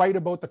that they're right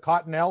about the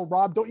Cottonelle.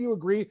 Rob, don't you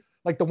agree?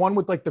 Like the one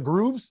with like the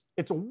grooves,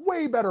 it's a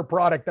way better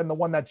product than the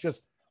one that's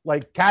just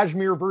like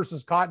Cashmere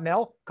versus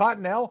Cottonelle.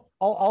 Cottonelle,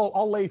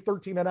 I'll lay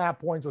 13.5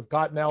 points with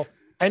Cottonelle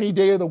any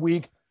day of the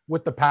week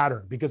with the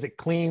pattern, because it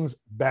cleans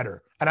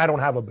better. And I don't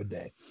have a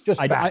bidet.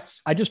 Just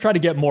facts. I just try to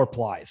get more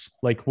plies,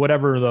 like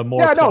whatever the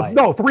more. Yeah,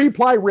 no,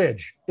 3-ply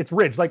ridge. It's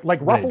ridge, like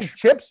ruffled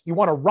chips. You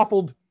want a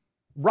ruffled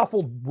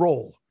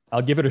roll.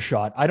 I'll give it a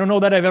shot. I don't know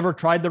that I've ever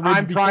tried the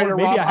ridge before.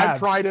 Maybe I have. I've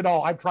tried it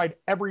all. I've tried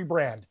every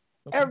brand,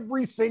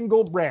 every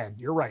single brand.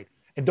 You're right.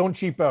 And don't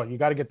cheap out. You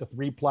got to get the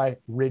 3-ply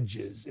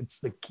ridges. It's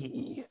the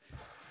key.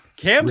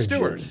 Cam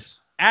Stewart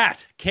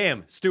at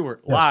Cam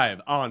Stewart live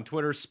on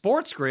Twitter,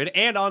 Sports Grid,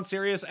 and on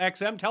Sirius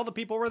XM. Tell the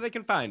people where they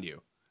can find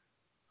you.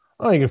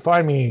 You can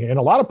find me in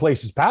a lot of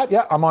places, Pat.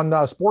 Yeah, I'm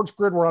on Sports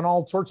Grid. We're on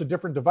all sorts of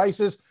different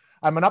devices.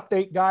 I'm an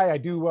update guy. I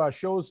do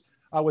shows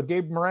with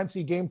Gabe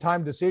Morency, Game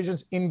Time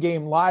Decisions,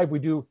 In-Game Live. We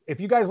do, if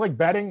you guys like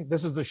betting,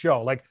 this is the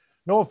show. Like,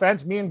 no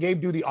offense, me and Gabe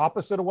do the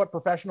opposite of what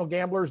professional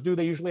gamblers do.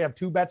 They usually have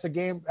 2 bets a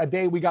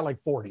day. We got like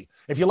 40.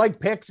 If you like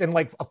picks and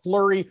like a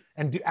flurry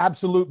and do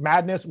absolute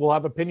madness, we'll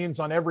have opinions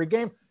on every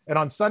game. And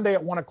on Sunday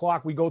at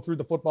 1:00, we go through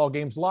the football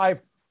games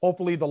live.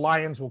 Hopefully the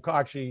Lions will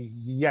actually,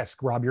 yes,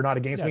 Rob, you're not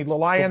against me. The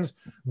Lions,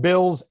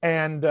 Bills,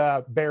 and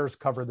Bears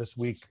cover this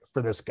week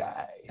for this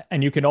guy.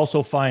 And you can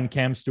also find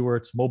Cam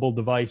Stewart's mobile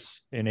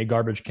device in a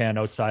garbage can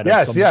outside.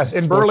 Yes.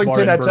 In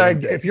Burlington.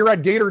 If you're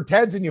at Gator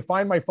Ted's and you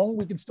find my phone,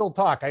 we can still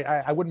talk.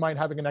 I wouldn't mind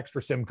having an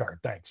extra SIM card.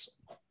 Thanks.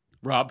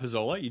 Rob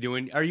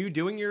Pizzola, are you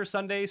doing your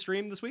Sunday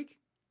stream this week?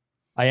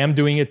 I am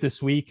doing it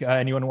this week.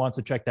 Anyone who wants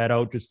to check that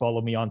out, just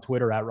follow me on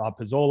Twitter at Rob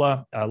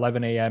Pizzola,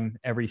 11 a.m.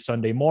 every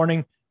Sunday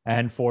morning.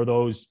 And for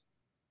those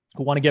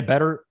who want to get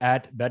better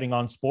at betting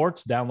on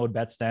sports, download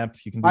BetStamp.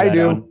 You can do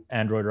that on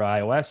Android or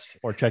iOS,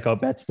 or check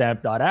out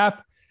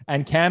betstamp.app.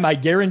 And Cam, I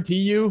guarantee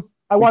you,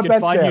 we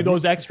can find you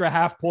those extra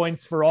half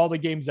points for all the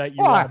games that you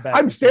want to bet.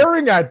 I'm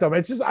staring at them.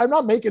 It's just, I'm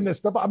not making this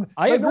stuff.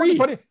 I agree. You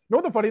know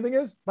what the funny thing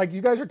is? Like,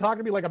 you guys are talking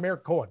to me like I'm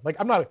Eric Cohen. Like,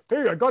 I'm not,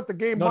 hey, I got the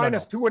game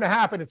minus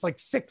 2.5 and it's like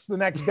 6 the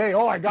next day.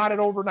 Oh, I got it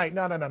overnight.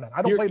 No. I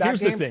don't play that here's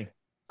game. The thing.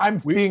 I'm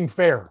being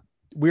fair.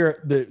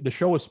 The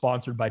show is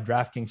sponsored by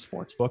DraftKings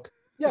Sportsbook.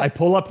 Yes. I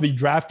pull up the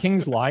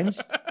DraftKings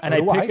lines and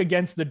I pick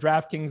against the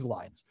DraftKings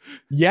lines.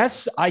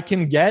 Yes, I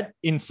can get,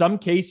 in some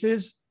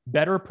cases,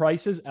 better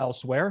prices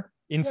elsewhere.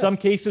 In some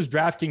cases,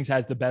 DraftKings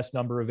has the best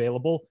number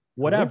available,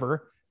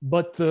 whatever.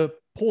 But the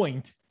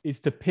point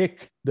is to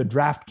pick the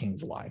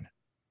DraftKings line.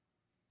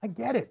 I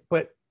get it.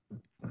 But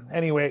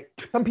anyway,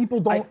 some people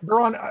don't.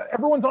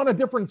 Everyone's on a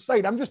different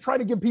site. I'm just trying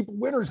to give people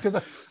winners because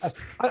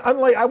I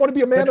want to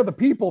be a man of the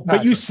people. Patrick.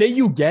 But you say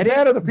you get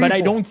it, but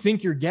I don't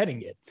think you're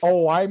getting it.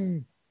 Oh,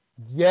 I'm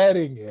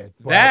getting it.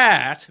 But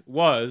that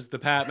was the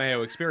Pat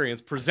Mayo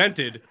Experience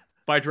presented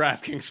by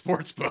DraftKings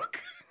Sportsbook.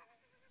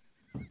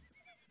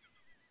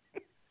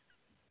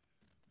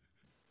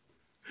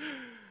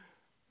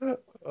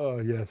 Oh,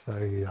 yes,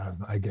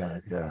 I get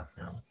it. Yeah,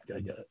 I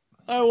get it.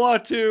 I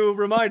want to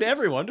remind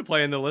everyone to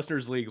play in the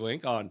Listeners League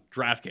link on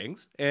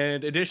DraftKings.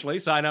 And additionally,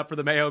 sign up for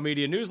the Mayo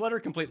Media newsletter,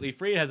 completely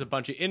free. It has a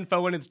bunch of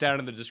info in it. It's down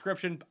in the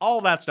description.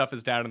 All that stuff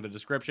is down in the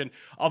description.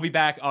 I'll be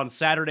back on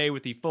Saturday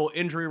with the full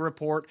injury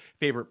report,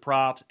 favorite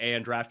props,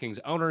 and DraftKings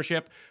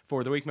ownership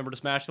for the week. Remember to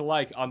smash the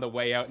like on the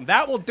way out. And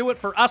that will do it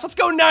for us. Let's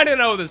go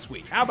 9-0 this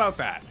week. How about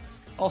that?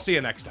 I'll see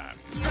you next time.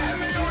 Fat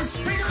Mayo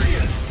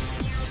Experience!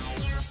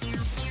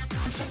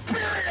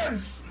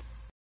 Experience!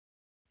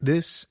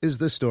 This is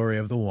the story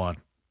of the one.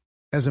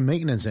 As a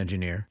maintenance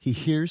engineer, he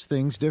hears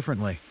things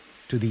differently.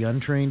 To the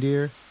untrained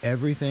ear,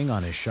 everything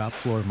on his shop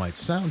floor might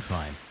sound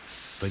fine,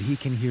 but he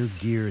can hear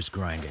gears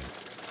grinding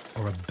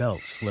or a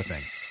belt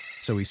slipping.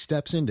 So he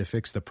steps in to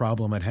fix the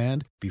problem at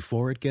hand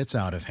before it gets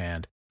out of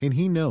hand. And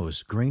he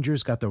knows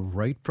Grainger's got the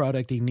right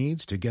product he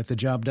needs to get the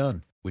job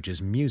done, which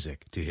is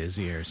music to his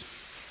ears.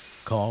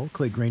 Call,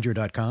 click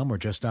Grainger.com, or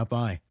just stop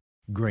by.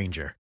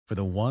 Grainger, for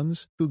the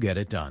ones who get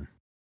it done.